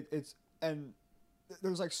 it's and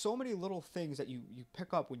there's so many little things that you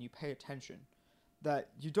pick up when you pay attention that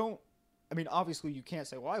you don't. I mean, obviously, you can't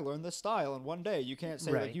say, well, I learned this style in one day. You can't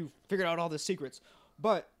say, you figured out all the secrets.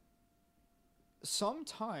 But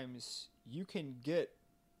sometimes you can get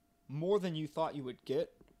more than you thought you would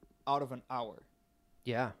get out of an hour.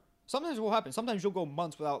 Yeah. Sometimes it will happen. Sometimes you'll go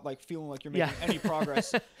months without like feeling like you're making any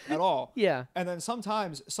progress at all. Yeah. And then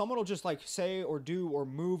sometimes someone will just like say or do or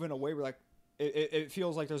move in a way where like it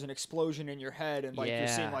feels like there's an explosion in your head and like you're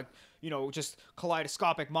seeing like, just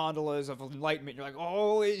kaleidoscopic mandalas of enlightenment. You're like,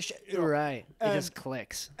 holy shit. Right. It just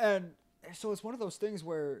clicks. And so it's one of those things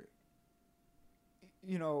where,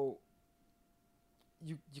 you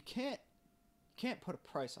can't put a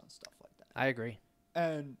price on stuff like that. I agree.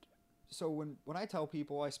 And so when I tell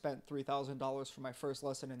people I spent $3,000 for my first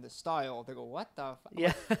lesson in this style, they go, "What the fuck?"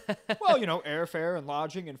 Yeah. Like, well, airfare and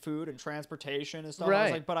lodging and food and transportation and stuff. Right. I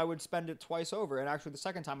was like, but I would spend it twice over. And actually, the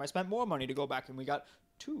second time I spent more money to go back, and we got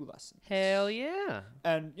 2 lessons. Hell yeah.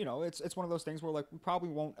 And it's one of those things where like we probably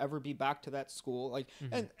won't ever be back to that school. Like,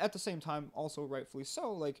 and at the same time, also rightfully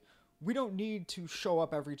so, like. We don't need to show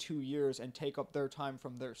up every 2 years and take up their time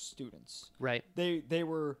from their students. Right. They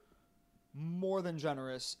were more than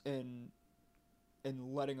generous in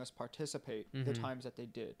letting us participate the times that they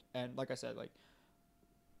did. And like I said, like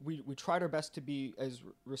we tried our best to be as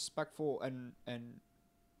respectful and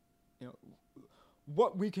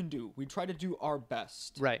what we can do. We try to do our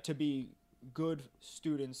best to be good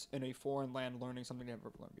students in a foreign land learning something they've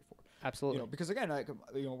never learned before. Absolutely. Because again, like,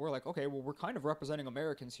 we're like, okay, well, we're kind of representing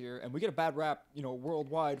Americans here, and we get a bad rap,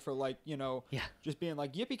 worldwide for like, just being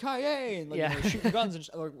like yippee-ki-yay and like shooting guns and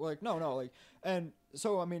like no, like, and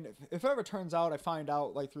so I mean, if it ever turns out I find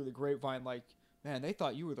out like through the grapevine, like, man, they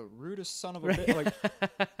thought you were the rudest son of a bitch,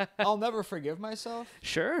 like, I'll never forgive myself.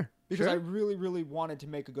 Sure. Because I really, really wanted to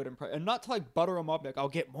make a good impression, and not to like butter them up, like I'll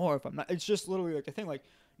get more if I'm not. It's just literally like a thing, like,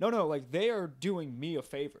 no, like they are doing me a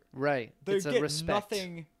favor. Right. They get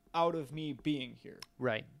nothing out of me being here.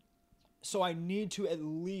 Right. So I need to at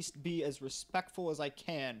least be as respectful as I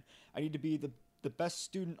can. I need to be the best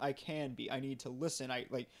student I can be. I need to listen. I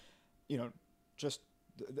like, just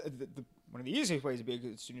the one of the easiest ways to be a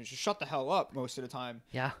good student is just shut the hell up most of the time.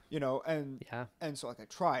 Yeah. And so like I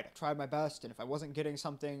tried my best, and if I wasn't getting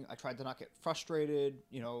something, I tried to not get frustrated,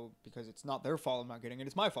 because it's not their fault I'm not getting it.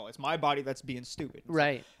 It's my fault. It's my body that's being stupid.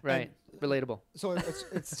 Right. Right. Relatable. So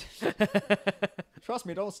it's trust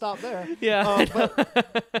me, don't stop there. Yeah.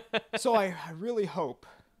 So I really hope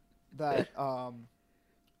that I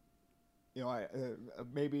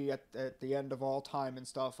maybe at the end of all time and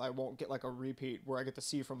stuff, I won't get like a repeat where I get to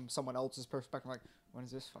see from someone else's perspective, like, when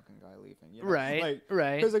is this fucking guy leaving? Right, like,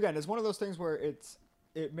 right. Because again, it's one of those things where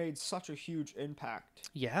it made such a huge impact.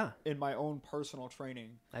 Yeah. In my own personal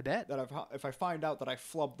training. I bet. That if I find out that I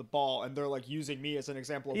flubbed the ball and they're like using me as an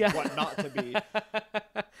example of what not to be,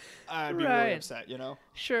 I'd be really upset.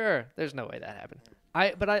 Sure. There's no way that happened.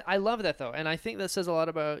 But I love that though, and I think that says a lot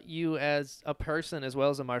about you as a person as well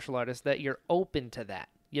as a martial artist, that you're open to that.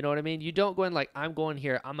 You know what I mean? You don't go in like, I'm going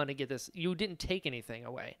here, I'm gonna get this. You didn't take anything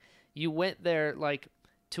away. You went there like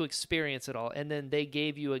to experience it all, and then they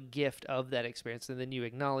gave you a gift of that experience, and then you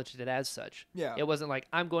acknowledged it as such. Yeah. It wasn't like,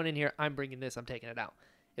 I'm going in here, I'm bringing this, I'm taking it out.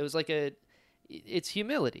 It was like it's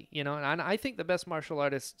humility, and I think the best martial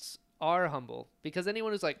artists are humble, because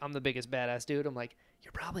anyone who's like, I'm the biggest badass dude, I'm like,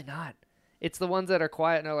 you're probably not. It's the ones that are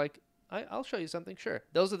quiet and are like, I'll show you something, sure.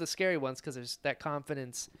 Those are the scary ones because there's that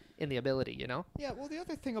confidence in the ability, Yeah, well, the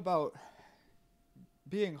other thing about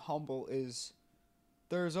being humble is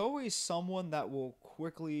there's always someone that will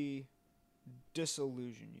quickly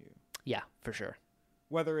disillusion you. Yeah, for sure.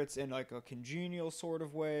 Whether it's in like a congenial sort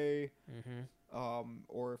of way,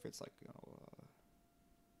 or if it's like,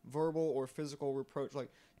 verbal or physical reproach. Like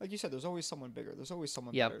you said, there's always someone bigger. There's always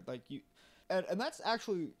someone better. Like you, and that's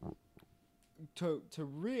actually... To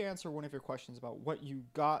re-answer one of your questions about what you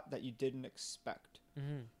got that you didn't expect,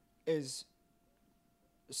 is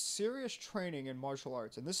serious training in martial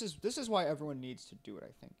arts, and this is why everyone needs to do it.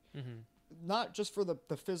 I think, not just for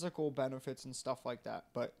the physical benefits and stuff like that,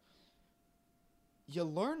 but you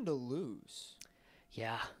learn to lose.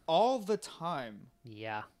 Yeah. All the time.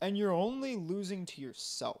 Yeah. And you're only losing to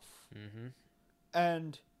yourself.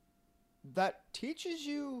 And that teaches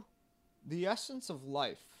you the essence of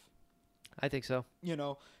life. I think so.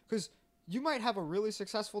 Because you might have a really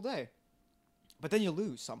successful day, but then you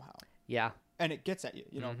lose somehow. Yeah. And it gets at you,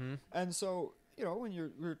 And so, when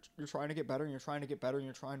you're trying to get better and you're trying to get better and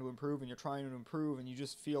you're trying to improve and you're trying to improve and you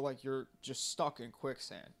just feel like you're just stuck in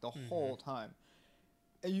quicksand the whole time.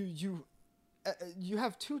 And you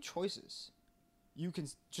have 2 choices. You can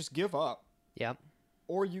just give up. Yep.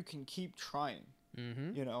 Or you can keep trying.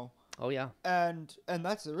 Oh yeah. And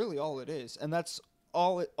that's really all it is. And that's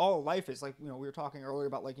all life is. Like, we were talking earlier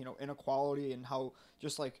about like, inequality and how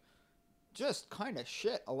just like just kind of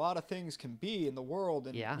shit a lot of things can be in the world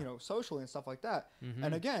and, Yeah. you know, socially and stuff like that. Mm-hmm.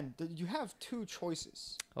 And again, you have two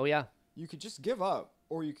choices. Oh, yeah. You could just give up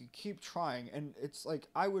or you could keep trying. And it's like,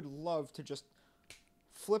 I would love to just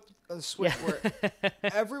flip a switch where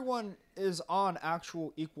everyone is on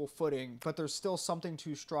actual equal footing, but there's still something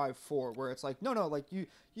to strive for, where it's like, no, like you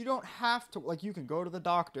don't have to, like, you can go to the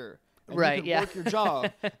doctor and Right, you can yeah. work your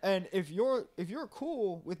job. And if you're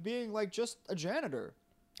cool with being like just a janitor,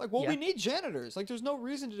 like, well, Yeah. we need janitors. Like, there's no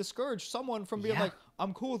reason to discourage someone from being Yeah. like,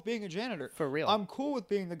 I'm cool with being a janitor. For real. I'm cool with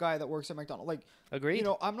being the guy that works at McDonald's. Like, Agreed. you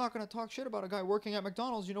know, I'm not going to talk shit about a guy working at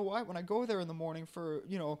McDonald's. You know why? When I go there in the morning for,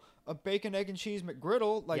 you know, a bacon, egg, and cheese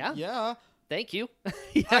McGriddle, like, yeah, Thank you.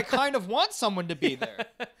 I kind of want someone to be there.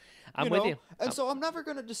 I'm with you. And so I'm never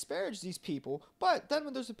going to disparage these people. But then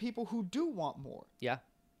when there's the people who do want more. Yeah.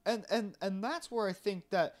 And that's where I think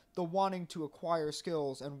that the wanting to acquire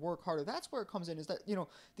skills and work harder, that's where it comes in, is that, you know,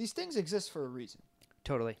 these things exist for a reason.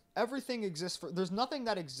 Totally. Everything exists there's nothing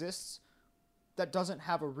that exists that doesn't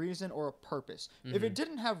have a reason or a purpose. Mm-hmm. If it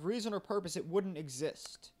didn't have reason or purpose, it wouldn't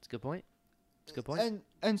exist. It's a good point. It's a good point.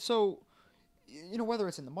 And so, you know, whether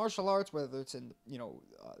it's in the martial arts, whether it's in, you know,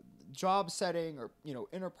 job setting or, you know,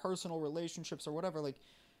 interpersonal relationships or whatever, like,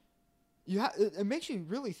 it makes you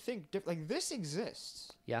really think like, this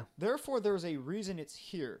exists. Yeah. Therefore, there's a reason it's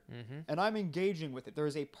here. Mm-hmm. And I'm engaging with it. There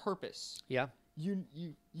is a purpose. Yeah. You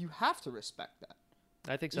have to respect that.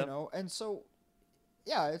 I think so. You know, and so,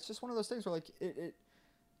 yeah, it's just one of those things where, like, it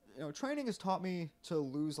you know, training has taught me to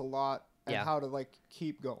lose a lot and how to, like,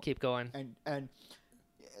 keep going. Keep going. And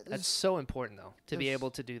that's so important, though, to be able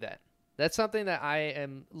to do that. That's something that I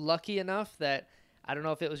am lucky enough that I don't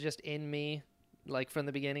know if it was just in me, like, from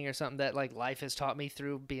the beginning or something, that, like, life has taught me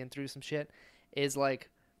through being through some shit, is, like,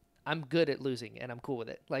 I'm good at losing and I'm cool with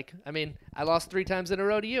it. Like, I mean, I lost 3 times in a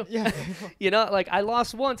row to you. Yeah. You know, like, I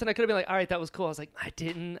lost once and I could have been like, all right, that was cool. I was like,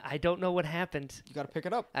 I don't know what happened. You got to pick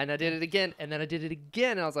it up. And I did it again. And then I did it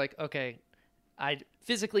again. And I was like, okay, I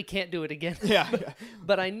physically can't do it again. Yeah.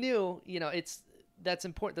 But I knew, you know, that's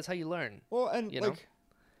important. That's how you learn. Well, and, you like, know?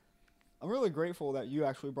 I'm really grateful that you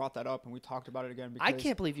actually brought that up and we talked about it again. Because, I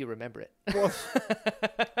can't believe you remember it. Well,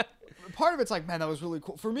 part of it's like, man, that was really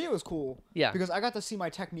cool. For me, it was cool. Yeah. Because I got to see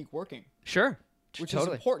my technique working. Sure. Which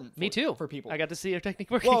totally. is important. Me too. For people. I got to see your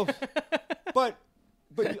technique working. Well, but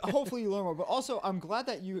hopefully you learn more. But also, I'm glad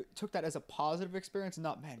that you took that as a positive experience and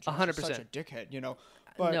not, man, Josh 100%. is such a dickhead, you know.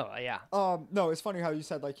 But no, yeah. No, it's funny how you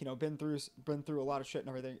said, like, you know, been through a lot of shit and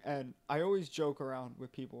everything. And I always joke around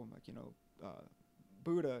with people, like, you know,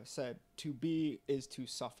 Buddha said, to be is to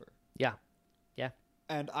suffer. Yeah. Yeah.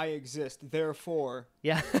 And I exist, therefore,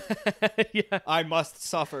 Yeah. Yeah. I must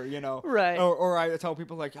suffer, you know. Right. Or I tell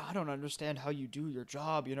people, like, I don't understand how you do your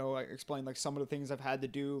job, you know. I explain, like, some of the things I've had to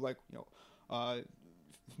do, like, you know,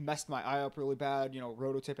 messed my eye up really bad, you know,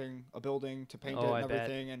 rototipping a building to paint it and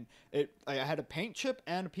everything. And I had a paint chip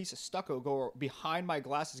and a piece of stucco go behind my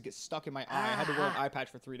glasses, get stuck in my eye. I had to wear an eye patch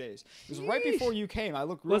for 3 days. It was right before you came. I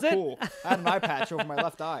looked real cool. I had an eye patch over my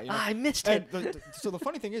left eye. You know? I missed it. So the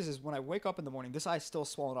funny thing is when I wake up in the morning, this eye's still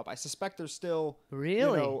swollen up. I suspect there's still,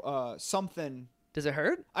 Really? you know, something. Does it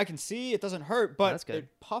hurt? I can see it doesn't hurt, but That's good.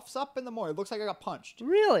 it puffs up in the morning. It looks like I got punched.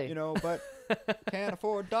 Really? You know, but can't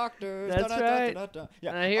afford doctors. That's right.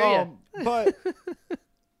 Yeah, I hear ya. But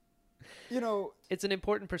you know, It's an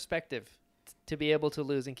important perspective to be able to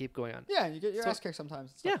lose and keep going on. yeah, you get your ass kicked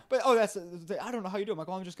sometimes. And stuff. Yeah. But that's I don't know how you do it. I'm like,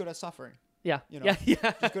 well, I'm just good at suffering. Yeah. You know, Yeah.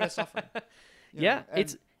 just good at suffering. You Yeah. know,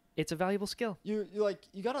 and It's a valuable skill. you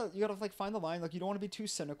gotta like find the line. Like, you don't want to be too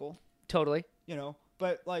cynical. Totally. You know,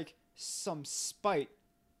 but like some spite.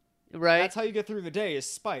 Right. That's how you get through the day, is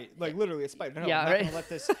spite. Like, literally, it's spite. No, Yeah, I'm not right. gonna let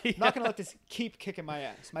this. Yeah. I'm not gonna let this keep kicking my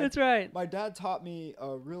ass. That's right. My dad taught me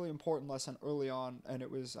a really important lesson early on, and it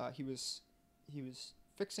was he was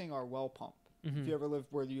fixing our well pump. If you ever lived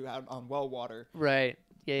where you had on well water, Right.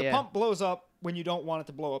 Yeah. the yeah. pump blows up when you don't want it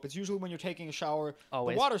to blow up. It's usually when you're taking a shower.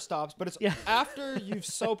 Always. The water stops, but it's Yeah. after you've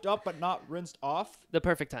soaped up but not rinsed off. The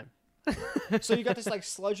perfect time. So you got this like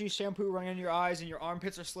sludgy shampoo running in your eyes, and your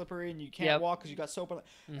armpits are slippery, and you can't Yep. walk because you got soap on it.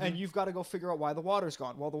 And you've got to go figure out why the water's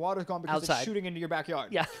gone. Well, the water's gone because Outside. it's shooting into your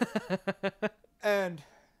backyard. Yeah. And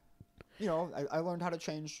you know, I learned how to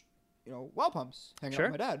change, you know, well pumps hanging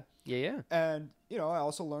out with my dad. Yeah. Yeah. And you know, I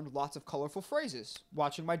also learned lots of colorful phrases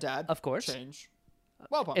watching my dad, Of course. change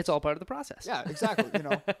well pumps. It's all part of the process. Yeah, exactly. You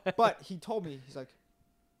know, but he told me, he's like,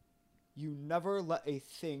 you never let a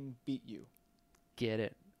thing beat you. Get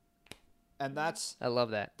it. And that's I love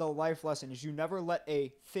that. the life lesson, is you never let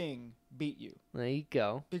a thing beat you. There you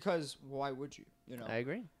go. Because why would you? You know. I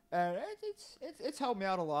agree. And it's helped me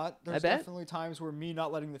out a lot. There's bet. definitely times where me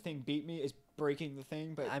not letting the thing beat me is breaking the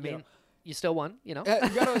thing. But I you mean, know, you still won, You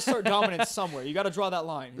gotta assert dominance somewhere. You gotta draw that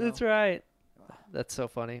line. That's right. That's so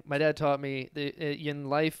funny. My dad taught me in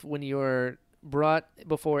life, when you're brought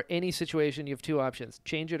before any situation, you have two options: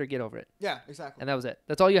 change it or get over it. Yeah, exactly. And that was it.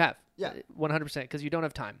 That's all you have. Yeah, 100%. Because you don't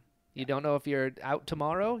have time. You don't know if you're out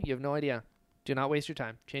tomorrow. You have no idea. Do not waste your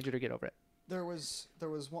time. Change it or get over it. There was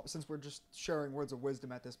one, since we're just sharing words of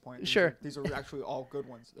wisdom at this point. Sure. These are actually all good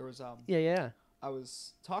ones. There was Yeah. I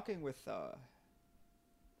was talking with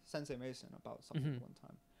Sensei Mason about something one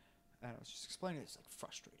time, and I was just explaining it's like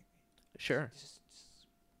frustrating me. Sure. It's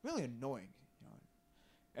really annoying,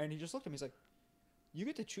 And he just looked at me. He's like, "You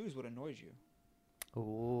get to choose what annoys you."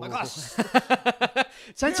 Ooh. Like, oh,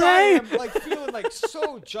 Sensei! Here I am, like, feeling like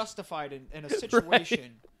so justified in a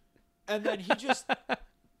situation, and then he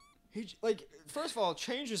like, first of all,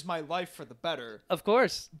 changes my life for the better. Of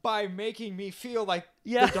course. By making me feel like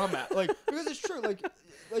the dumbass, like, because it's true, like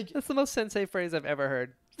that's the most sensei phrase I've ever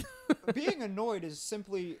heard. Being annoyed is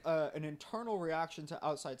simply an internal reaction to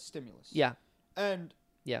outside stimulus. Yeah. And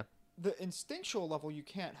yeah, the instinctual level you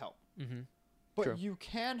can't help, but True. You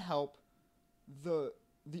can help the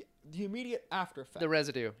immediate after effect, the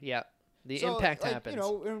residue. Yeah, the impact happens.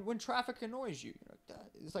 When traffic annoys you,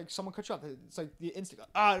 it's like someone cuts you off. It's like the instinct.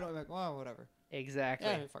 I don't like. Well, whatever. Exactly.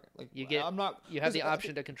 Yeah, fuck it. Like, You have the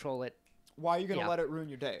option to control it. Why are you gonna let it ruin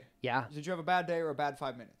your day? Yeah. Did you have a bad day or a bad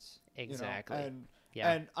 5 minutes? Exactly.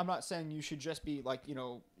 And I'm not saying you should just be like,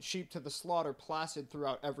 sheep to the slaughter, placid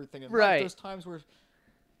throughout everything in right. life. There's times where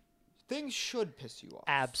things should piss you off.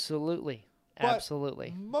 Absolutely. But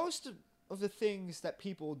absolutely. Most of the things that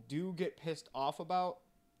people do get pissed off about.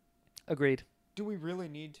 Agreed. Do we really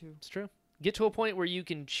need to? It's true. Get to a point where you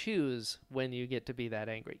can choose when you get to be that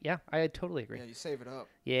angry. Yeah, I totally agree. Yeah, you save it up.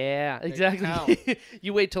 Yeah, exactly.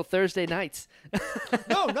 You wait till Thursday nights.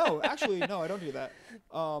 No, actually, no, I don't do that.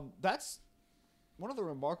 That's one of the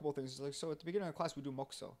remarkable things. Like, so at the beginning of class, we do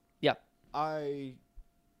mokuso. Yeah. I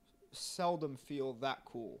seldom feel that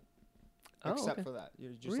cool, except for that.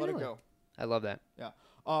 You just let it go. I love that. Yeah.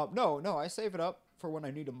 No, I save it up for when I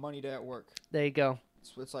need a money day at work. There you go.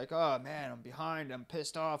 It's like, oh man, I'm behind, I'm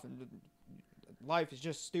pissed off, and life is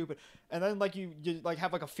just stupid. And then like you like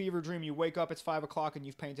have like a fever dream. You wake up, it's 5 o'clock, and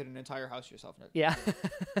you've painted an entire house yourself. Yeah.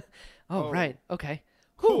 Oh, right. Okay.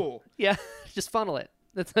 Cool. Yeah. Just funnel it.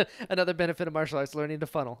 That's another benefit of martial arts, learning to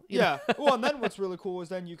funnel. Yeah. Well, and then what's really cool is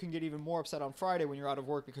then you can get even more upset on Friday when you're out of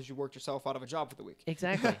work because you worked yourself out of a job for the week.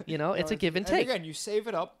 Exactly. It's a give and take. And again, you save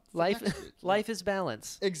it up for life. Next week. Life is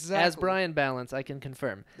balance. Exactly. As Brian Balance, I can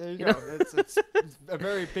confirm. There you go. It's a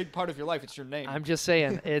very big part of your life. It's your name. I'm just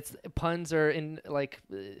saying, puns are in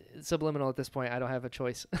subliminal at this point. I don't have a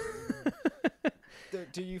choice.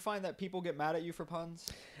 Do you find that people get mad at you for puns?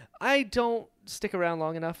 I don't stick around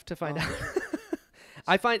long enough to find out.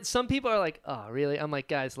 I find some people are like, "Oh, really?" I'm like,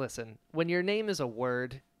 "Guys, listen. When your name is a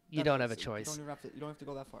word, you don't have a choice. You don't have to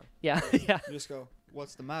go that far. Yeah, yeah. You just go,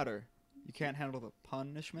 "What's the matter? You can't handle the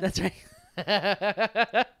punishment?" That's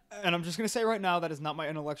right. And I'm just gonna say right now, that is not my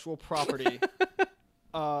intellectual property.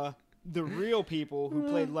 The real people who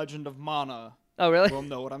played Legend of Mana, will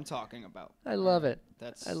know what I'm talking about. I love it.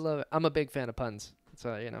 I love it. I'm a big fan of puns,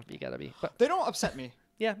 so you gotta be. But they don't upset me.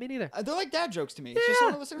 Yeah, me neither. They're like dad jokes to me. Yeah, it's just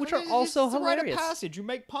one of those things which are also it's hilarious. A rite of passage. You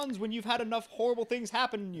make puns when you've had enough horrible things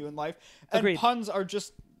happen to you in life, and Agreed. Puns are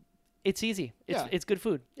just. It's easy. It's good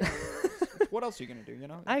food. What else are you gonna do?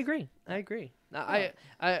 I agree. Now,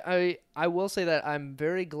 I will say that I'm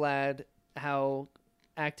very glad how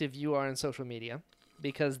active you are on social media,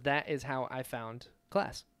 because that is how I found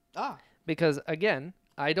class. Because again,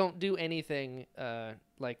 I don't do anything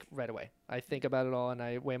right away. I think about it all and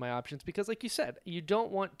I weigh my options, because like you said, you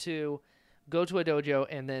don't want to go to a dojo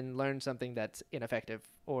and then learn something that's ineffective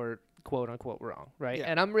or quote unquote wrong, right? Yeah.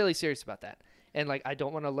 And I'm really serious about that. And I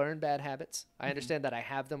don't want to learn bad habits. I understand that I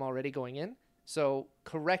have them already going in. So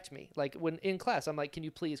correct me. Like when in class, I'm like, "Can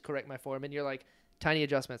you please correct my form?" And you're like, "Tiny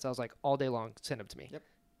adjustments." I was like, all day long, send them to me. Yep.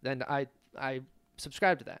 Then I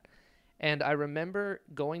subscribed to that. And I remember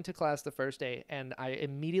going to class the first day, and I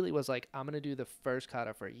immediately was like, "I'm gonna do the first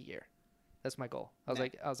kata for a year. That's my goal." I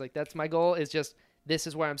was like, that's my goal. Is just, this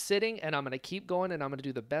is where I'm sitting, and I'm gonna keep going, and I'm gonna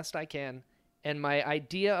do the best I can. And my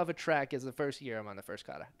idea of a track is the first year I'm on the first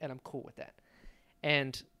kata, and I'm cool with that.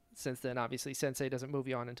 And since then, obviously, Sensei doesn't move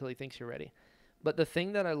you on until he thinks you're ready. But the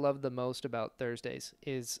thing that I love the most about Thursdays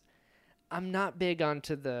is I'm not big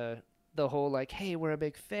onto the whole hey, we're a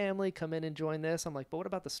big family, come in and join this. I'm like, but what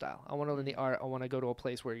about the style? I want to learn the art. I want to go to a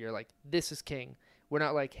place where you're like, this is king. We're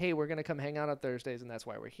not like, hey, we're going to come hang out on Thursdays and that's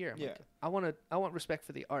why we're here. I want respect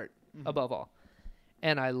for the art above all.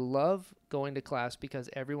 And I love going to class because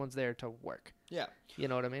everyone's there to work. Yeah. You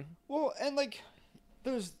know what I mean? Well, and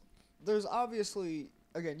there's there's obviously,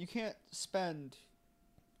 again, you can't spend,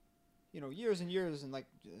 years and years, and like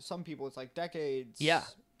some people, it's like decades. Yeah.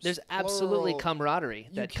 There's absolutely camaraderie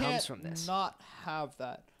You that comes can't from this. not have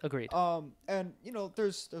that. Agreed. And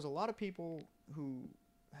there's a lot of people who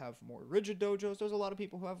have more rigid dojos. There's a lot of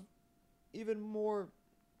people who have even more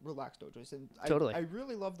relaxed dojos. And Totally. I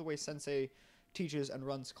really love the way Sensei teaches and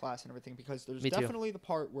runs class and everything, because there's Me too. definitely the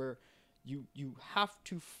part where you have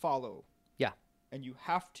to follow. Yeah. And you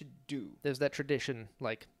have to do. There's that tradition,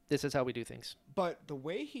 like, this is how we do things. But the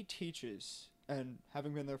way he teaches, and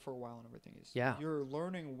having been there for a while and everything, is you're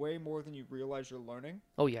learning way more than you realize you're learning.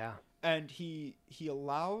 Oh, yeah. And he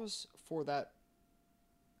allows for that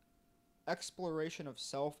exploration of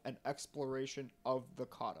self and exploration of the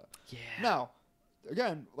kata. Yeah. Now,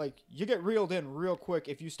 again, like, you get reeled in real quick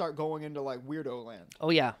if you start going into like weirdo land. Oh,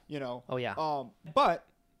 yeah. Oh, yeah. But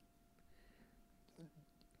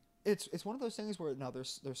it's one of those things where now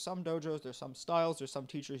there's some dojos, there's some styles, there's some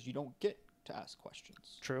teachers you don't get to ask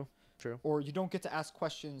questions. True. Or you don't get to ask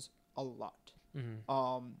questions a lot.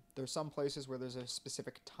 Mm-hmm. There's some places where there's a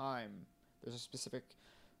specific time, there's a specific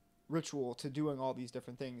ritual to doing all these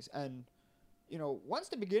different things, and once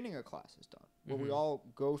the beginning of class is done, where we all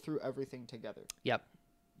go through everything together. Yep.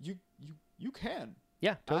 You can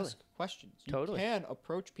totally ask questions. You can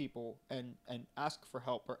approach people and ask for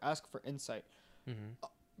help or ask for insight. Mm-hmm.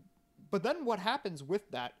 But then what happens with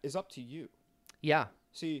that is up to you. Yeah.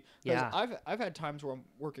 See, I've had times where I'm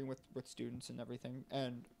working with students and everything,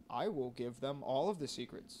 and I will give them all of the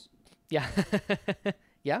secrets. Yeah.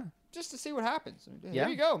 Yeah. Just to see what happens. Here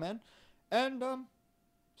you go, man. And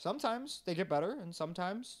sometimes they get better, and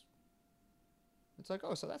sometimes it's like,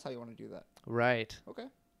 oh, so that's how you want to do that. Right. Okay.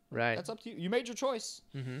 Right. That's up to you. You made your choice.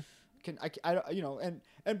 Mm-hmm.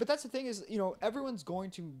 But that's the thing is, everyone's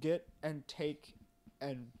going to get and take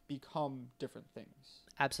and become different things.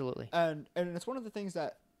 Absolutely. And it's one of the things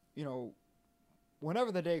that,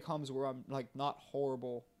 whenever the day comes where I'm like not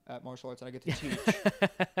horrible at martial arts and I get to teach,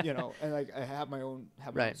 and like I have my own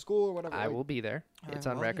school or whatever. I will be there. It's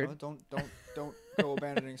on record. Don't go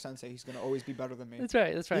abandoning Sensei. He's gonna always be better than me. That's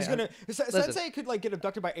right. He's gonna Sensei could like get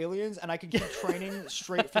abducted by aliens, and I could keep training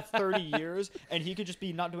straight for 30 years, and he could just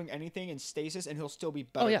be not doing anything in stasis, and he'll still be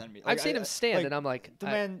better than me. Like, I've seen him stand, and I'm like, the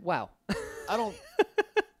man. Wow. I don't.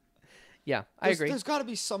 Yeah, I agree. There's got to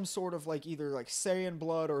be some sort of like either like Saiyan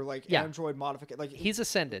blood or like android modification. Like he's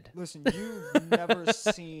ascended. Listen, you've never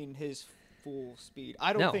seen his full speed.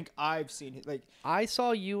 I don't think I've seen it. Like I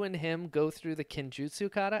saw you and him go through the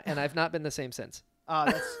Kenjutsu kata, and I've not been the same since.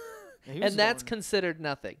 That's considered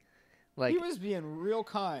nothing. Like he was being real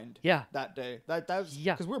kind. Yeah. That day. That was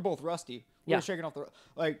because we're both rusty. We were shaking off the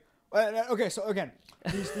like. Okay, so again,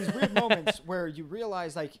 these weird moments where you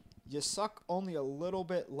realize like. You suck only a little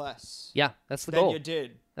bit less. Yeah, that's the goal. Than you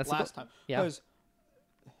did last time. Yeah. Because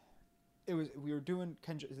we were doing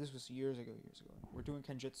Kenjutsu. This was years ago. We're doing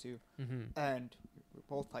Kenjutsu, and we're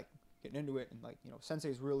both like getting into it, and like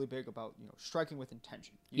Sensei's really big about striking with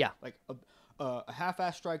intention. Like a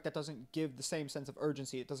half-ass strike that doesn't give the same sense of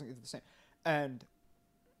urgency. It doesn't give the same. And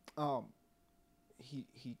he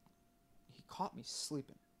caught me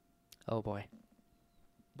sleeping. Oh boy.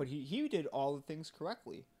 But he did all the things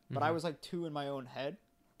correctly. But I was like 2 in my own head.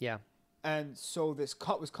 Yeah. And so this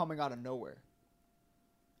cut was coming out of nowhere.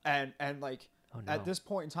 And like at this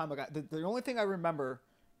point in time, like the only thing I remember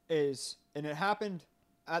is, and it happened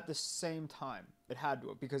at the same time. It had to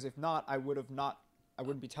have, because if not, I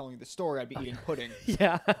wouldn't be telling you the story. I'd be eating pudding.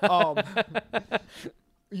 Yeah.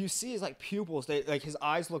 You see his like pupils. Like his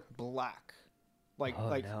eyes look black. Like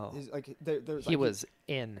no. his, like he was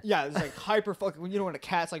in. Yeah, it's like hyper fucking when a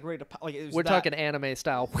cat's like ready to like. It was We're talking anime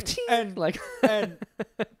style. And like and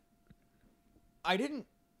I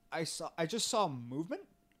just saw movement,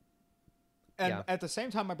 and at the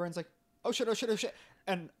same time my brain's like, oh shit,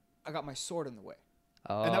 and I got my sword in the way,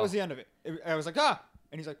 and that was the end of it. I was like, and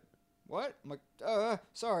he's like, what? I'm like,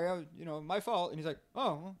 sorry, my fault. And he's like,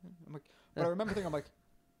 oh, I'm like, but I remember thinking, I'm like,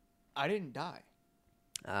 I didn't die.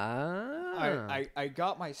 I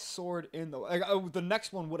got my sword in the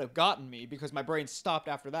next one would have gotten me because my brain stopped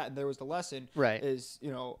after that, and there was the lesson. Right. Is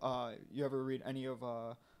you ever read any of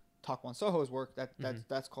Taekwondo Soho's work?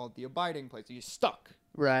 That's called the abiding place. You stuck.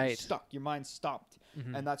 Right. You're stuck. Your mind stopped,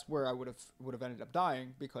 and that's where I would have ended up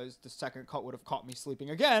dying, because the second cut would have caught me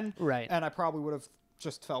sleeping again. Right. And I probably would have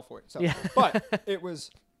just fell for it. So, but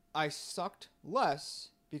I sucked less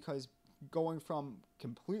because going from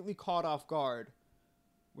completely caught off guard.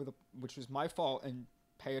 Which was my fault, and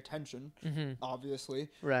pay attention, obviously.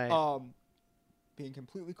 Right. Being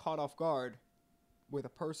completely caught off guard with a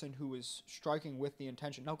person who was striking with the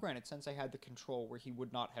intention. Now, granted, Sensei had the control where he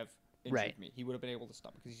would not have injured Right. me. He would have been able to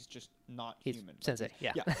stop because he's just not He's human. sensei.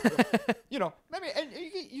 Yeah. You know, maybe and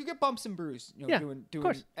you get bumps and bruises. You know, Yeah,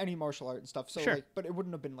 doing any martial art and stuff. So Sure. like, but it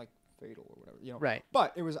wouldn't have been like fatal or whatever. You know. Right.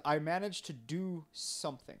 But it was. I managed to do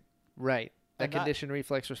something. Right. That And that- conditioned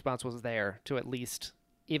reflex response was there to at least,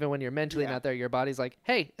 even when you're mentally Yeah. not there, your body's like,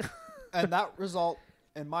 hey. And that result,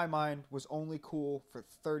 in my mind, was only cool for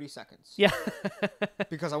 30 seconds. Yeah.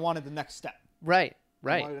 Because I wanted the next step. Right. I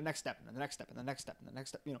Right. wanted the next step, and then the next step, and the next step, and the next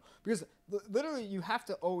step. You know, because literally you have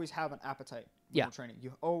to always have an appetite when Yeah. you're training.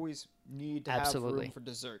 You always need to Absolutely. have room for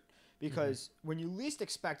dessert. Because when you least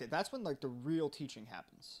expect it, that's when like the real teaching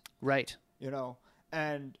happens. Right. You know,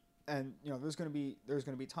 and you know, there's gonna be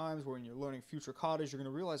times where when you're learning future katas, you're gonna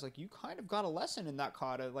realize like you kind of got a lesson in that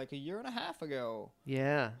kata like a year and a half ago.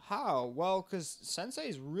 Yeah. How? Well, because sensei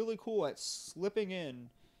is really cool at slipping in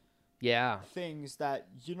Yeah. things that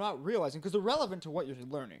you're not realizing because they're relevant to what you're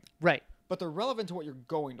learning, Right. but they're relevant to what you're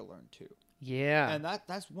going to learn too. Yeah. And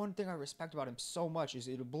that's one thing I respect about him so much is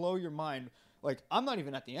it'll blow your mind. Like I'm not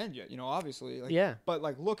even at the end yet, you know, obviously. Like, Yeah. But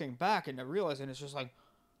like looking back and realizing it's just like,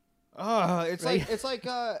 it's Right. like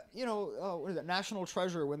you know, what is it, National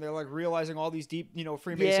Treasure when they're like realizing all these deep, you know,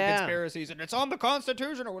 Freemason Yeah. conspiracies and it's on the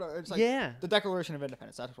Constitution or whatever. It's like Yeah. the Declaration of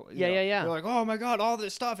Independence. That's what. Yeah, yeah. You're like, oh my God, all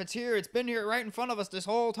this stuff. It's here. It's been here right in front of us this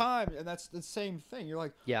whole time. And that's the same thing. You're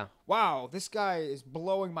like, Yeah. wow, this guy is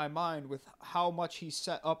blowing my mind with how much he's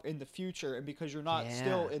set up in the future. And because you're not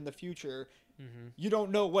still Yeah. in the future, you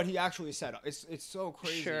don't know what he actually set up. It's so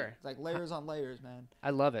crazy. Sure. It's like layers on layers, man.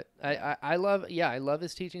 I love it. I love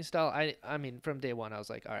his teaching style. I mean, from day one, I was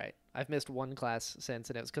like, all right, I've missed one class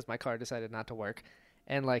since, and it was because my car decided not to work.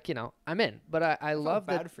 And like, you know, I'm in. But I love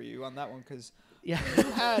felt bad that. for you on that one because Yeah. you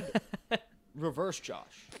had reverse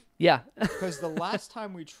Josh. Yeah. Because the last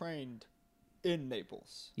time we trained in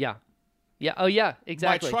Naples, Yeah. Yeah. Oh, yeah.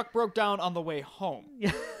 Exactly. my truck broke down on the way home.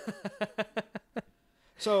 Yeah.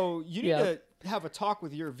 So you need Yeah. to have a talk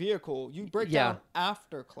with your vehicle. You break Yeah. down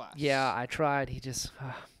after class. Yeah, I tried. He just,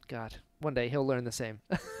 God, one day he'll learn the same.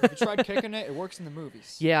 You tried kicking it. It works in the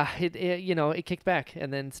movies. Yeah, it you know, it kicked back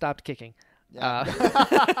and then stopped kicking. Yeah.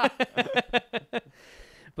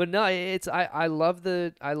 But no, I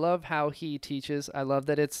love how he teaches. I love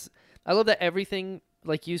that everything,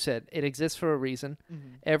 like you said, it exists for a reason.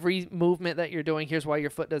 Mhm. Every movement that you're doing, here's why your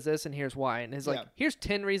foot does this and here's why. And it's like, Yeah. here's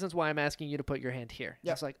 10 reasons why I'm asking you to put your hand here.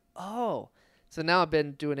 Yeah. It's like, oh. So now I've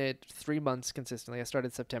been doing it 3 months consistently. I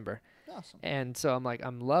started September. Awesome. And so I'm like,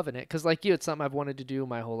 I'm loving it. Because like you, it's something I've wanted to do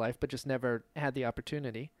my whole life, but just never had the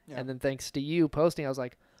opportunity. Yeah. And then thanks to you posting, I was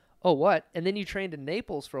like, oh, what? And then you trained in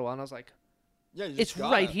Naples for a while, and I was like, Yeah, you it's just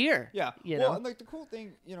right gotta- here. Yeah. You well, know? and like the cool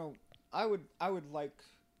thing, you know, I would like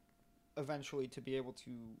eventually to be able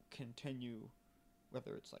to continue,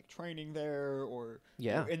 whether it's like training there or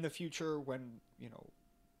you know, Yeah. in the future when you know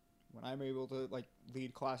when I'm able to like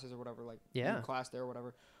lead classes or whatever, like Yeah. lead class there or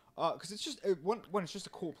whatever. Because it's just when it's just a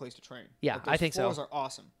cool place to train. Yeah, like, I those think so. floors are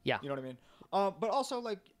awesome. Yeah. You know what I mean? But also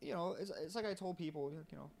like you know it's like I told people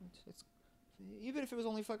you know it's even if it was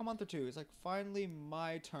only for like a month or two, it's like finally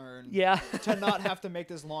my turn Yeah. to not have to make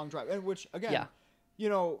this long drive. And which again, Yeah. you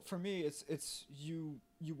know, for me, it's you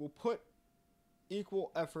will put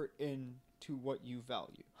equal effort into what you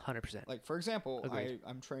value. 100%. Like for example, Agreed.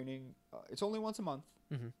 I'm training. It's only once a month.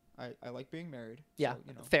 Mhm. I like being married. Yeah. So,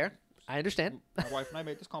 you know, Fair. I understand. My wife and I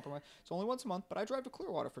made this compromise. It's only once a month, but I drive to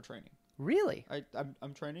Clearwater for training. Really?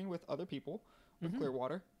 I'm training with other people with Mhm.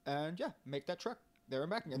 Clearwater, and yeah, make that trek there and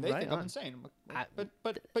back, and they Right think on. I'm insane. I'm like, I-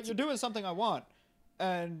 but you're doing something I want,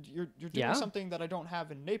 and you're doing Yeah. something that I don't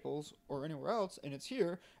have in Naples or anywhere else, and it's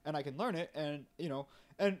here, and I can learn it, and you know,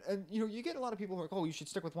 and you know, you get a lot of people who are like, oh, you should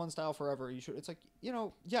stick with one style forever. You should. It's like, you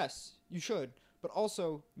know, yes, you should, but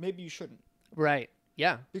also maybe you shouldn't, Right.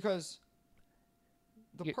 Yeah. because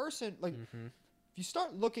the You- person like Mm-hmm. if you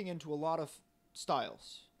start looking into a lot of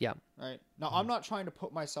styles. Yeah. Right. Now, I'm not trying to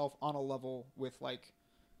put myself on a level with like,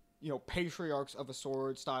 you know, patriarchs of a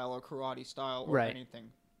sword style or karate style or Right.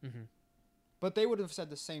 anything. Mm-hmm. But they would have said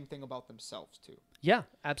the same thing about themselves too. Yeah,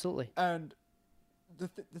 absolutely. And the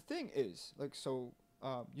thing is, like, so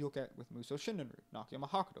you look at with Muso Shinrin, Nakayama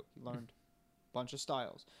Hakuto, he learned a bunch of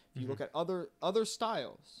styles. If you look at other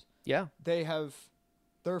styles, Yeah. they have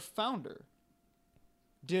their founder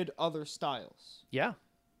did other styles. Yeah.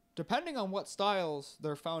 Depending on what styles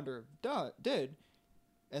their founder did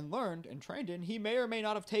and learned and trained in, he may or may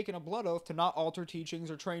not have taken a blood oath to not alter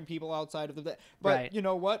teachings or train people outside of the... But Right. you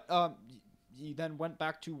know what? He then went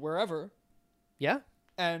back to wherever. Yeah.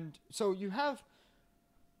 And so you have...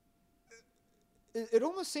 It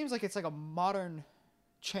almost seems like it's like a modern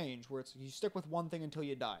change where it's you stick with one thing until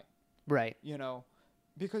you die. Right. You know?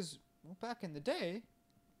 Because well, back in the day,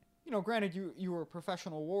 granted you were a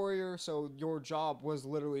professional warrior, so your job was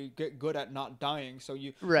literally get good at not dying. So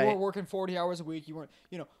you weren't working 40 hours a week. You weren't,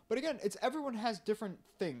 but again, it's everyone has different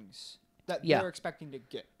things that they're expecting to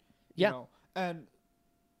get, you know, and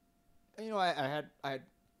I had a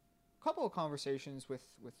couple of conversations with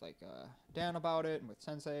like Dan about it and with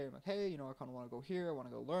Sensei. I'm like, hey, I kind of want to go here. I want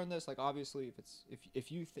to go learn this. Like, obviously,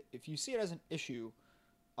 if you see it as an issue,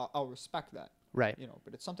 I'll respect that. Right.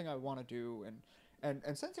 But it's something I want to do,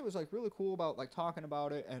 and Sensei was like really cool about like talking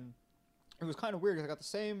about it, and it was kind of weird because I got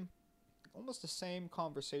almost the same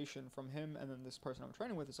conversation from him and then this person I'm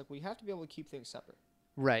training with. It's like we have to be able to keep things separate.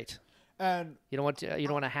 Right. And you don't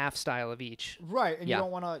want a half style of each. Right, and you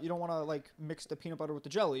don't want to like mix the peanut butter with the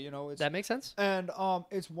jelly. That makes sense. And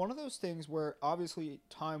it's one of those things where obviously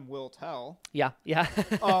time will tell. Yeah.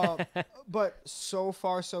 But so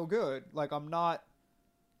far so good. Like I'm not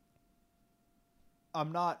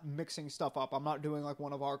mixing stuff up. I'm not doing like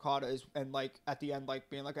one of our katas and like at the end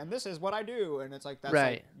like being like, and this is what I do, and it's like that's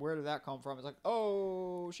like, where did that come from? It's like,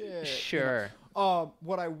 oh shit. Sure.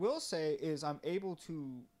 What I will say is I'm able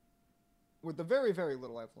to, with the very very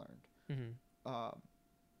little I've learned,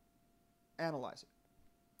 analyze it.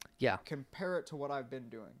 Yeah. Compare it to what I've been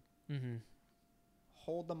doing.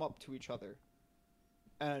 Hold them up to each other,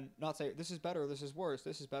 and not say this is better, this is worse,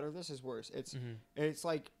 this is better, this is worse. It's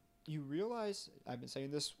like. You realize, I've been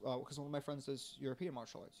saying this because one of my friends does European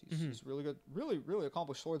martial arts. He's really good, really, really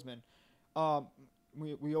accomplished swordsman.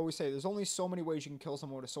 We always say there's only so many ways you can kill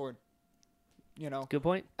someone with a sword. Good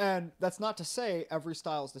point. And that's not to say every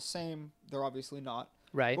style is the same. They're obviously not.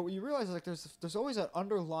 Right. But what you realize is like there's always an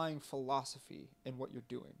underlying philosophy in what you're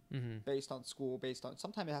doing, based on school,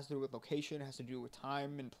 sometimes it has to do with location, it has to do with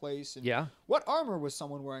time and place, and what armor was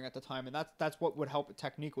someone wearing at the time, and that's what would help a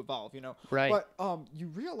technique evolve, Right. But you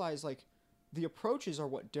realize like the approaches are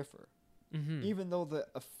what differ, even though the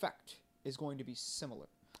effect is going to be similar.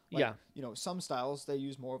 Like, some styles they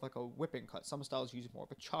use more of like a whipping cut. Some styles use more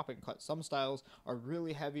of a chopping cut. Some styles are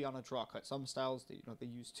really heavy on a draw cut. Some styles they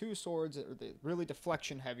use two swords, or they really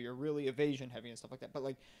deflection heavy or really evasion heavy and stuff like that. But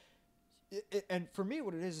like, and for me,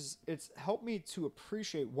 what it is it's helped me to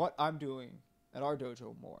appreciate what I'm doing at our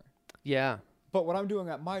dojo more. Yeah. But what I'm doing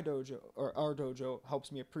at my dojo or our dojo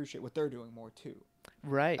helps me appreciate what they're doing more too.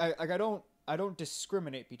 Right. I don't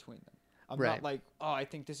discriminate between them. I'm not like, oh, I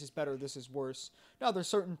think this is better, this is worse. No, there's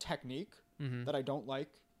certain technique that I don't like.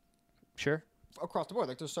 Sure. Across the board.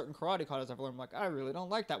 Like, there's certain karate katas I've learned, I'm like, I really don't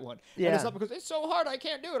like that one. Yeah. And it's not because it's so hard, I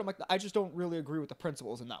can't do it. I'm like, I just don't really agree with the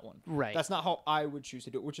principles in that one. Right. That's not how I would choose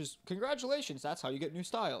to do it, which is, congratulations, that's how you get new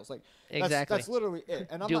styles. Like, that's literally it.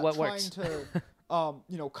 And I'm not trying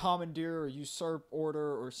to, commandeer or usurp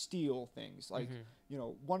order or steal things. Like,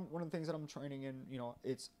 one of the things that I'm training in,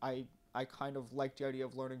 it's, I kind of like the idea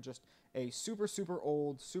of learning just a super, super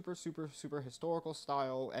old, super, super, super historical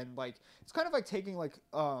style. And like, it's kind of like taking like,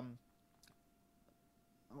 I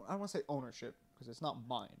don't want to say ownership because it's not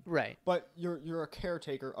mine. Right. But you're a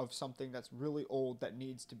caretaker of something that's really old that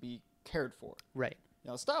needs to be cared for. Right.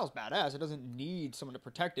 The style's badass. It doesn't need someone to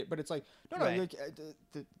protect it. But it's like, no, like,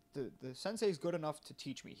 the sensei's good enough to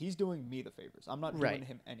teach me. He's doing me the favors. I'm not doing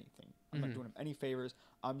him anything. I'm not doing him any favors.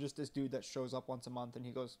 I'm just this dude that shows up once a month and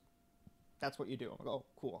he goes, that's what you do. I'm like, oh,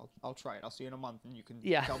 cool. I'll try it. I'll see you in a month and you can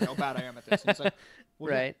tell me how bad I am at this. And it's like,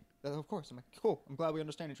 well, right. Yeah, of course. I'm like, cool. I'm glad we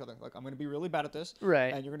understand each other. Like, I'm going to be really bad at this.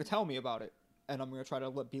 Right. And you're going to tell me about it. And I'm going to try to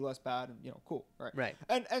be less bad and, cool. Right. Right.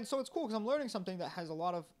 And so it's cool because I'm learning something that has a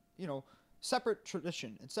lot of, separate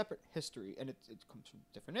tradition and separate history. And it comes from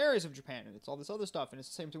different areas of Japan and it's all this other stuff. And it's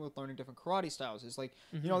the same thing with learning different karate styles. It's like,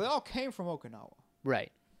 they all came from Okinawa.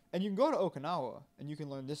 Right. And you can go to Okinawa and you can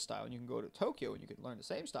learn this style, and you can go to Tokyo and you can learn the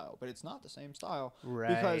same style, but it's not the same style. Right.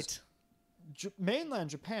 Because mainland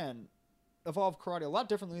Japan evolved karate a lot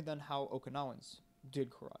differently than how Okinawans did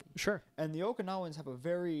karate. Sure. And the Okinawans have a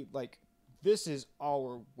very, like, this is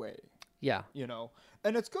our way. Yeah.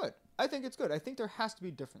 And it's good. I think it's good. I think there has to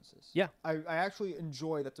be differences. Yeah. I actually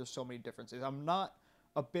enjoy that there's so many differences. I'm not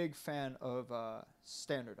a big fan of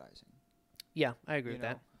standardizing. Yeah, I agree with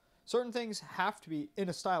that. Certain things have to be, in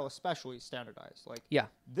a style especially, standardized. Like,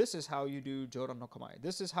 this is how you do Jodan no Kamae.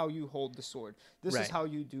 This is how you hold the sword. This is how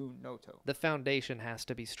you do Noto. The foundation has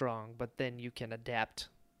to be strong, but then you can adapt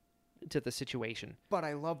to the situation. But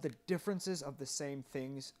I love the differences of the same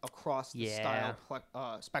things across the style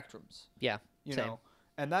spectrums. Yeah, same.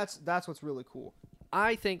 And that's what's really cool.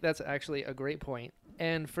 I think that's actually a great point.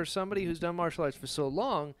 And for somebody who's done martial arts for so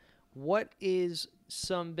long, what is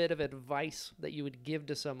some bit of advice that you would give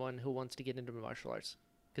to someone who wants to get into martial arts?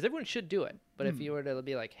 Because everyone should do it. But if you were to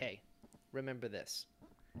be like, hey, remember this.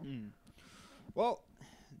 Well,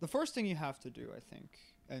 the first thing you have to do, I think,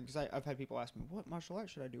 and because I've had people ask me, what martial art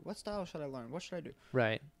should I do? What style should I learn? What should I do?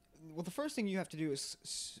 Right. Well, the first thing you have to do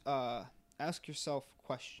is ask yourself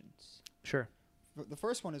questions. Sure. The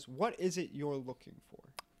first one is, what is it you're looking for?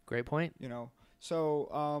 Great point. You know,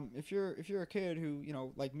 so if you're a kid who, you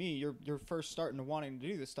know, like me, you're first starting to wanting to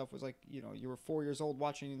do this stuff was like, you know, you were 4 years old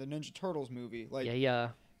watching the Ninja Turtles movie. Like, yeah.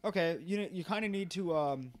 Okay, you kind of need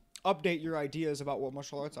to update your ideas about what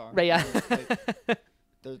martial arts are. Right. Yeah.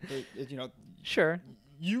 You know. Sure.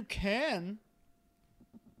 You can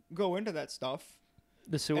go into that stuff.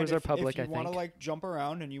 The sewers are public, I think. If you want to like jump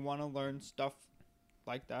around and you want to learn stuff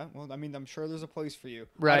like that, well, I mean, I'm sure there's a place for you.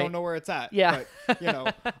 Right. I don't know where it's at. Yeah. But, you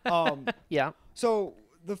know. Yeah. So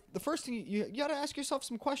the first thing you got to ask yourself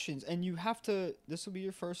some questions, and you have to. This will be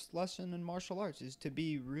your first lesson in martial arts, is to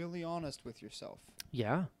be really honest with yourself.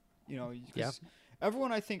 Yeah. You know.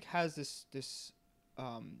 Everyone, I think, has this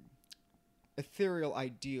ethereal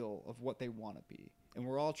ideal of what they want to be, and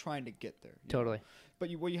we're all trying to get there. Totally. Know?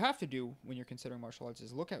 But what you have to do when you're considering martial arts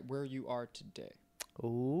is look at where you are today.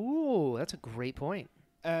 Ooh, that's a great point.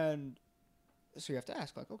 And so you have to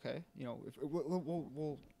ask, like, okay, you know, if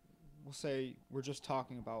we'll say we're just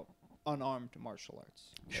talking about unarmed martial arts.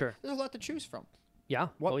 Sure. There's a lot to choose from. Yeah.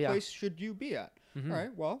 What place should you be at? Mm-hmm. All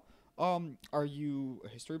right. Well, are you a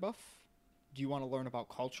history buff? Do you want to learn about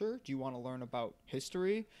culture? Do you want to learn about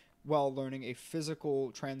history while learning a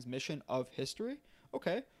physical transmission of history?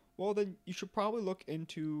 Okay. Well, then you should probably look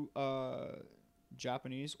into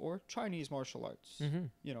Japanese or Chinese martial arts, mm-hmm.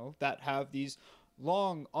 you know, that have these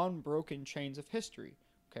long, unbroken chains of history.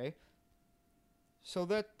 Okay. So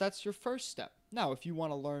that's your first step. Now, if you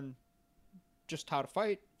want to learn just how to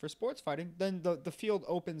fight for sports fighting, then the field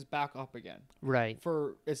opens back up again. Right.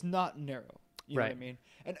 It's not narrow. You know right. what I mean?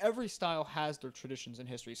 And every style has their traditions and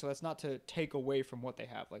history. So that's not to take away from what they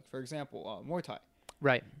have. Like, for example, Muay Thai.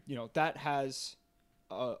 Right. You know, that has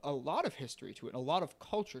a lot of history to it, and a lot of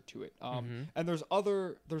culture to it. Mm-hmm. And there's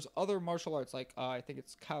other martial arts, like I think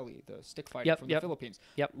it's Kali, the stick fighting from the Philippines.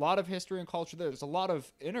 Yep. A lot of history and culture there. There's a lot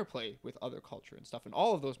of interplay with other culture and stuff in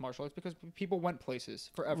all of those martial arts because people went places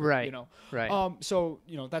forever. Right. You know. Right. So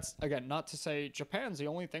you know, that's again not to say Japan's the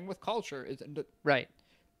only thing with culture. Right.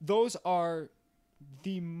 Those are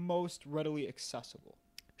the most readily accessible.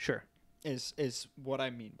 Sure. Is what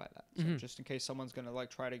I mean by that. So mm-hmm. just in case someone's gonna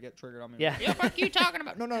like try to get triggered on me. Yeah. Yeah, what are you talking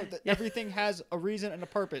about? No. Everything has a reason and a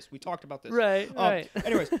purpose. We talked about this. Right. Right.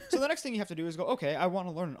 Anyways, so the next thing you have to do is go, okay, I want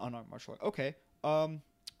to learn an unarmed martial art. Okay.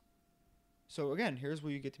 So again, here's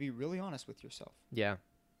where you get to be really honest with yourself. Yeah.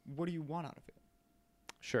 What do you want out of it?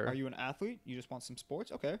 Sure. Are you an athlete? You just want some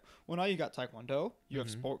sports? Okay. Well, now you got Taekwondo. You have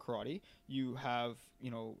mm-hmm. sport karate. You have,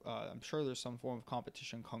 you know, I'm sure there's some form of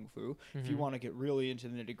competition kung fu. Mm-hmm. If you want to get really into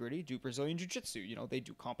the nitty gritty, do Brazilian jiu-jitsu. You know, they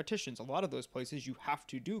do competitions. A lot of those places you have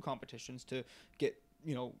to do competitions to get,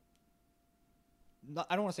 you know,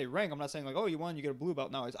 I don't want to say rank. I'm not saying like, oh, you won, you get a blue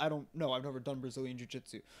belt. No, I don't know. I've never done Brazilian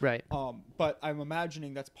jiu-jitsu. Right. But I'm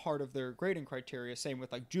imagining that's part of their grading criteria. Same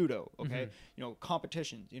with like judo. Okay. Mm-hmm. You know,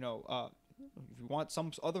 competitions. You know, if you want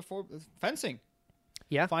some other form, fencing.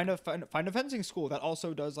 Yeah. Find a fencing school that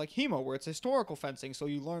also does like HEMO, where it's historical fencing. So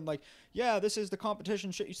you learn like, yeah, this is the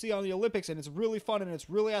competition shit you see on the Olympics, and it's really fun and it's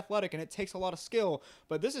really athletic and it takes a lot of skill.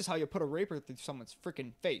 But this is how you put a raper through someone's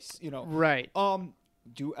freaking face. You know. Right.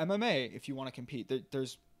 Do MMA if you want to compete.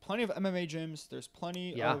 There's plenty of MMA gyms. There's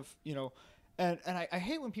plenty of, you know, and I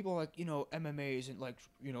hate when people are like, you know, MMA isn't like,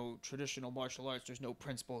 you know, traditional martial arts. There's no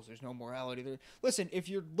principles. There's no morality. Listen, if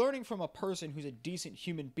you're learning from a person who's a decent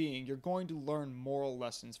human being, you're going to learn moral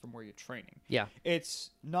lessons from where you're training. Yeah. It's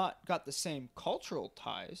not got the same cultural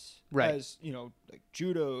ties as, you know, like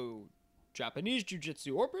judo, Japanese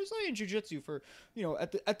jiu-jitsu, or Brazilian jiu-jitsu. For, you know,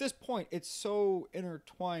 at this point, it's so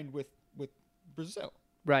intertwined with Brazil,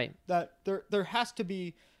 right? That there has to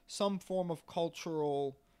be some form of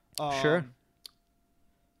cultural sure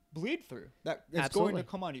bleed through that is Absolutely. going to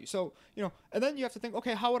come on you. So, you know, and then you have to think,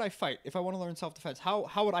 okay, how would I fight if I want to learn self-defense?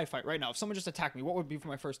 How would I fight right now? If someone just attacked me, what would be for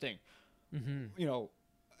my first thing? Mm-hmm. You know,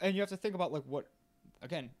 and you have to think about like what,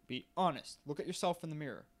 again, be honest. Look at yourself in the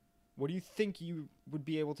mirror. What do you think you would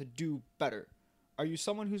be able to do better? Are you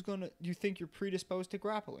someone who's you think you're predisposed to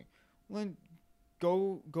grappling? Well, then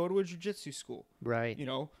go to a jiu-jitsu school. Right. You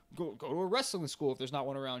know, go to a wrestling school if there's not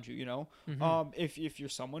one around you, you know. Mm-hmm. If you're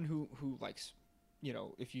someone who likes, you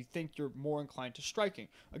know, if you think you're more inclined to striking,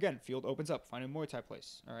 again, field opens up. Find a Muay Thai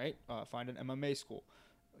place, all right? Find an MMA school.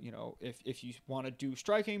 You know, if you want to do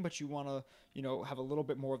striking, but you want to, you know, have a little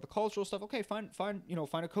bit more of the cultural stuff, okay, find a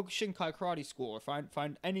Kokushinkai karate school, or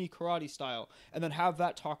find any karate style, and then have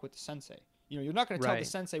that talk with the sensei. You know, you're not going to tell the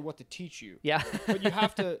sensei what to teach you. Yeah. But you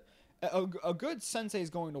have to. a good sensei is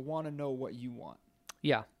going to want to know what you want.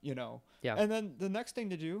 Yeah. You know. Yeah. And then the next thing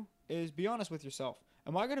to do is be honest with yourself.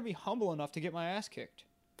 Am I going to be humble enough to get my ass kicked?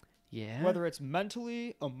 Yeah. Whether it's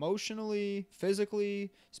mentally, emotionally,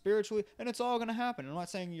 physically, spiritually, and it's all going to happen. I'm not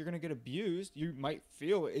saying you're going to get abused. You might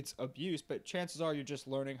feel it's abuse, but chances are you're just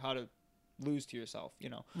learning how to lose to yourself, you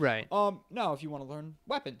know. Right. Now, if you want to learn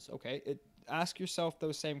weapons, okay, ask yourself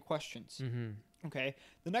those same questions. Mm-hmm. Okay.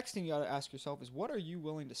 The next thing you got to ask yourself is, what are you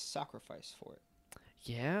willing to sacrifice for it?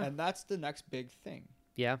 Yeah. And that's the next big thing.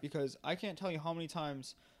 Yeah. Because I can't tell you how many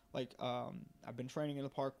times, like, I've been training in the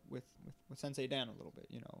park with Sensei Dan a little bit,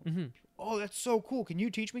 you know. Mm-hmm. Oh, that's so cool. Can you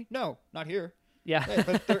teach me? No, not here. Yeah. Hey,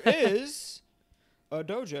 but there is a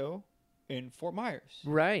dojo in Fort Myers.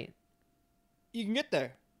 Right. You can get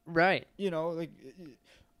there. Right. You know, like,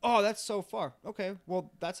 oh, that's so far. Okay,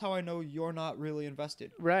 well, that's how I know you're not really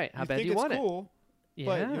invested. Right. How bad do you want it? It's cool, Yeah.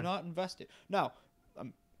 but you're not invested. Now,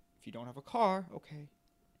 if you don't have a car, okay,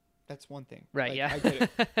 that's one thing. Right. Like, Yeah. I get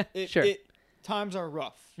it. Sure. Times are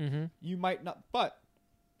rough. Mm-hmm. You might not, but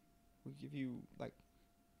we give you like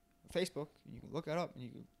Facebook, and you can look it up and you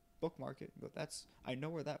can bookmark it. But I know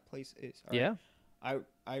where that place is. All right? Yeah.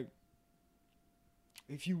 I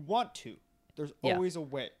if you want to, there's Yeah. always a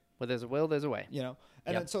way. Well, there's a will, there's a way. You know,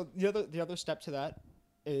 and Yep. then, so the other step to that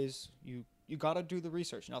is you got to do the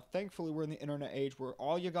research. Now, thankfully, we're in the internet age where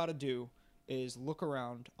all you got to do is look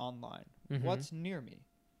around online. Mm-hmm. What's near me?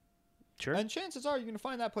 Sure. And chances are you're going to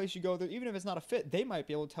find that place you go there, even if it's not a fit, they might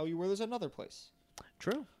be able to tell you where there's another place.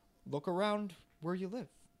 True. Look around where you live.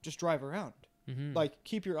 Just drive around. Mm-hmm. Like,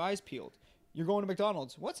 keep your eyes peeled. You're going to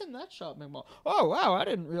McDonald's. What's in that shopping mall? Oh, wow, I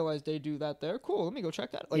didn't realize they do that there. Cool, let me go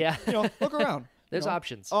check that. Like, Yeah. You know, look around. There's you know?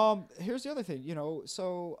 options. Here's the other thing, you know,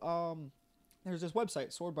 so there's this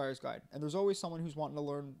website, Sword Buyer's Guide, and there's always someone who's wanting to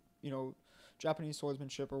learn, you know, Japanese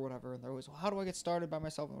swordsmanship or whatever, and they're always, well, how do I get started by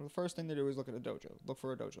myself? And the first thing they do is look at a dojo, look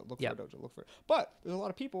for a dojo, look Yep. for a dojo, look for it. But there's a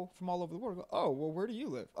lot of people from all over the world who go, oh, well, where do you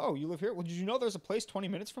live? Oh, you live here? Well, did you know there's a place 20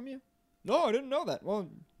 minutes from you? No, I didn't know that. Well,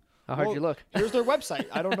 How hard you look. Here's their website.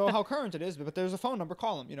 I don't know how current it is, but there's a phone number.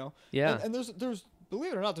 Call them, you know. Yeah. And there's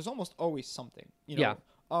believe it or not, there's almost always something, you know. Yeah.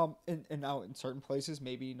 And now in certain places,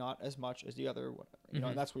 maybe not as much as the other, whatever, you know. Mhm.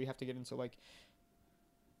 And that's where you have to get into like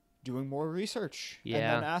doing more research. Yeah.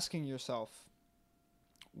 And then asking yourself,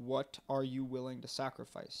 what are you willing to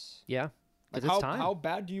sacrifice? Yeah. Like 'Cause it's time. how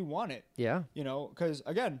bad do you want it? Yeah. You know, because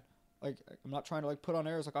again, like, I'm not trying to like put on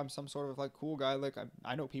airs like I'm some sort of like cool guy. Like,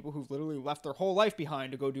 I know people who've literally left their whole life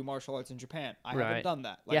behind to go do martial arts in Japan. I haven't Right. done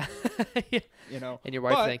that. Like, Yeah. you know. And your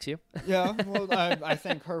wife But- thanks you. Yeah, well, I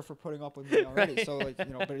thank her for putting up with me already. Right. So, like, you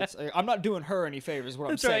know, but it's I'm not doing her any favors. What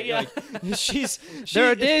That's I'm right, saying, yeah. like, she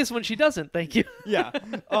There are days when she doesn't. Thank you. yeah.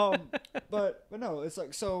 But no, it's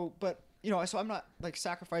like so. But you know, so I'm not like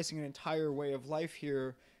sacrificing an entire way of life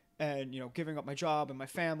here, and you know, giving up my job and my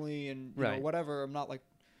family and you know, Right. whatever. I'm not like,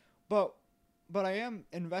 but I am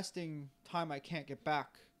investing time I can't get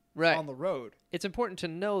back Right. on the road. It's important to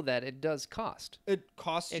know that it does cost. It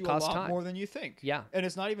costs It you costs a lot time. more than you think. Yeah. And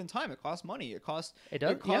it's not even time. It costs money. It costs. It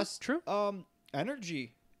does. It costs, Yeah, true.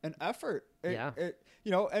 energy and effort. Yeah.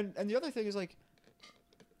 You know, and the other thing is like,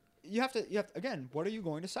 you have to again. What are you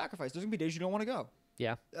going to sacrifice? There's gonna be days you don't want to go.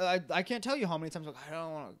 Yeah. I can't tell you how many times like I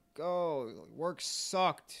don't want to go. Like, work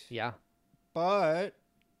sucked. Yeah. But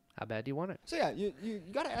How bad do you want it? so yeah, you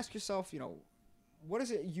got to ask yourself. You know, what is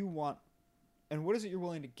it you want, and what is it you're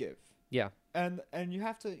willing to give? Yeah. And you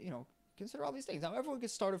have to, you know, consider all these things. Now, everyone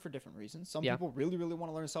gets started for different reasons. Some Yeah. people really, really want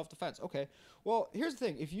to learn self-defense. Okay. Well, here's the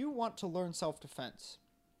thing. If you want to learn self-defense,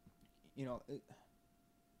 you know,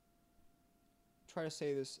 try to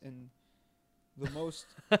say this in the most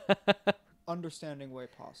understanding way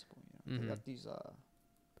possible. You know, Mhm. they got these,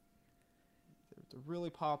 they're really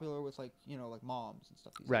popular with like, you know, like moms and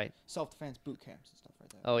stuff. These, like, Right. self-defense boot camps and stuff like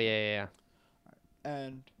that. Oh, yeah.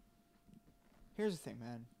 And here's the thing,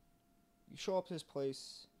 man. You show up to this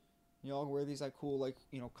place, you all wear these like cool, like,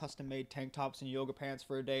 you know, custom made tank tops and yoga pants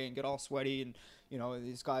for a day and get all sweaty, and you know,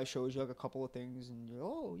 this guy shows you like a couple of things and you're,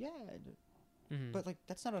 oh yeah, Mhm. but like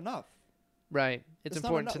that's not enough. Right. It's It's not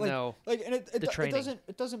important to enough, know. Like, and The training.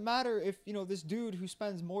 it doesn't matter if, you know, this dude who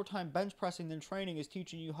spends more time bench pressing than training is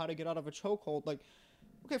teaching you how to get out of a chokehold. Like,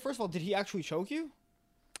 okay, first of all, did he actually choke you?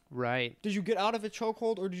 Right. Did you get out of a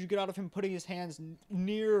chokehold, or did you get out of him putting his hands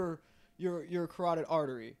near your carotid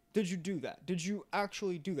artery? Did you do that? Did you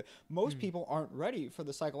actually do that? Most people aren't ready for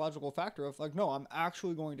the psychological factor of like, no, I'm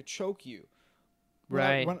actually going to choke you.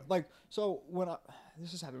 Right.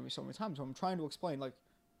 This has happened to me so many times when I'm trying to explain like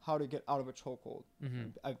how to get out of a chokehold.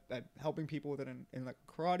 Mhm. I'm helping people with it in like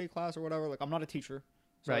karate class or whatever. Like, I'm not a teacher,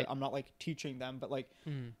 so Right. I'm not like teaching them, but like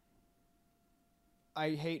Mhm.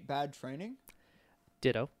 I hate bad training.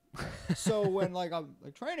 Ditto. So when like I'm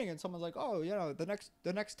like training and someone's like, oh, you know, the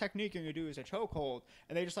next technique you're gonna do is a chokehold,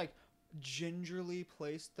 and they just like gingerly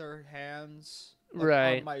place their hands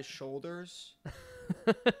like, on my shoulders.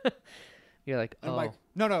 You're like, and I'm like,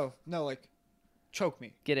 no, like choke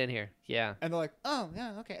me. Get in here. Yeah. And they're like, oh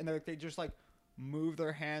yeah, okay. And they just like move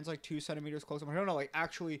their hands like 2 centimeters closer. I'm like, no, like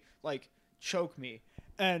actually like choke me.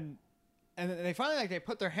 And then they finally like they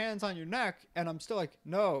put their hands on your neck, and I'm still like,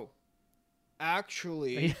 no,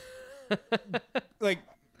 actually, like.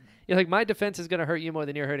 You're like, my defense is gonna hurt you more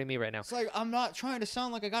than you're hurting me right now. It's like, I'm not trying to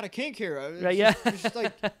sound like I got a kink here. It's right? Yeah. It's just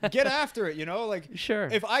like, get after it, you know? Like, sure.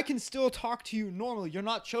 If I can still talk to you normally, you're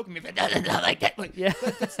not choking me. Like that. Like, yeah.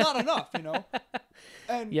 That's not enough, you know?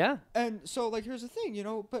 And yeah. And so, like, here's the thing, you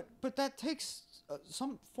know? But that takes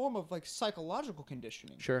some form of, like, psychological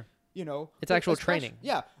conditioning. Sure. You know, it's actual training.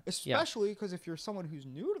 Yeah, especially because if you're someone who's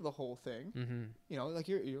new to the whole thing, mm-hmm. you know, like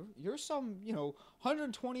you're some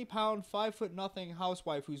 120-pound, 5'0"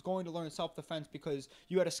 housewife who's going to learn self-defense because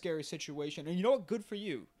you had a scary situation, and you know what? Good for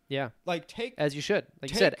you. Yeah. Like take as you should. Like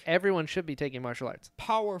you said, everyone should be taking martial arts.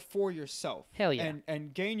 Power for yourself. Hell yeah.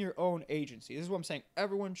 And gain your own agency. This is what I'm saying.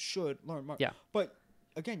 Everyone should learn martial. Yeah. But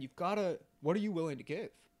again, you've got to. What are you willing to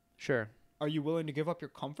give? Sure. Are you willing to give up your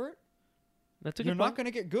comfort? That's a good You're point. not going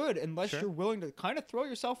to get good unless Sure. you're willing to kind of throw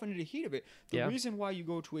yourself into the heat of it. The Yeah. reason why you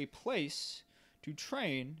go to a place to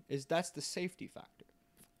train is that's the safety factor.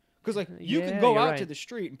 Because like you can go out to the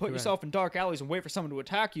street and put yourself in dark alleys and wait for someone to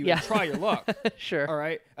attack you and try your luck. Sure. All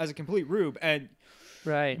right, as a complete rube, and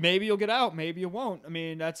maybe you'll get out, maybe you won't. I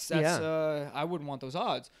mean, that's I wouldn't want those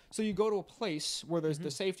odds. So you go to a place where there's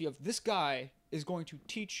the safety of this guy is going to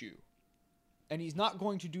teach you, and he's not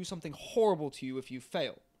going to do something horrible to you if you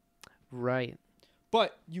fail. Right.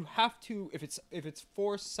 But you have to if it's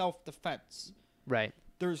for self-defense. Right.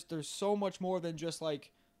 There's so much more than just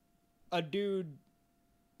like a dude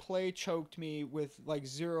play choked me with like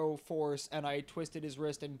 0 force and I twisted his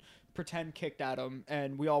wrist and pretend kicked at him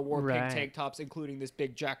and we all wore pink tank tops including this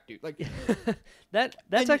big jack dude. Like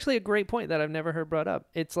that's actually a great point that I've never heard brought up.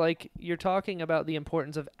 It's like you're talking about the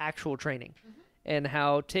importance of actual training and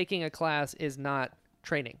how taking a class is not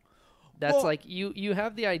training. That's like you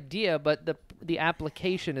have the idea, but the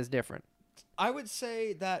application is different. I would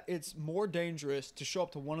say that it's more dangerous to show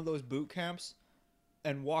up to one of those boot camps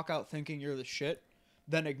and walk out thinking you're the shit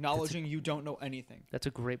than acknowledging you don't know anything. That's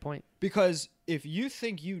a great point. Because if you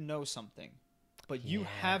think you know something, but you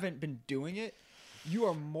haven't been doing it, you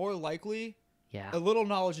are more likely... Yeah. A little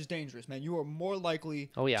knowledge is dangerous, man. You are more likely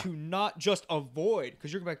to not just avoid,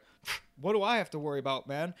 because you're going to be like, what do I have to worry about,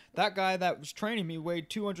 man? That guy that was training me weighed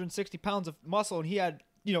 260 pounds of muscle, and he had,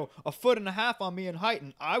 1.5 feet on me in height,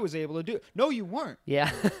 and I was able to do it. No, you weren't. Yeah.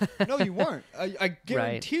 No, you weren't. I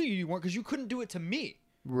guarantee you weren't, because you couldn't do it to me.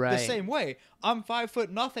 Right. The same way. I'm 5'0",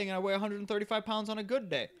 and I weigh 135 pounds on a good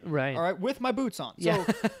day. Right. All right, with my boots on. So,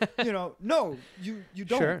 no, you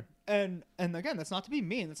don't. Sure. And again, that's not to be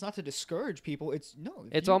mean. That's not to discourage people.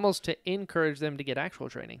 It's almost to encourage them to get actual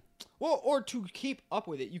training. Well, or to keep up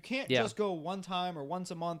with it. You can't just go one time or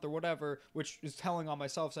once a month or whatever, which is telling on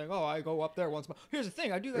myself saying, oh, I go up there once a month. Here's the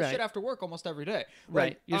thing. I do that shit after work almost every day.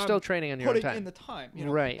 Right. You're still training on your own time. Putting in the time.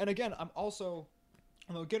 Right. And again, I'm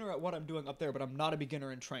a beginner at what I'm doing up there, but I'm not a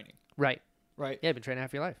beginner in training. Right. Right. Yeah, you've been training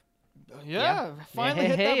half your life. Finally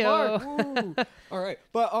hit that mark. Woo. All right.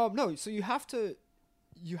 But no, so you have to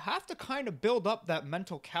kind of build up that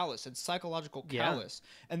mental callus and psychological callus.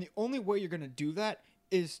 And the only way you're going to do that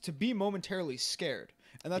is to be momentarily scared.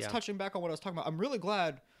 And that's touching back on what I was talking about. I'm really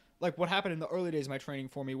glad, like, what happened in the early days of my training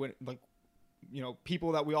for me when, like,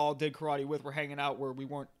 people that we all did karate with were hanging out where we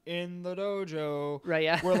weren't in the dojo. Right,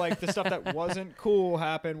 yeah. Where, like, the stuff that wasn't cool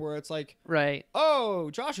happened where it's like, right.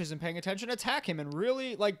 Oh, Josh isn't paying attention. Attack him and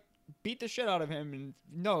really, like, beat the shit out of him. And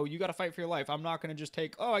no, you got to fight for your life. I'm not going to just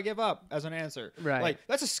take, I give up as an answer. Right. Like,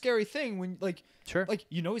 that's a scary thing when, like, sure. Like,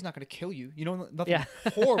 he's not going to kill you. Nothing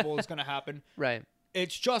horrible is going to happen. Right.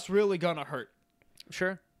 It's just really going to hurt.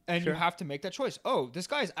 Sure. And you have to make that choice. Oh, this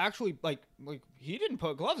guy's actually, like he didn't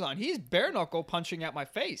put gloves on. He's bare knuckle punching at my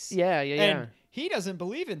face. Yeah. And he doesn't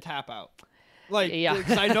believe in tap out. Like,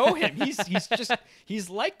 because I know him. He's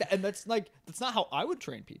like that. And that's not how I would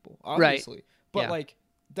train people, obviously. Right. But, like,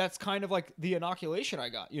 that's kind of like the inoculation I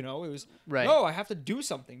got, It was, no, I have to do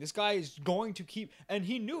something. This guy is going to keep, and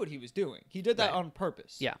he knew what he was doing. He did that on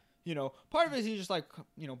purpose. Yeah. Part of it is he just, like,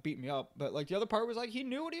 beat me up. But, like, the other part was, like, he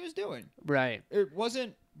knew what he was doing. Right. It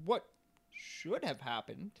wasn't what should have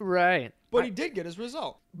happened. Right. But he did get his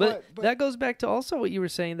result. But that goes back to also what you were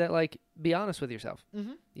saying, that like, be honest with yourself.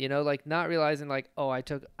 Mm-hmm. You know, like not realizing like, oh, I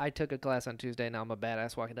took a class on Tuesday, now I'm a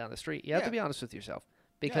badass walking down the street. You have to be honest with yourself,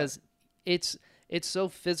 because it's so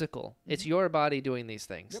physical. Mm-hmm. It's your body doing these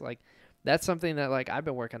things. Yep. Like that's something that like I've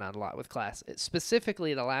been working on a lot with class.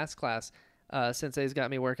 Specifically the last class, Sensei's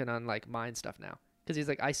got me working on like mind stuff now, because he's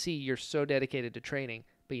like, I see you're so dedicated to training,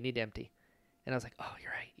 but you need to empty. And I was like, oh,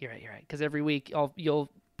 you're right. Because every week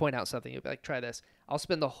you'll point out something. You'll be like, try this. I'll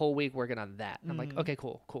spend the whole week working on that. And I'm like, okay,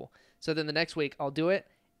 cool. So then the next week I'll do it,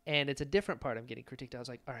 and it's a different part I'm getting critiqued. I was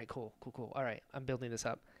like, all right, cool. All right, I'm building this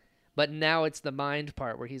up. But now it's the mind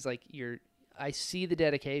part where he's like, I see the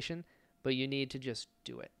dedication, but you need to just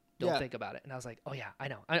do it. Don't think about it. And I was like, oh yeah, I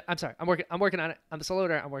know. I'm sorry. I'm working on it. I'm a slow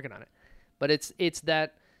learner. I'm working on it. But it's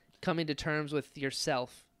that coming to terms with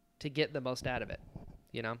yourself to get the most out of it.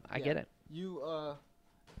 You know, I get it. You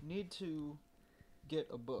need to get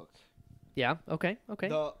a book. Yeah. Okay.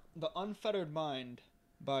 The Unfettered Mind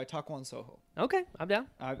by Takuan Soho. Okay, I'm down.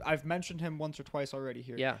 I've mentioned him once or twice already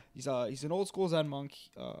here. Yeah. He's an old school Zen monk,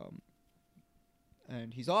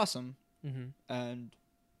 and he's awesome. Mm-hmm. And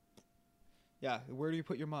yeah, where do you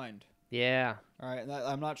put your mind? Yeah. All right. And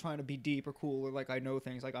I'm not trying to be deep or cool or like I know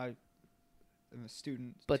things. Like I am a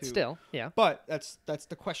student. But too. still, yeah. But that's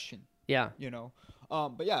the question. Yeah. You know.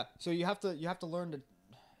 But yeah. So you have to learn to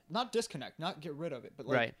not disconnect, not get rid of it, but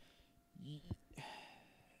like. Right.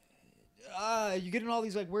 You get in all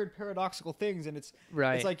these like weird paradoxical things, and it's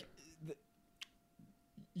like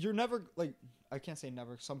you're never like, I can't say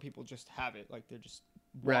never. Some people just have it, like they're just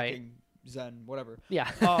walking Zen, whatever. Yeah.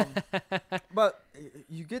 But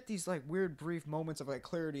you get these like weird brief moments of like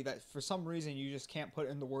clarity that for some reason you just can't put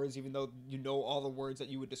into words, even though you know all the words that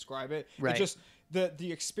you would describe it. Right. It just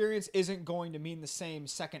the experience isn't going to mean the same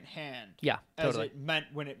secondhand. Yeah. As it meant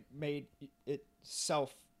when it made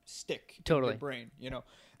itself stick in your brain, you know.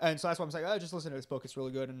 And so that's why I'm saying, just listen to this book. It's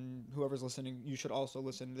really good, and whoever's listening, you should also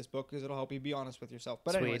listen to this book because it'll help you be honest with yourself.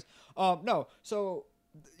 But anyways, no. So,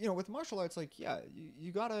 you know, with martial arts, like, yeah,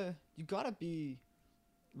 you gotta be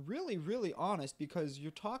really, really honest, because you're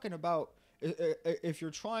talking about if you're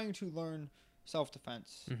trying to learn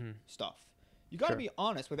self-defense stuff, you gotta be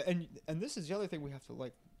honest with it. And this is the other thing we have to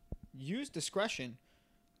like use discretion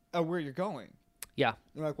at where you're going. Yeah.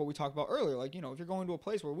 Like what we talked about earlier, like, you know, if you're going to a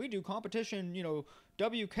place where we do competition, you know,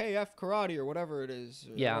 WKF karate or whatever it is.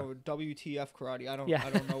 Yeah. WTF karate. I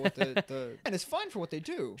don't know what the and it's fine for what they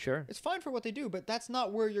do. Sure. It's fine for what they do, but that's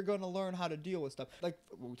not where you're going to learn how to deal with stuff. Like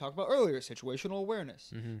what we talked about earlier, situational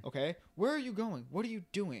awareness. Okay? Where are you going? What are you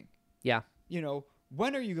doing? Yeah. You know,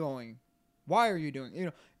 when are you going? Why are you doing?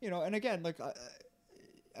 You know, and again, like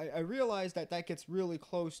I realize that gets really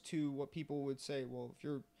close to what people would say, well, if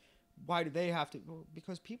you're why do they have to? Well,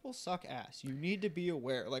 because people suck ass. You need to be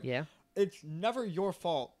aware. Like, it's never your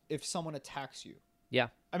fault if someone attacks you. Yeah.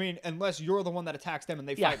 I mean, unless you're the one that attacks them and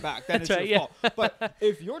they fight back, then it's your fault. But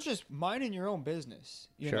if you're just minding your own business,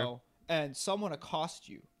 you know, and someone accosts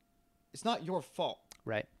you, it's not your fault.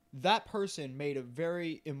 Right. That person made a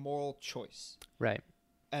very immoral choice. Right.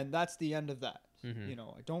 And that's the end of that. You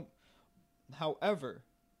know, however,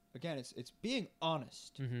 again, it's being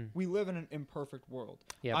honest. We live in an imperfect world.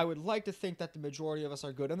 Yep. I would like to think that the majority of us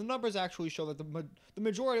are good. And the numbers actually show that the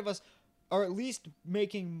majority of us are at least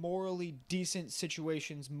making morally decent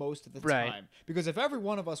situations most of the time. Because if every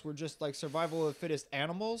one of us were just like survival of the fittest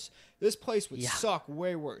animals, this place would suck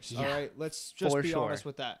way worse. All right? Let's just be honest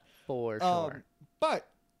with that. For sure. But,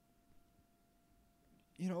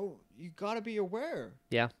 you know, you got to be aware.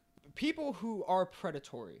 Yeah. People who are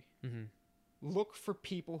predatory look for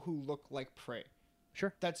people who look like prey.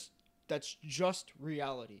 Sure. That's just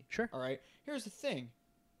reality. Sure. All right. Here's the thing.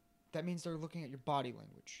 That means they're looking at your body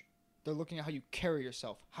language. They're looking at how you carry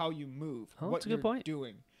yourself, how you move, what you're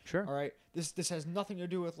doing. Sure. All right. This has nothing to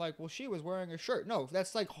do with like, well, she was wearing a shirt. No,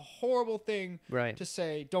 that's like a horrible thing to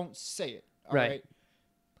say. Don't say it. All right.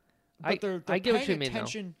 But they're paying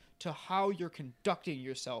attention to how you're conducting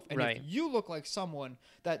yourself. And if you look like someone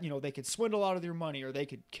that, you know, they could swindle out of your money or they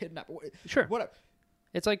could kidnap. Sure. Whatever.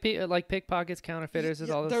 It's like pickpockets, counterfeiters,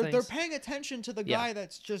 all those things. They're paying attention to the guy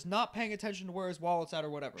that's just not paying attention to where his wallet's at or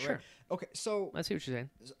whatever. Sure. Right? Okay, so I see what you're saying.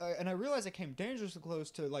 And I realize I came dangerously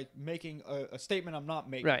close to like making a statement I'm not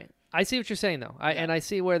making. Right. I see what you're saying though. And I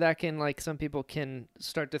see where that can like some people can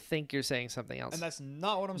start to think you're saying something else. And that's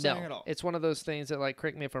not what I'm saying at all. It's one of those things that, like,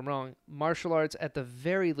 correct me if I'm wrong, martial arts at the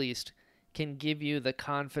very least can give you the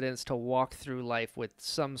confidence to walk through life with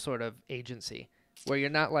some sort of agency where you're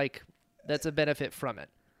not like, that's a benefit from it.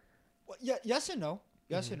 Well, yeah, yes and no.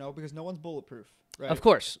 Yes and no, because no one's bulletproof. Right? Of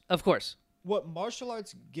course. What martial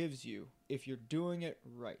arts gives you if you're doing it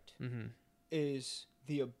right, Mm-hmm. is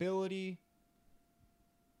the ability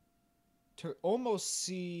to almost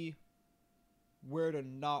see where to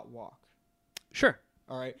not walk. Sure.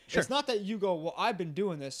 All right. Sure. It's not that you go, well, I've been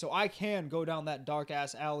doing this, so I can go down that dark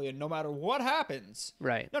ass alley, and no matter what happens.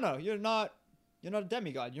 Right. No, you're not. You're not a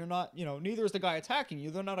demigod. You're not. Neither is the guy attacking you.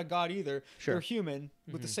 They're not a god either. Sure. They're human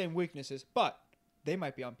with the same weaknesses, but they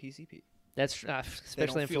might be on PCP. That's they especially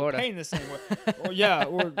don't in feel Florida. pain the same way.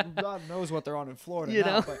 or God knows what they're on in Florida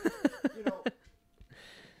now. But,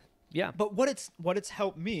 Yeah. But what it's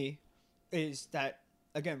helped me is that,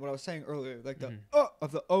 again, what I was saying earlier, like the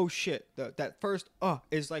of the oh shit, that first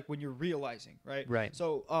is like when you're realizing, right? Right.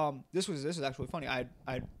 So this is actually funny. I'd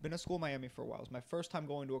been at school in Miami for a while. It was my first time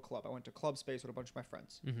going to a club. I went to Club Space with a bunch of my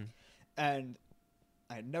friends, and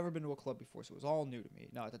I had never been to a club before, so it was all new to me.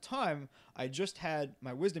 Now at the time, I just had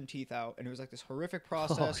my wisdom teeth out, and it was like this horrific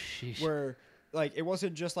process where like it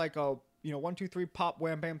wasn't just like a 1, 2, 3, pop,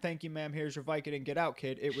 wham, bam, thank you, ma'am, here's your Vicodin, get out,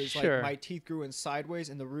 kid. It was like my teeth grew in sideways,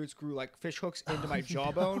 and the roots grew like fish hooks into my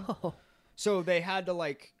jawbone. No. So they had to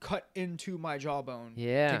like cut into my jawbone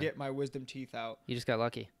to get my wisdom teeth out. You just got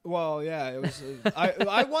lucky. Well, yeah, it was.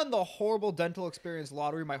 I won the horrible dental experience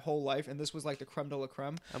lottery my whole life, and this was like the creme de la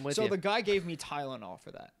creme. I'm with you. So the guy gave me Tylenol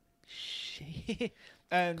for that.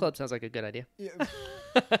 And club sounds like a good idea. Yeah.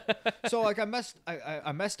 So like I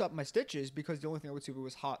messed up my stitches because the only thing I would do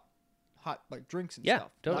was hot like drinks and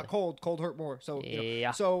stuff. Totally. Not cold. Cold hurt more. So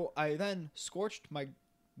so I then scorched my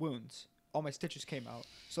wounds. All my stitches came out,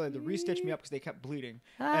 so they had to re-stitch me up because they kept bleeding.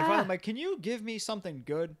 And finally, I'm like, "Can you give me something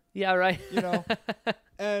good?" Yeah, right.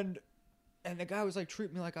 And the guy was like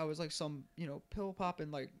treating me like I was like some pill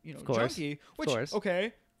popping like junkie. Which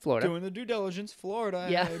okay, Florida, doing the due diligence, Florida.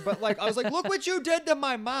 Yeah, but like I was like, "Look what you did to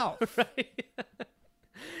my mouth." Right.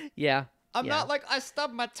 Yeah. I'm not like I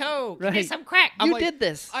stubbed my toe. Right. Give me some crack. You did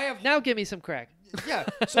this. Now give me some crack. Yeah.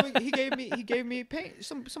 So he gave me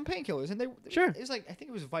some painkillers, and they it was like I think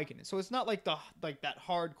it was Vicodin. So it's not like that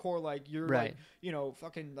hardcore like you're like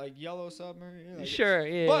fucking like yellow submarine. Like,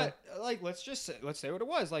 yeah. But like let's say what it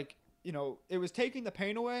was like. It was taking the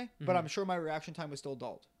pain away, but I'm sure my reaction time was still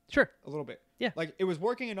dulled. Sure. A little bit. Yeah. Like it was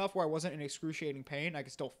working enough where I wasn't in excruciating pain. I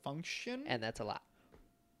could still function. And that's a lot.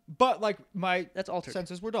 But like my altered.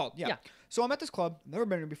 senses were dulled. Yeah. So I'm at this club, never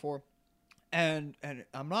been here before, and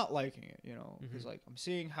I'm not liking it, because like I'm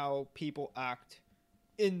seeing how people act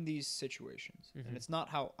in these situations, and it's not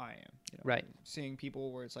how I am. Right. I'm seeing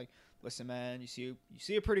people where it's like, listen, man, you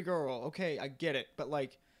see a pretty girl, okay, I get it, but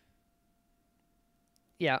like,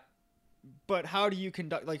 yeah. But how do you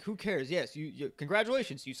conduct? Like, who cares? Yes, you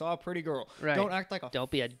congratulations, you saw a pretty girl. Right. Don't act like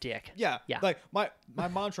don't be a dick. Yeah. Like my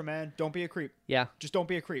mantra, man, don't be a creep. Yeah. Just don't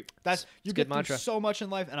be a creep. That's you get through so much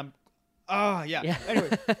in life, and I'm, yeah.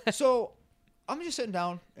 Anyway, so I'm just sitting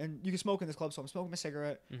down, and you can smoke in this club, so I'm smoking my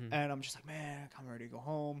cigarette, and I'm just like, man, I'm ready to go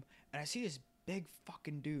home, and I see this big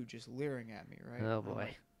fucking dude just leering at me, right? Oh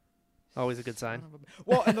boy, always a good sign.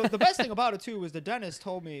 Well, and the best thing about it too was the dentist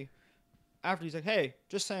told me. After he's like, hey,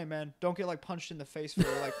 just saying, man, don't get like punched in the face for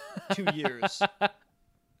like 2 years. And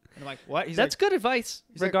I'm like, what? That's good advice,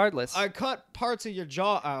 regardless. Like, I cut parts of your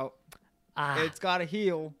jaw out. It's got to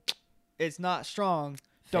heal. It's not strong.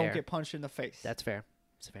 Fair. Don't get punched in the face. That's fair.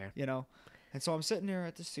 It's fair. And so I'm sitting there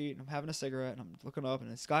at the seat, and I'm having a cigarette, and I'm looking up,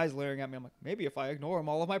 and this guy's leering at me. I'm like, maybe if I ignore him,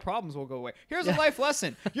 all of my problems will go away. Here's a life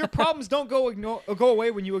lesson. Your problems don't go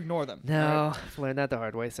away when you ignore them. No, right? I've learned that the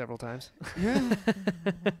hard way several times. Yeah.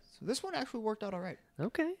 So this one actually worked out all right.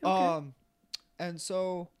 Okay. And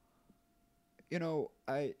so,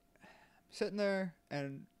 I'm sitting there,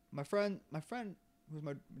 and my friend who's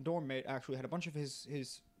my dorm mate actually had a bunch of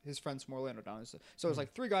his friends from Orlando down. So it was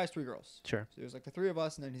like 3 guys, 3 girls. Sure. So it was like the 3 of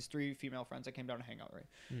us and then his 3 female friends that came down to hang out,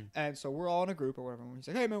 right? And so we're all in a group or whatever. And he's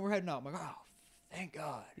like, hey, man, we're heading out. I'm like, oh, thank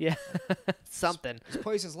God. Yeah. Something. This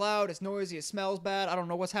place is loud. It's noisy. It smells bad. I don't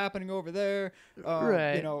know what's happening over there.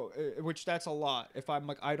 Right. Which that's a lot. If I'm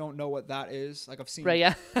like, I don't know what that is. Like I've seen. Right,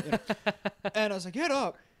 yeah. And I was like, get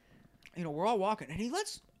up. We're all walking. And he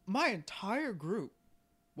lets my entire group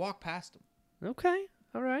walk past him. Okay.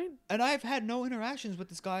 All right. And I've had no interactions with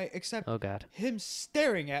this guy except him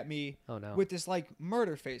staring at me with this like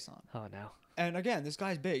murder face on. Oh no. And again, this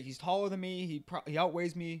guy's big. He's taller than me. He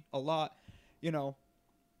outweighs me a lot,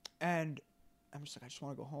 And I'm just like, I just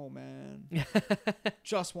want to go home, man.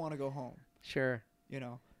 Just want to go home. Sure.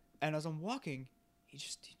 And as I'm walking, he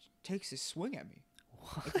takes his swing at me.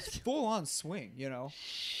 What? Like this full-on swing,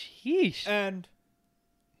 Sheesh. And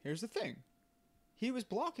here's the thing. He was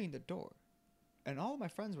blocking the door. And all of my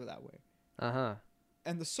friends were that way. Uh-huh.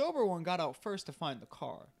 And the sober one got out first to find the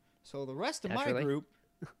car. So the rest of my group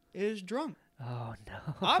is drunk. Oh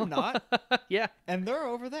no. I'm not. Yeah. And they're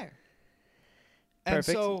over there. And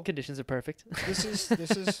Perfect. so Conditions are perfect. this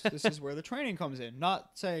is where the training comes in.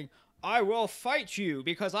 Not saying I will fight you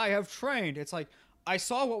because I have trained. It's like I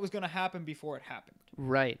saw what was going to happen before it happened.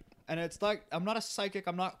 Right. And it's like I'm not a psychic.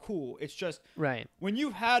 I'm not cool. It's just right. When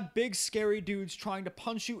you've had big scary dudes trying to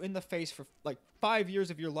punch you in the face for like 5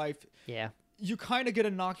 years of your life. Yeah. You kind of get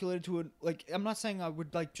inoculated to it. Like I'm not saying I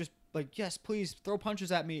would like just like yes, please throw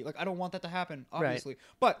punches at me. Like I don't want that to happen, obviously.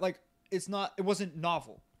 Right. But like it wasn't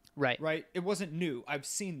novel. Right. It wasn't new. I've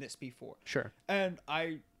seen this before. Sure. And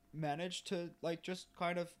I managed to like just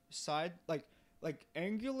kind of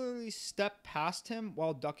angularly step past him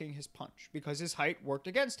while ducking his punch because his height worked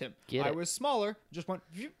against him. I was smaller, just went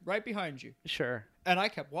right behind you. Sure. And I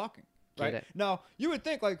kept walking. Right. Now, you would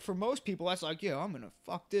think like for most people that's like, yeah, I'm going to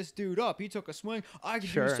fuck this dude up. He took a swing. I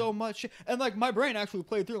can do so much shit. And like my brain actually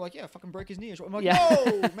played through like, yeah, fucking break his knee. I'm like,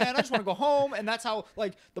 no, man, I just want to go home. And that's how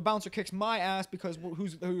like the bouncer kicks my ass because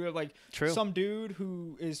who like some dude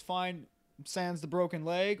who is fine sans the broken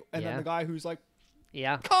leg and then the guy who's like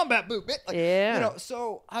combat boot. Like, you know,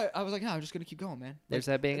 so I was like, no, I'm just gonna keep going, man. There's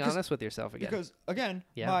that being honest with yourself again. Because again,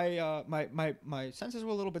 my senses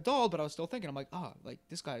were a little bit dulled, but I was still thinking, I'm like, like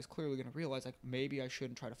this guy is clearly gonna realize like maybe I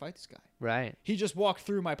shouldn't try to fight this guy. Right. He just walked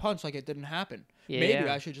through my punch like it didn't happen. Maybe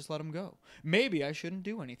I should just let him go. Maybe I shouldn't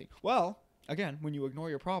do anything. Well, again, when you ignore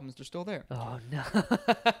your problems, they're still there. Oh no.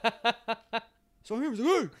 So he was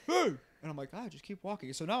like, hey. And I'm like, just keep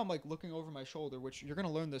walking. So now I'm like looking over my shoulder, which you're going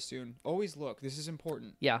to learn this soon. Always look. This is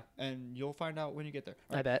important. Yeah. And you'll find out when you get there.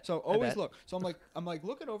 Right? I bet. So always look. So I'm like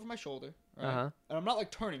looking over my shoulder. Right? And I'm not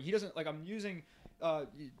like turning. He doesn't like, I'm using,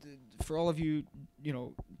 for all of you, you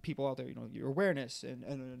know, people out there, you know, your awareness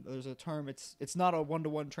and there's a term, it's not a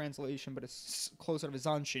 1-to-1 translation, but it's close out of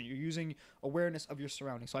Zanshin. You're using awareness of your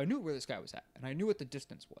surroundings. So I knew where this guy was at and I knew what the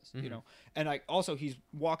distance was, you know, and he's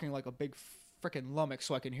walking like a big freaking lummox,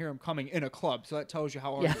 so I can hear him coming in a club. So that tells you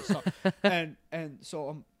how hard this stuff. And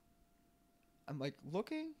so I'm like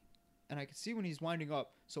looking, and I could see when he's winding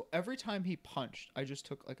up. So every time he punched, I just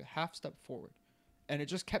took like a half step forward, and it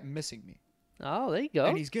just kept missing me. Oh, there you go.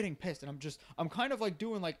 And he's getting pissed, and I'm kind of like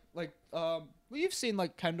doing well, you've seen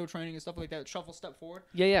like kendo training and stuff like that, shuffle step forward.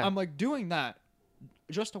 Yeah. I'm like doing that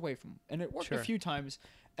just away from him, and it worked a few times,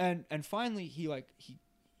 and finally he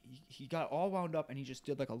got all wound up and he just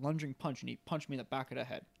did like a lunging punch and he punched me in the back of the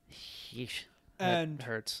head. Yeesh. And that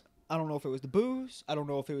hurts. I don't know if it was the booze. I don't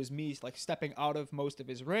know if it was me like stepping out of most of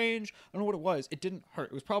his range. I don't know what it was. It didn't hurt.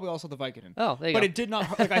 It was probably also the Vicodin. Oh, there you go. But it did not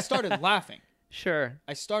hurt. Like I started laughing. Sure.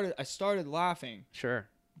 I started laughing. Sure.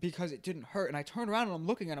 Because it didn't hurt. And I turned around and I'm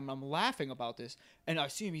looking at him and I'm laughing about this. And I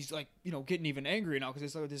see him, he's like, you know, getting even angrier now because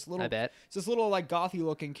it's like this little, it's this little like gothy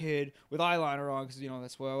looking kid with eyeliner on because, you know,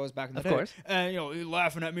 that's where I was back in the day. Of course. And, you know, he's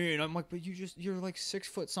laughing at me and I'm like, but you're like 6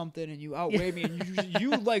 foot something and you outweigh me and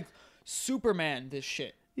you like Superman this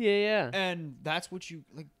shit. Yeah. And that's what you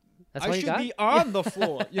like. That's I should be on the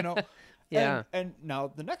floor, you know? Yeah. And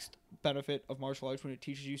now the next benefit of martial arts when it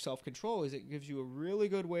teaches you self-control is it gives you a really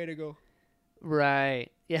good way to go. Right.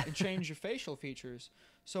 Yeah. And change your facial features.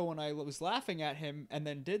 So when I was laughing at him and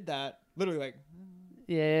then did that, literally like,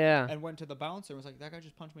 and went to the bouncer and was like, that guy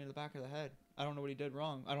just punched me in the back of the head. I don't know what he did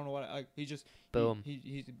wrong. I don't know what he just boom.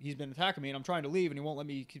 He's been attacking me and I'm trying to leave and he won't let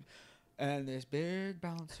me keep. And this big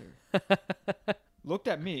bouncer looked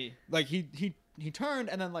at me like he turned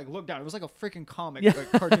and then like looked down. It was like a freaking comic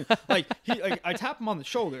like cartoon. Like I tap him on the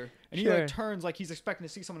shoulder and he like turns like he's expecting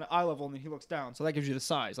to see someone at eye level and then he looks down. So that gives you the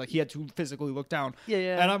size. Like he had to physically look down.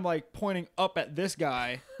 Yeah. And I'm like pointing up at this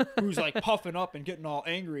guy who's like puffing up and getting all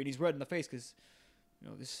angry and he's red in the face because you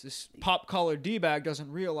know this pop collar D-bag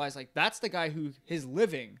doesn't realize like that's the guy who his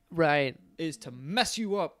living is to mess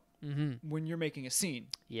you up when you're making a scene.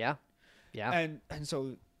 Yeah. And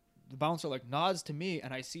so the bouncer like nods to me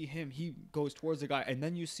and I see him. He goes towards the guy and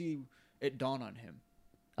then you see it dawn on him.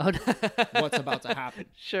 What's about to happen.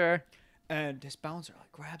 Sure. And this bouncer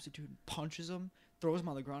like grabs the dude and punches him, throws him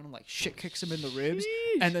on the ground and like shit kicks him in the ribs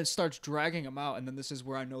and then starts dragging him out. And then this is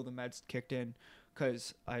where I know the meds kicked in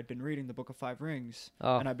because I had been reading the Book of Five Rings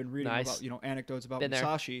and I've been reading about, you know, anecdotes about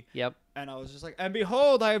Musashi. Yep. And I was just like, and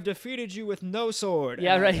behold, I have defeated you with no sword.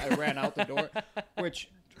 Yeah, and right. I ran out the door, which...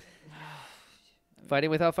 Fighting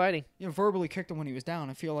without fighting. You know, verbally kicked him when he was down.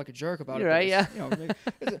 I feel like a jerk about You're it. Right, yeah. You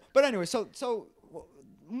know, but anyway, so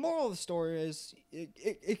moral of the story is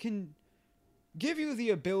it can give you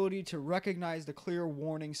the ability to recognize the clear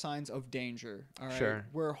warning signs of danger. All right. Sure.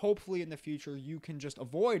 Where hopefully in the future you can just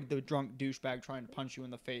avoid the drunk douchebag trying to punch you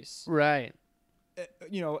in the face. Right.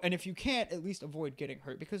 You know, and if you can't, at least avoid getting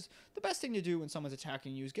hurt, because the best thing to do when someone's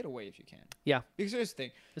attacking you is get away if you can. Yeah. Because here's the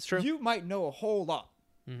thing. It's true. You might know a whole lot.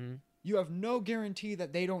 Mm-hmm. You have no guarantee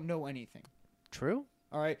that they don't know anything. True.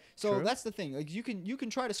 All right. So True. that's the thing. Like you can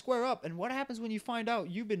try to square up, and what happens when you find out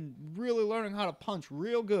you've been really learning how to punch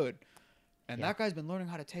real good, and that guy's been learning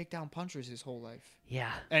how to take down punchers his whole life.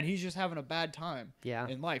 Yeah. And he's just having a bad time. Yeah.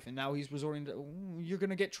 In life, and now he's resorting to you're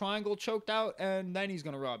gonna get triangle choked out, and then he's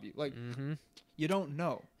gonna rob you. Like you don't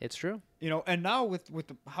know. It's true. You know, and now with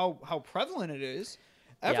how prevalent it is.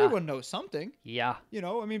 Everyone knows something. Yeah. You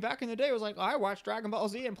know, I mean, back in the day, it was like, I watched Dragon Ball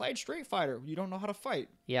Z and played Street Fighter. You don't know how to fight.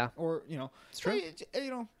 Yeah. Or, you know. It's true.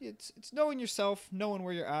 It's knowing yourself, knowing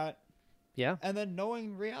where you're at. Yeah. And then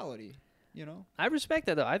knowing reality, you know. I respect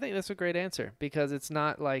that, though. I think that's a great answer, because it's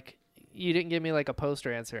not like you didn't give me like a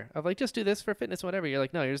poster answer of like, just do this for fitness, whatever. You're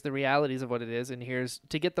like, no, here's the realities of what it is. And here's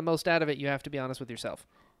to get the most out of it. You have to be honest with yourself.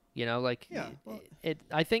 You know, like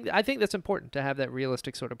I think that's important to have that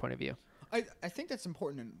realistic sort of point of view. I think that's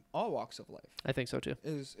important in all walks of life. I think so too.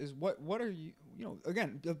 Is what are you know,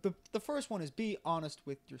 again, the first one is be honest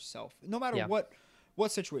with yourself. No matter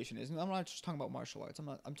what situation is. And I'm not just talking about martial arts.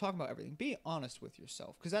 I'm talking about everything. Be honest with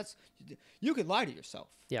yourself, because you can lie to yourself.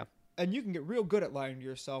 Yeah. And you can get real good at lying to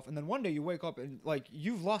yourself, and then one day you wake up and like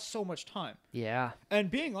you've lost so much time. Yeah. And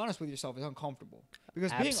being honest with yourself is uncomfortable,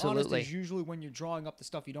 because being honest is usually when you're drawing up the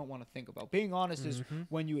stuff you don't want to think about. Being honest is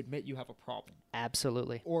when you admit you have a problem.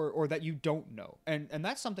 Absolutely. Or that you don't know. And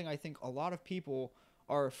that's something I think a lot of people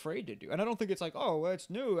are afraid to do. And I don't think it's like, oh, well, it's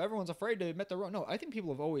new, everyone's afraid to admit they're wrong. No, I think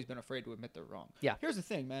people have always been afraid to admit they're wrong. Yeah. Here's the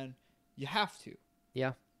thing, man. You have to.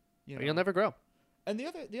 Yeah. You know? Or you'll never grow. And the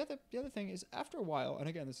other thing is, after a while, and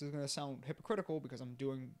again, this is going to sound hypocritical because I'm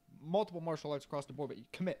doing multiple martial arts across the board, but you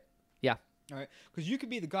commit. Yeah. All right? Because you could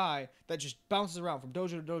be the guy that just bounces around from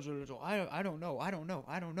dojo to dojo to dojo. I don't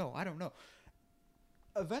know.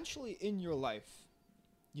 Eventually in your life,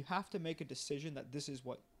 you have to make a decision that this is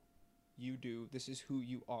what you do. This is who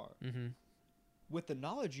you are. Mm-hmm. With the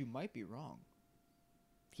knowledge, you might be wrong.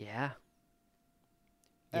 Yeah.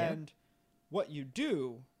 And what you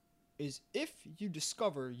do is, if you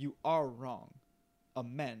discover you are wrong,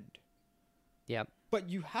 amend. Yep. But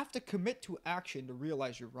you have to commit to action to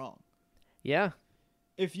realize you're wrong. Yeah.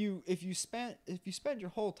 If you spend your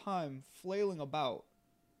whole time flailing about,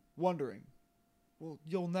 wondering, well,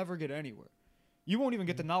 you'll never get anywhere. You won't even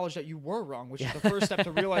get the knowledge that you were wrong, which is the first step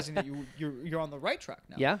to realizing that you're on the right track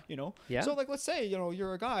now. Yeah. You know? Yeah. So, like, let's say, you know,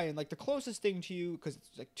 you're a guy, and, like, the closest thing to you, because it's,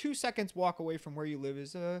 like, 2 seconds walk away from where you live,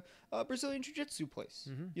 is a Brazilian Jiu-Jitsu place,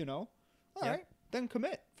 you know? All right. Then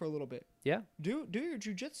commit for a little bit. Yeah. Do your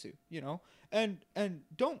jiu-jitsu, you know? And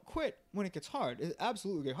don't quit when it gets hard. It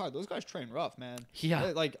absolutely get hard. Those guys train rough, man.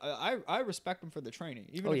 Yeah. Like, I respect them for the training.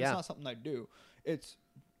 Even if it's not something I do.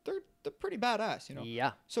 They're pretty badass, you know?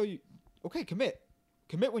 Yeah. So commit.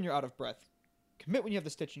 Commit when you're out of breath. Commit when you have the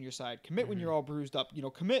stitch in your side. Commit when you're all bruised up. You know,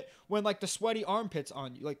 commit when, like, the sweaty armpit's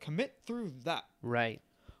on you. Like, commit through that. Right.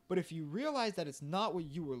 But if you realize that it's not what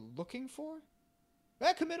you were looking for,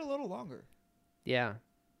 commit a little longer. Yeah.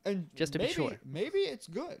 And just to be sure. Maybe it's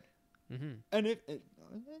good. Mm-hmm. And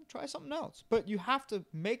try something else. But you have to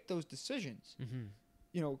make those decisions. Mm-hmm.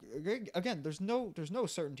 You know, again, there's no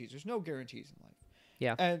certainties. There's no guarantees in life.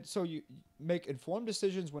 Yeah. And so you make informed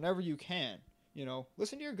decisions whenever you can. You know,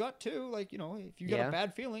 listen to your gut too. Like, you know, if you get a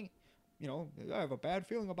bad feeling, you know, I have a bad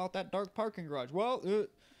feeling about that dark parking garage. Well,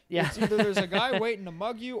 it's either there's a guy waiting to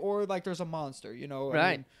mug you, or like there's a monster, you know. Right.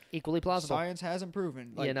 I mean, equally plausible. Science hasn't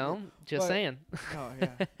proven. Like, you know, just saying. Oh, yeah.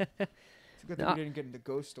 It's a good thing we didn't get into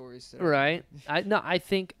ghost stories today. Right. I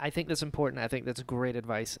think that's important. I think that's great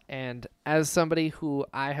advice. And as somebody who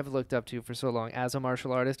I have looked up to for so long as a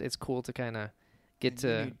martial artist, it's cool to kind of get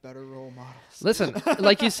to need better role models. Listen,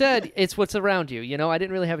 like you said, it's what's around you. You know, I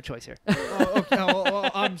didn't really have a choice here. Okay.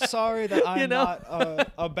 Well, I'm sorry that I'm not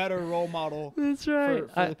a better role model. That's right.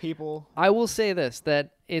 For the people. I will say this,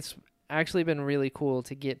 that it's actually been really cool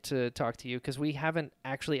to get to talk to you, because we haven't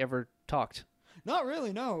actually ever talked. Not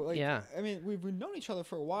really, no. Like, yeah. I mean, we've known each other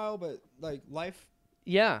for a while, but like life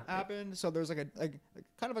happened, so there's like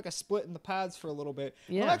kind of like a split in the paths for a little bit.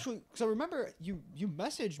 Yeah. Actually, because I remember you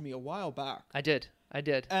messaged me a while back. I did.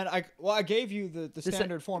 And I gave you the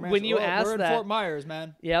standard form answer. When you asked we're in Fort Myers,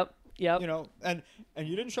 man. Yep. You know, and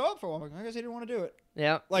you didn't show up for a while. I guess you didn't want to do it.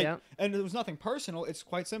 Yeah. Like, and it was nothing personal. It's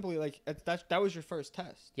quite simply like that was your first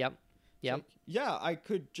test. Yep. Yep. Like, yeah, I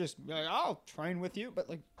could just like, I'll train with you, but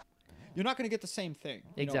like, you're not going to get the same thing.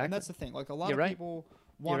 Exactly. Know? And that's the thing. Like, a lot of people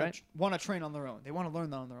want to train on their own. They want to learn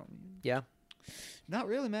that on their own. Yeah. Not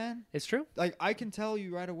really, man. It's true. Like, I can tell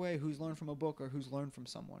you right away who's learned from a book or who's learned from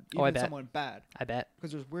someone. Oh, I Even bet. someone bad. I bet.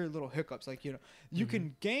 Because there's weird little hiccups. Like, you know, you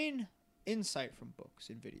can gain insight from books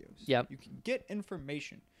and videos. Yep. You can get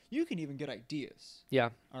information. You can even get ideas. Yeah.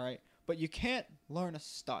 All right. But you can't learn a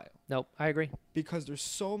style. Nope. I agree. Because there's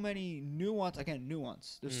so many nuance. Again,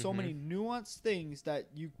 nuance. There's so many nuanced things that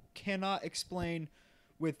you cannot explain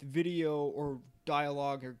with video or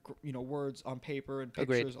dialogue or, you know, words on paper and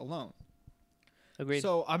pictures alone. Agreed.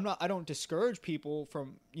 So I don't discourage people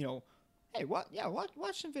from, you know, hey, watch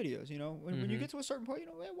some videos, you know. When you get to a certain point, you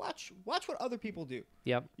know, watch what other people do.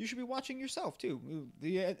 Yep. You should be watching yourself too.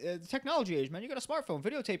 The technology age, man. You got a smartphone.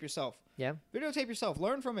 Videotape yourself. Yeah. Videotape yourself.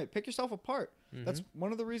 Learn from it. Pick yourself apart. That's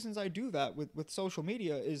one of the reasons I do that with social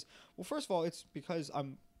media is, well, first of all, it's because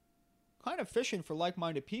I'm kind of fishing for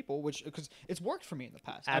like-minded people, because it's worked for me in the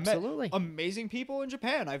past. Absolutely. I met amazing people in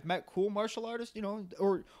Japan. I've met cool martial artists, you know,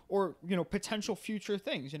 or you know, potential future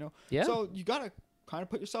things, you know. Yeah. So you gotta kind of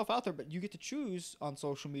put yourself out there, but you get to choose on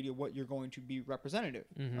social media what you're going to be representative.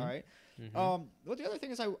 All right. Well, the other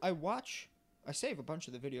thing is I save a bunch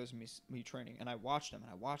of the videos of me training, and I watch them,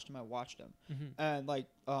 and I watched them, and like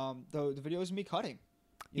the videos of me cutting.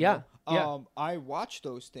 You know? I watch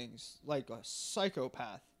those things like a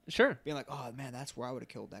psychopath. Sure. Being like, oh man, that's where I would have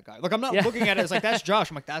killed that guy. Like, I'm not looking at it as like, that's Josh.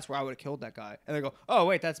 I'm like, that's where I would have killed that guy. And they go, oh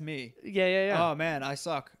wait, that's me. Yeah. Oh man, I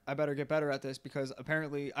suck. I better get better at this because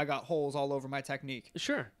apparently I got holes all over my technique.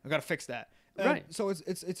 Sure. I got to fix that. Right. So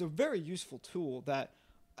it's a very useful tool that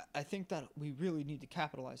I think that we really need to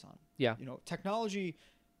capitalize on. Yeah. You know, technology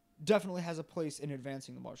definitely has a place in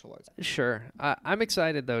advancing the martial arts. Sure. I'm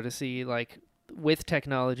excited though to see like with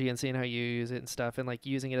technology and seeing how you use it and stuff and like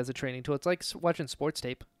using it as a training tool. It's like watching sports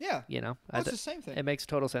tape. Yeah. You know, It's the same thing. It makes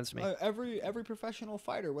total sense to me. Every professional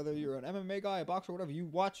fighter, whether you're an MMA guy, a boxer, whatever, you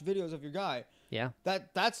watch videos of your guy. Yeah.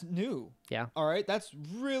 That's new. Yeah. All right. That's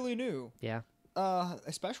really new. Yeah.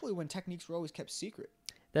 Especially when techniques were always kept secret.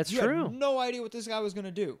 That's you true. had no idea what this guy was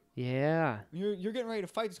gonna do. Yeah. You're getting ready to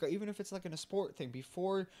fight this guy, even if it's like in a sport thing.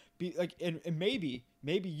 And maybe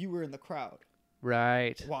you were in the crowd.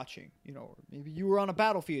 Right. Watching, you know, or maybe you were on a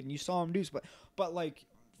battlefield and you saw him do so, but like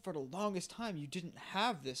for the longest time you didn't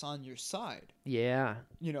have this on your side. Yeah.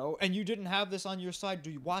 You know, and you didn't have this on your side.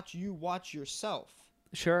 You watch yourself.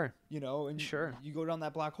 Sure. You know, and sure. you go down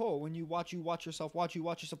that black hole. When you watch yourself,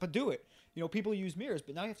 but do it. You know, people use mirrors,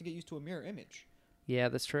 but now you have to get used to a mirror image. Yeah,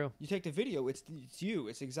 that's true. You take the video, it's you.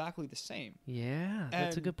 It's exactly the same. Yeah,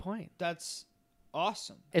 that's a good point. That's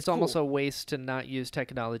awesome. It's cool. Almost a waste to not use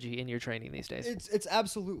technology in your training these days. It's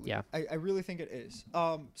absolutely. Yeah. I really think it is.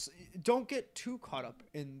 So don't get too caught up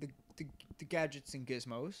in the gadgets and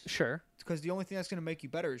gizmos. Sure. Because the only thing that's going to make you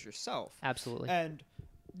better is yourself. Absolutely. And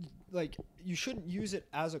like you shouldn't use it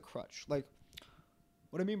as a crutch. Like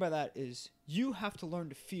what I mean by that is you have to learn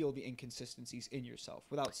to feel the inconsistencies in yourself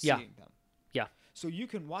without seeing them. Yeah. So you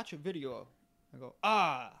can watch a video and go,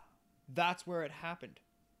 that's where it happened.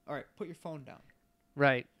 All right, put your phone down.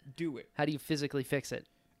 Right. Do it. How do you physically fix it?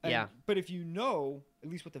 Yeah. But if you know at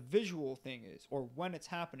least what the visual thing is or when it's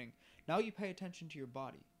happening, now you pay attention to your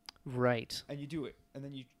body. Right. And you do it. And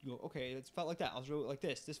then you go, okay, it's felt like that. I'll do it like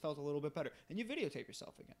this. This felt a little bit better. And you videotape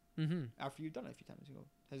yourself again. Mm-hmm. After you've done it a few times. You go,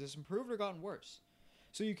 has this improved or gotten worse?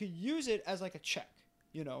 So you could use it as like a check,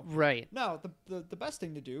 you know? Right. Now, the best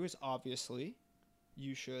thing to do is obviously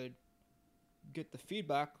you should get the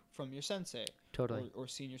feedback from your sensei. Totally. Or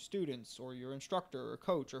senior students or your instructor or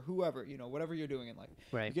coach or whoever, you know, whatever you're doing in life.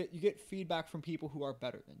 Right. You get feedback from people who are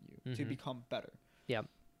better than you to become better. Yeah.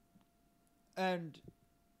 And,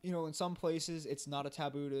 you know, in some places it's not a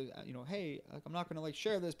taboo to, you know, hey, like, I'm not going to like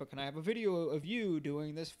share this, but can I have a video of you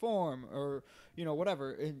doing this form or, you know,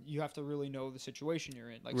 whatever. And you have to really know the situation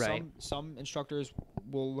you're in. Like some instructors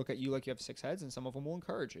will look at you like you have 6 heads and some of them will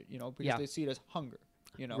encourage it, you know, because they see it as hunger,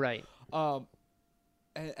 you know. Right.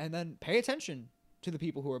 And then pay attention to the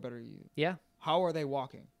people who are better than you. Yeah. How are they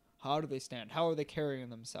walking? How do they stand? How are they carrying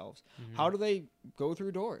themselves? How do they go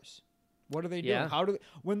through doors? What are they doing? How do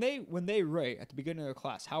they, when they rate at the beginning of the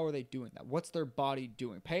class, how are they doing that? What's their body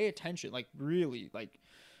doing? Pay attention. Like really, like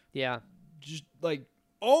just like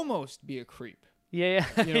almost be a creep. Yeah.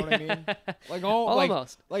 You know what I mean? Like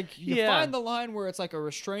almost. Like you find the line where it's like a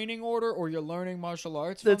restraining order or you're learning martial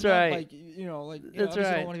arts. That's right. Like, you know, like, you That's know,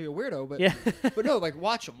 right. I don't want to be a weirdo, but but no, like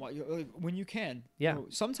watch them like, when you can. Yeah. You know,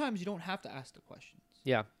 sometimes you don't have to ask the questions.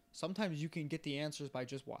 Yeah. Sometimes you can get the answers by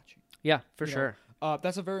just watching. Yeah, for sure.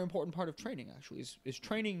 That's a very important part of training, actually, is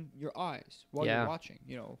training your eyes while you're watching.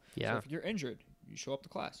 You know, so if you're injured, you show up to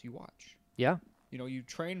class, you watch. Yeah. You know, you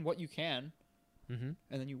train what you can, and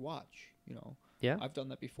then you watch. You know. Yeah. I've done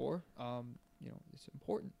that before. You know, it's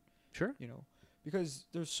important. Sure. You know, because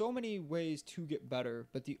there's so many ways to get better,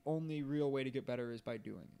 but the only real way to get better is by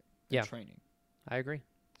doing it. Yeah. Training. I agree.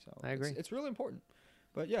 So I agree. It's really important.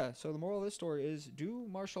 But yeah, so the moral of this story is do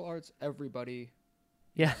martial arts, everybody.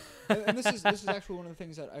 Yeah. and this is actually one of the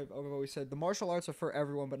things that I've always said. The martial arts are for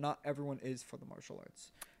everyone, but not everyone is for the martial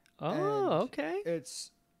arts. Oh, And okay.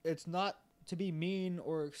 It's not to be mean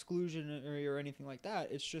or exclusionary or anything like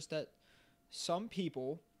that. It's just that some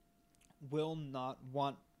people will not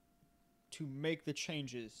want to make the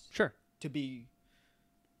changes. Sure. To be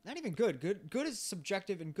not even good. Good is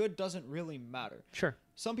subjective, and good doesn't really matter. Sure.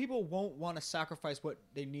 Some people won't want to sacrifice what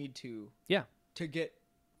they need to. Yeah. To get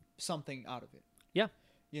something out of it. Yeah.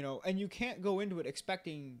 You know, and you can't go into it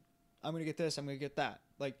expecting I'm going to get this, I'm going to get that.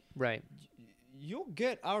 Like, right. You'll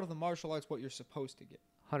get out of the martial arts what you're supposed to get.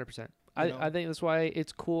 100%. I think that's why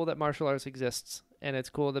it's cool that martial arts exists, and it's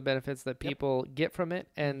cool the benefits that people get from it,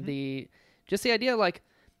 and the idea, like,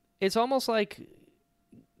 it's almost like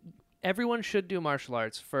everyone should do martial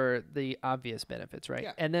arts for the obvious benefits, right?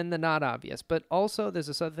 Yeah. And then the not obvious. But also there's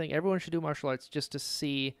this other thing. Everyone should do martial arts just to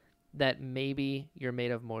see that maybe you're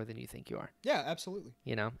made of more than you think you are. Yeah, absolutely.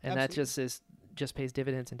 You know, and that just pays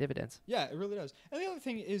dividends and dividends. Yeah, it really does. And the other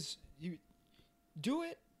thing is you do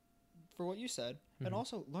it for what you said, and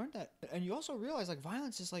also learn that. And you also realize, like,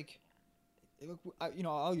 violence is like, you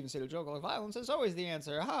know, I'll even say the joke, like, violence is always the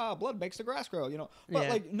answer. Blood makes the grass grow, you know. But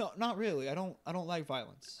like, no, not really. I don't like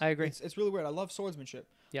violence. I agree. It's really weird. I love swordsmanship.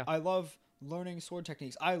 Yeah. I love learning sword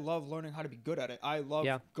techniques. I love learning how to be good at it. I love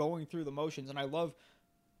going through the motions, and I love,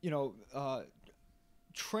 you know,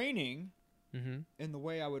 training in the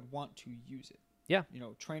way I would want to use it. Yeah. You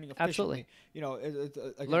know, training efficiently. Absolutely. You know,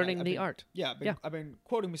 again, learning the art. Yeah, I've been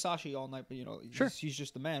quoting Musashi all night, but, you know, he's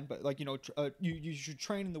just the man. But, like, you know, you should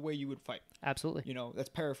train in the way you would fight. Absolutely. You know, that's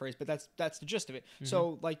paraphrased, but that's the gist of it.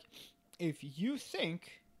 So, like, if you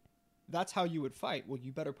think that's how you would fight, well,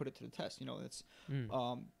 you better put it to the test. You know, it's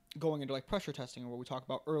going into, like, pressure testing, or what we talked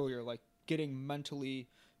about earlier, like getting mentally,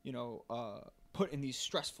 you know, put in these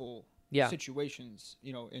stressful situations,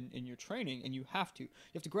 you know, in your training, and you have to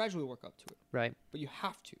gradually work up to it. Right. But you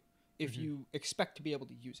have to, if you expect to be able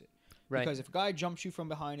to use it. Right. Because if a guy jumps you from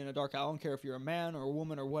behind in a dark alley, I don't care if you're a man or a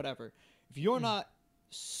woman or whatever, if you're not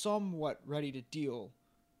somewhat ready to deal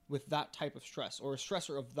with that type of stress, or a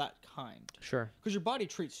stressor of that kind. Sure. Because your body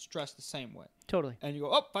treats stress the same way. Totally. And you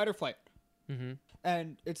go, oh, fight or flight.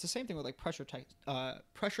 And it's the same thing with, like, pressure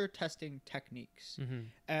testing techniques.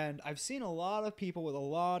 And I've seen a lot of people with a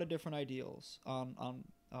lot of different ideals on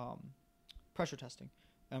pressure testing.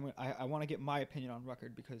 And I want to get my opinion on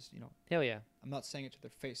record, because, you know, hell yeah, I'm not saying it to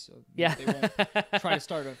their face, so they won't try to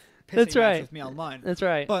start a pissing match with me online. That's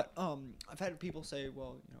right. But I've had people say,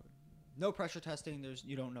 well, you know, no pressure testing,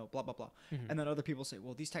 you don't know, blah, blah, blah. And then other people say,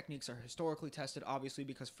 well, these techniques are historically tested, obviously,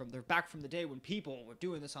 because they're back from the day when people were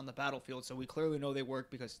doing this on the battlefield, so we clearly know they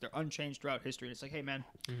work because they're unchanged throughout history. And it's like, hey, man,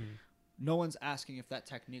 no one's asking if that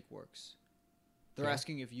technique works. They're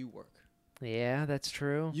asking if you work. Yeah, that's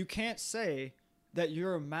true. You can't say that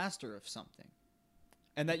you're a master of something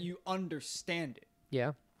and that you understand it.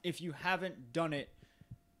 Yeah. If you haven't done it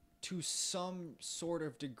to some sort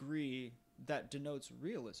of degree that denotes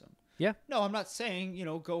realism. Yeah. No, I'm not saying, you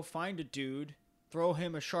know, go find a dude, throw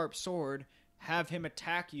him a sharp sword, have him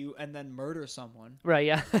attack you, and then murder someone. Right,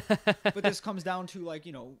 yeah. But this comes down to, like,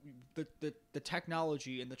 you know, the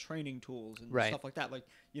technology and the training tools and stuff like that. Like,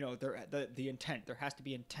 you know, the intent. There has to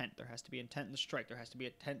be intent. There has to be intent in the strike. There has to be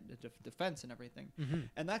intent in the defense and everything.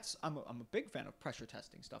 And that's, I'm a big fan of pressure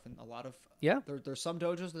testing stuff. And a lot of, there's some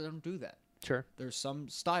dojos that don't do that. Sure. There's some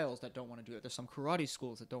styles that don't want to do it. There's some karate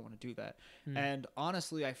schools that don't want to do that. And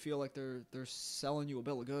honestly, I feel like they're selling you a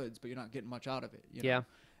bill of goods, but you're not getting much out of it. You know? Yeah.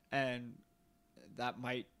 And that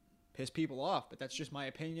might piss people off, but that's just my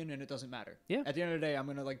opinion, and it doesn't matter. Yeah. At the end of the day, I'm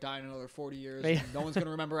going to, like, die in another 40 years. And no one's going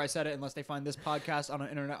to remember I said it unless they find this podcast on an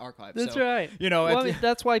internet archive. That's right. You know, well, I mean,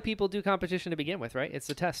 that's why people do competition to begin with, right? It's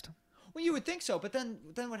the test. Well, you would think so, but then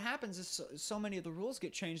what happens is so many of the rules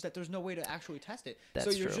get changed that there's no way to actually test it. That's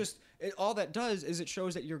so you're true. All that does is it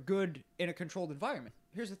shows that you're good in a controlled environment.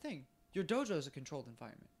 Here's the thing. Your dojo is a controlled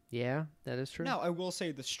environment. Yeah, that is true. Now, I will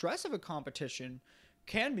say the stress of a competition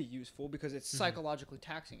can be useful because it's psychologically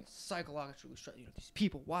taxing. It's psychologically stressful. You know, these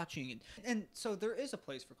people watching. And so there is a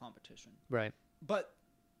place for competition. Right. But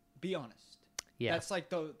be honest. Yeah. That's like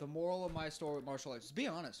the moral of my story with martial arts. Is be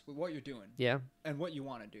honest with what you're doing. Yeah. And what you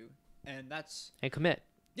want to do. And that's... And commit.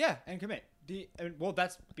 Yeah, and commit. Well,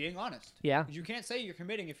 that's being honest. Yeah. You can't say you're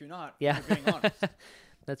committing if you're not. Yeah. If you're being honest.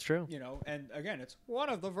 That's true. You know, and again, it's one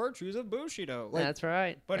of the virtues of Bushido. Like, that's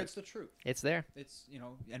right. But it's the truth. It's there. It's, you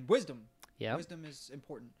know, and wisdom. Yeah. Wisdom is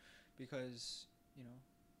important because, you know,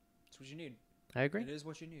 it's what you need. I agree. It is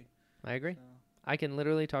what you need. I agree. So. I can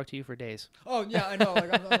literally talk to you for days. Oh yeah, I know.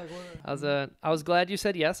 Like I'm like, I was glad you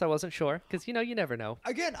said yes. I wasn't sure because you never know.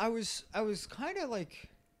 Again, I was kind of like,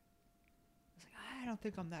 I don't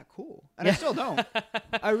think I'm that cool, and I still don't.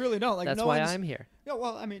 I really don't. Like that's why I'm here. Yeah,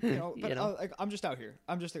 well, I mean, but like I'm just out here.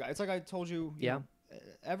 I'm just a guy. It's like I told you. You know,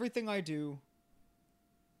 everything I do,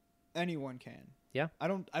 anyone can. Yeah. I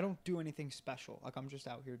don't do anything special. Like I'm just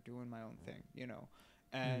out here doing my own thing.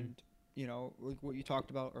 And. Like what you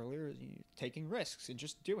talked about earlier is taking risks and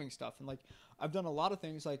just doing stuff. And like I've done a lot of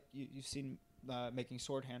things like you've seen making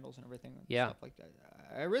sword handles and everything. And stuff like that.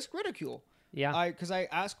 I risk ridicule. Yeah. Because I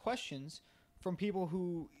ask questions from people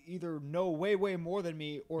who either know way, way more than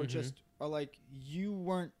me or just are like, you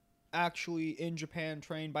weren't actually in Japan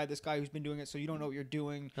trained by this guy who's been doing it, so you don't know what you're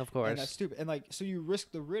doing. Of course. And that's stupid. And like, so you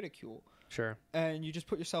risk the ridicule. Sure. And you just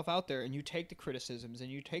put yourself out there and you take the criticisms and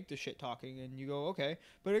you take the shit talking and you go, okay.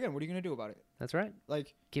 But again, what are you going to do about it? That's right.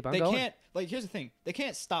 Like, keep on they going. Can't, like, here's the thing. They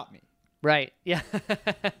can't stop me. Right. Yeah.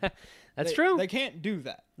 That's true. They can't do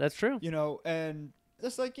that. That's true. And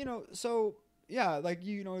it's like, so yeah, like,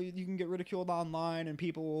 you can get ridiculed online and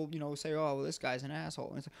people will, say, oh, well, this guy's an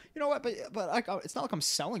asshole. And it's like, you know what? But it's not like I'm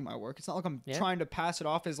selling my work. It's not like I'm trying to pass it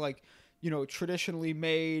off as like, traditionally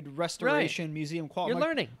made restoration museum quality. You're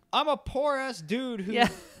learning. I'm a poor ass dude who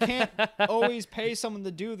can't always pay someone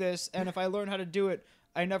to do this. And if I learn how to do it,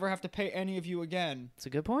 I never have to pay any of you again. It's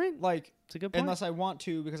a good point. Like, it's a good point. Unless I want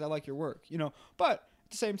to because I like your work, But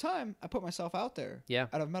at the same time, I put myself out there. Yeah.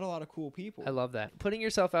 And I've met a lot of cool people. I love that. Putting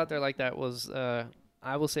yourself out there like that was,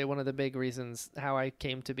 I will say, one of the big reasons how I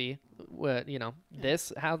came to be.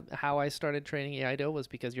 How I started training Iaido was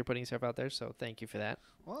because you're putting yourself out there. So thank you for that.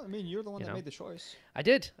 Well, I mean, you're the one that made the choice. I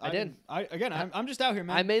did. I'm just out here,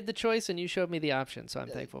 man. I made the choice, and you showed me the option, so I'm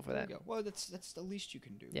thankful for that. Well, that's the least you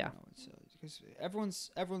can do. Yeah. Because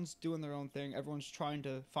everyone's doing their own thing. Everyone's trying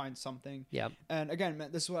to find something. Yeah. And again,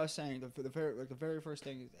 man, this is what I was saying. The very first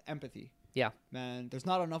thing is empathy. Yeah. Man, there's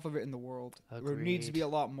not enough of it in the world. Agreed. There needs to be a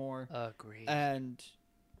lot more. Agreed. And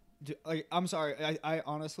I'm sorry. I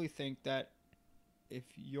honestly think that if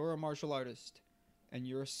you're a martial artist and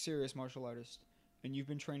you're a serious martial artist and you've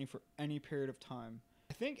been training for any period of time,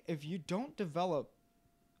 I think if you don't develop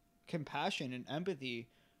compassion and empathy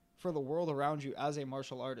for the world around you as a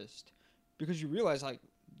martial artist, because you realize like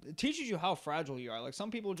it teaches you how fragile you are. Like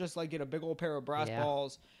some people just like get a big old pair of brass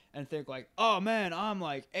balls and think like, oh man, I'm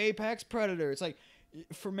like apex predator. It's like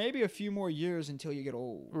for maybe a few more years until you get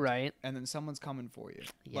old. Right. And then someone's coming for you.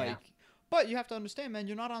 Yeah. But you have to understand, man,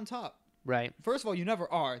 you're not on top. Right. First of all, you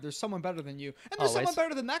never are. There's someone better than you. And there's someone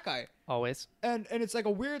better than that guy. Always. And it's like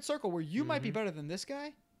a weird circle where you might be better than this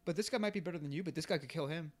guy, but this guy might be better than you, but this guy could kill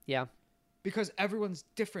him. Yeah. Because everyone's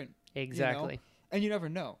different. Exactly. And you never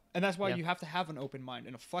know. And that's why you have to have an open mind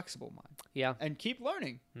and a flexible mind. Yeah. And keep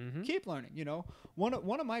learning. Mm-hmm. Keep learning. One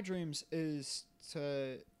of my dreams is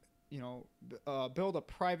to, build a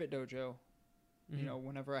private dojo,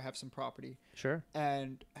 whenever I have some property. Sure.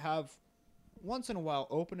 And have once in a while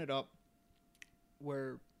open it up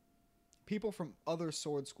where people from other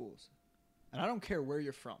sword schools, and I don't care where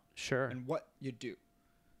you're from. Sure. And what you do.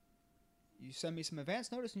 You send me some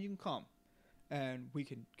advance notice and you can come. And we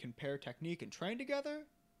can compare technique and train together,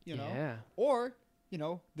 Yeah. Or,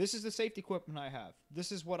 this is the safety equipment I have.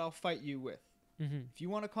 This is what I'll fight you with. Mm-hmm. If you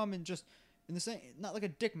want to come and just, in the same, not like a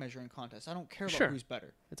dick measuring contest. I don't care about who's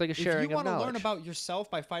better. It's like a sharing of knowledge. If you want to learn about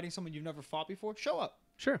yourself by fighting someone you've never fought before, show up.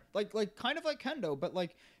 Sure. Like kind of like kendo, but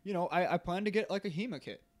like, I plan to get like a HEMA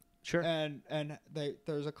kit. Sure. And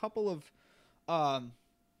there's a couple of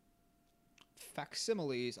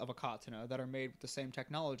facsimiles of a katana that are made with the same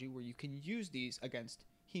technology where you can use these against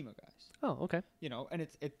HEMA guys. Oh, okay. And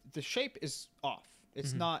the shape is off.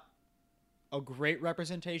 It's not a great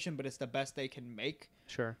representation, but it's the best they can make.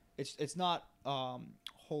 Sure. It's not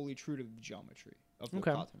wholly true to the geometry of the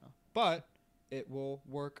katana, but it will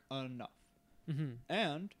work enough. Mm-hmm.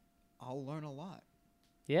 And I'll learn a lot.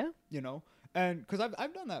 Yeah. And because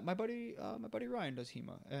I've done that. My buddy Ryan does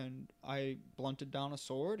HEMA, and I blunted down a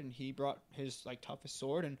sword, and he brought his like toughest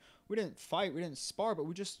sword, and we didn't fight, we didn't spar, but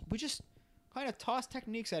we just kind of tossed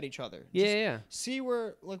techniques at each other. Yeah. See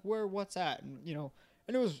where what's at, and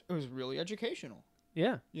and it was really educational.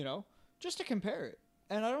 Yeah. Just to compare it,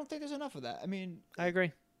 and I don't think there's enough of that. I mean, I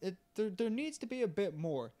agree. There needs to be a bit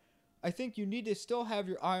more. I think you need to still have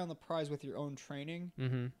your eye on the prize with your own training,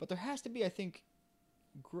 but there has to be, I think,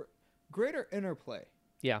 greater interplay.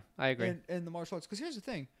 Yeah, I agree. In the martial arts. Because here's the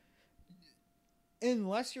thing.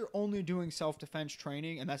 Unless you're only doing self-defense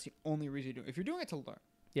training, and that's the only reason you do it. If you're doing it to learn.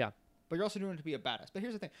 Yeah. But you're also doing it to be a badass. But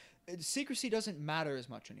here's the thing. Secrecy doesn't matter as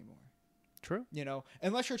much anymore. True. You know,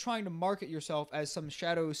 unless you're trying to market yourself as some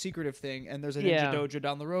shadow secretive thing and there's a Yeah. ninja dojo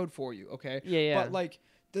down the road for you, okay? Yeah. But like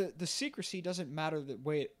the secrecy doesn't matter the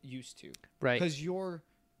way it used to. Right. Because your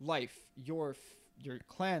life, your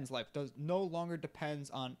clan's life no longer depends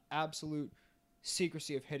on absolute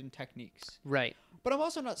secrecy of hidden techniques. Right. But I'm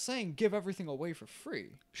also not saying give everything away for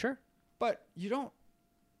free. Sure. But you don't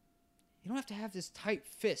have to have this tight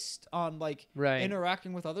fist on like Right.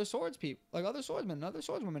 interacting with other swordsmen and other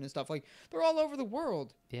swordswomen and stuff. Like they're all over the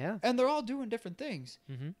world. Yeah. And they're all doing different things.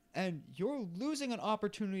 Mm-hmm. And you're losing an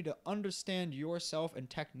opportunity to understand yourself and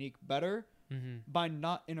technique better by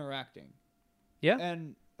not interacting. Yeah.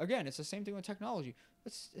 And again, it's the same thing with technology.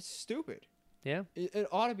 It's stupid. Yeah. It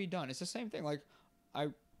ought to be done. It's the same thing. Like I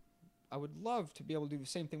would love to be able to do the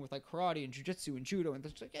same thing with like karate and jiu-jitsu and judo and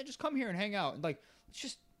just like, yeah, just come here and hang out and like let's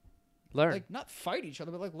just learn. Like not fight each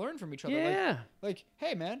other, but like learn from each other. Yeah. Like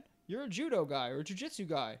hey man, you're a judo guy or a jiu-jitsu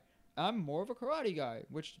guy. I'm more of a karate guy,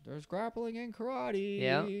 which there's grappling and karate.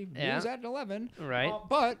 Yeah. News at 11. Right.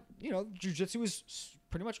 But you know, jiu-jitsu is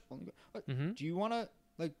pretty much only. Do you want to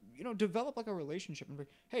like develop like a relationship and be,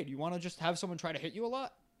 hey, do you want to just have someone try to hit you a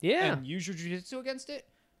lot? Yeah. And use your jiu-jitsu against it?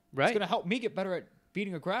 Right. It's gonna help me get better at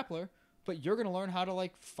beating a grappler, but you're gonna learn how to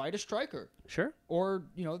like fight a striker. Sure. Or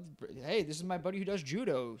hey, this is my buddy who does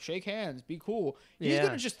judo. Shake hands, be cool. He's Yeah.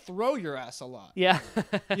 gonna just throw your ass a lot. Yeah.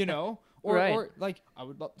 Or Right. or like I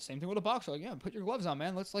would same thing with a boxer. Like yeah, put your gloves on,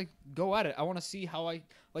 man. Let's like go at it. I want to see how I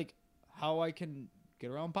can get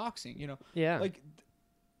around boxing. Yeah. Like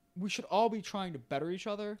we should all be trying to better each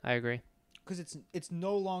other I agree. because it's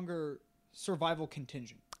no longer survival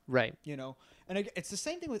contingent. Right. And it's the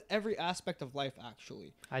same thing with every aspect of life.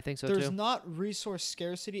 Actually, I think so there's too. not resource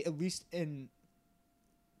scarcity, at least in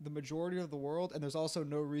the majority of the world, and there's also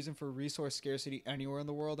no reason for resource scarcity anywhere in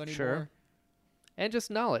the world anymore. Sure. And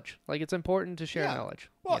just knowledge. Like it's important to share Yeah. knowledge.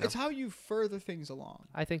 Well, it's how you further things along.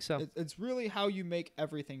 I think so. It's really how you make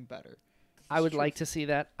everything better. I would like to see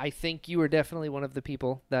that. I think you are definitely one of the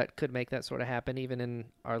people that could make that sort of happen, even in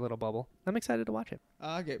our little bubble. I'm excited to watch it.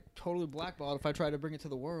 I get totally blackballed if I try to bring it to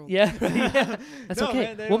the world. Yeah, yeah. That's No,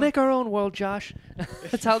 okay. man, We'll make our own world, Josh.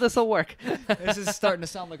 That's how this will work. This is starting to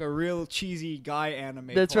sound like a real cheesy guy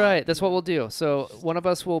anime. That's plot. right. That's what we'll do. So one of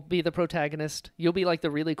us will be the protagonist. You'll be like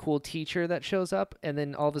the really cool teacher that shows up and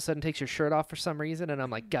then all of a sudden takes your shirt off for some reason. And I'm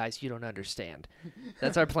like, guys, you don't understand.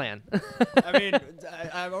 That's our plan. I mean,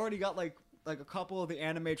 I've already got like a couple of the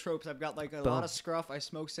anime tropes. I've got like a lot of scruff. I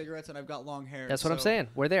smoke cigarettes and I've got long hair. That's what I'm saying.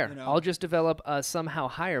 We're there. I'll just develop a somehow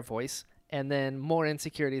higher voice and then more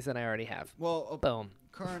insecurities than I already have. Well, boom.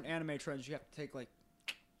 Current anime trends, you have to take like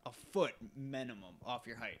a foot minimum off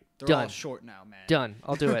your height. They're Done. all short now, man. Done.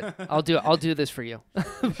 I'll do it. I'll do this for you.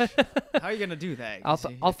 How are you gonna do that?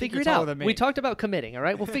 I'll figure it out. We talked about committing. All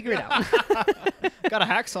right, we'll figure it out. Got a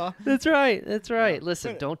hacksaw. That's right. That's right.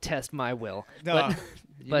 Listen, don't test my will. No.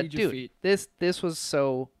 But dude, this was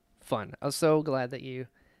so fun. I was so glad that you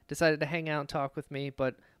decided to hang out and talk with me.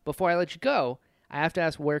 But before I let you go, I have to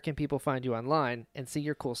ask, where can people find you online and see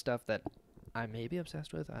your cool stuff that I may be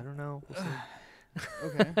obsessed with? I don't know. We'll see.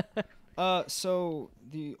 Okay. So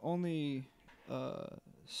the only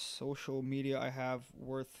social media I have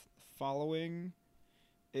worth following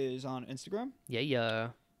is on Instagram. Yeah.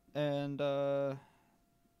 And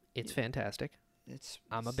it's fantastic.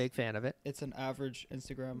 I'm a big fan of it. It's an average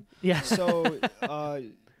Instagram. Yeah. So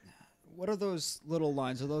what are those little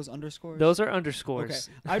lines? Are those underscores? Those are underscores.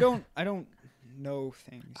 Okay. I don't know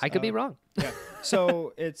things. I could be wrong. Yeah.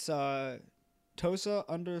 So it's Tosa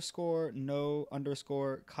 _no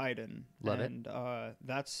 _Kaiden. Love it. And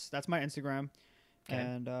that's my Instagram. Okay.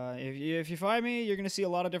 And if you find me, you're gonna see a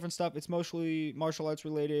lot of different stuff. It's mostly martial arts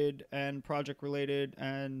related and project related.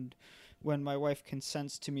 And when my wife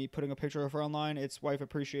consents to me putting a picture of her online, it's wife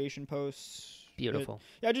appreciation posts. Beautiful.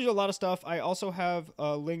 I do a lot of stuff. I also have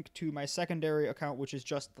a link to my secondary account, which is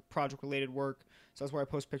just the project related work. So that's where I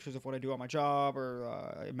post pictures of what I do on my job, or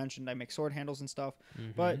I mentioned I make sword handles and stuff.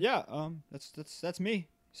 Mm-hmm. But yeah, that's me.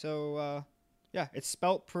 So yeah, it's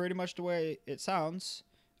spelt pretty much the way it sounds.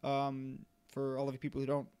 For all of you people who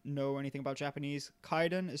don't know anything about Japanese,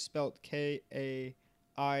 Kaiden is spelled Kaiden.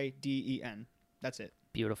 That's it.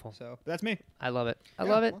 Beautiful. So that's me. I love it. I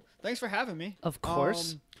love it. Well, thanks for having me. Of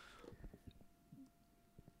course.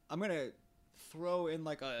 I'm gonna throw in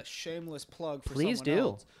like a shameless plug for Please someone do.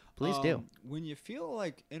 else. Please do. When you feel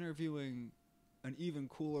like interviewing an even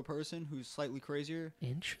cooler person who's slightly crazier,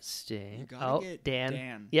 Interesting. you gotta get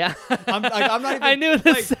Dan. Yeah. I'm not even. I knew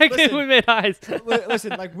the second we made eyes.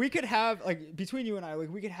 Listen, like we could have between you and I,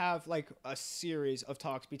 we could have like a series of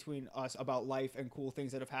talks between us about life and cool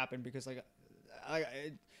things that have happened, because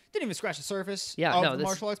didn't even scratch the surface Yeah, of no, the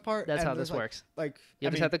martial arts part. That's and how this works. Like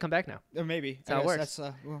You'll just have to come back now. Or maybe. That's how it works.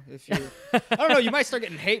 That's, well, if you, I don't know, you might start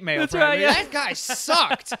getting hate mail. That's for right, yeah. That guy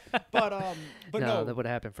sucked. But no. That would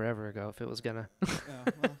have happened forever ago if it was gonna.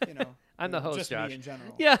 Well, I'm the host, just Josh. me in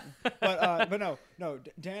general. Yeah. but no.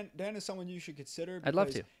 Dan is someone you should consider. I'd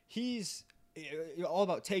love to. He's all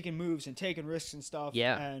about taking moves and taking risks and stuff.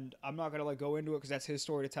 Yeah. And I'm not gonna go into it because that's his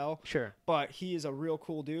story to tell. Sure. But he is a real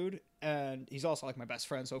cool dude, and he's also like my best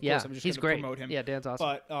friend. So of Yeah, course I'm just he's gonna great. promote him. Yeah, Dan's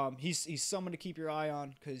awesome. But he's someone to keep your eye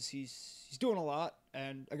on because he's doing a lot.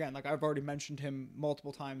 And again, like I've already mentioned him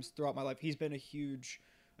multiple times throughout my life. He's been a huge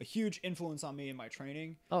influence on me in my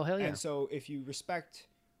training. Oh, hell yeah. And so if you respect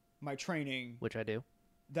my training, which I do,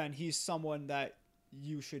 then he's someone that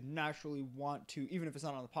you should naturally want to, even if it's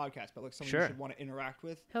not on the podcast, but like someone Sure. you should want to interact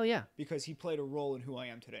with. Hell yeah. Because he played a role in who I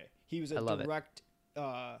am today. He was a direct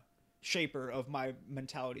shaper of my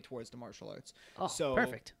mentality towards the martial arts. Oh, so,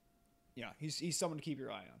 perfect. Yeah, he's someone to keep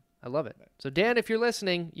your eye on. I love it. So Dan, if you're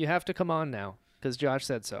listening, you have to come on now because Josh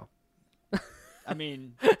said so. I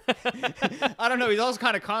mean, I don't know. He's also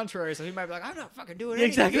kind of contrary, so he might be like, "I'm not fucking doing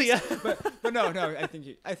anything." Exactly. Yeah. but no. I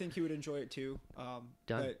think he would enjoy it too. Done.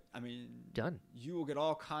 But, I mean, done. You will get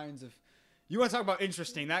all kinds of. You want to talk about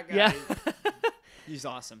interesting? That guy. Yeah. He's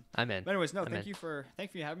awesome. I'm in. But anyways, no. I'm Thank in. you for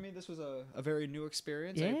having me. This was a very new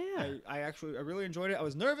experience. Yeah. I really enjoyed it. I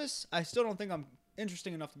was nervous. I still don't think I'm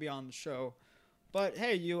interesting enough to be on the show. But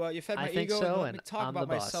hey, you fed my ego so, and let me talk I'm about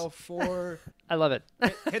the boss. myself for. I love it.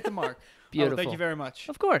 hit the mark. Beautiful. Oh, thank you very much.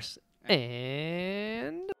 Of course.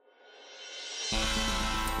 And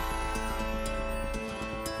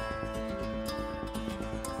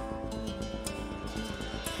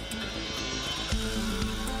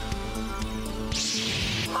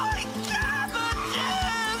My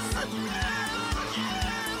cabbages!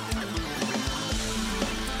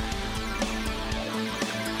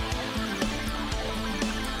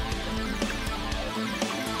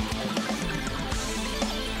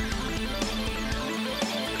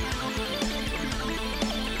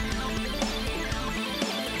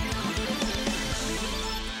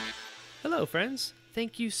 hello, friends.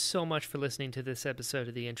 Thank you so much for listening to this episode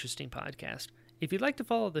of the Interesting Podcast. If you'd like to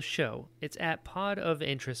follow the show, it's at Pod of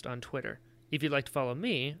Interest on Twitter. If you'd like to follow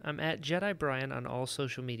me, I'm at Jedi Brian on all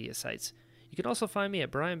social media sites. You can also find me at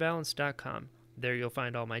brianbalance.com. There you'll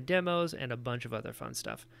find all my demos and a bunch of other fun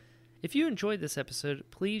stuff. If you enjoyed this episode,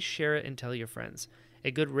 please share it and tell your friends. A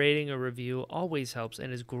good rating or review always helps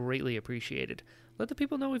and is greatly appreciated. Let the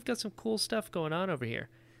people know we've got some cool stuff going on over here.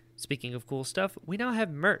 Speaking of cool stuff, we now have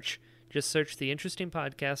merch. Just search The Interesting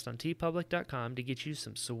Podcast on tpublic.com to get you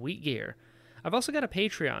some sweet gear. I've also got a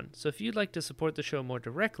Patreon, so if you'd like to support the show more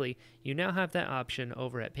directly, you now have that option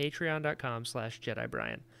over at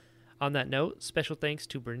patreon.com/JediBrian. On that note, special thanks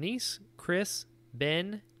to Bernice, Chris,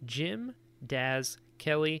 Ben, Jim, Daz,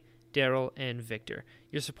 Kelly, Daryl, and Victor.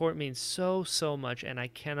 Your support means so much, and I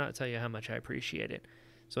cannot tell you how much I appreciate it.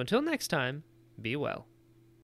 So until next time, be well.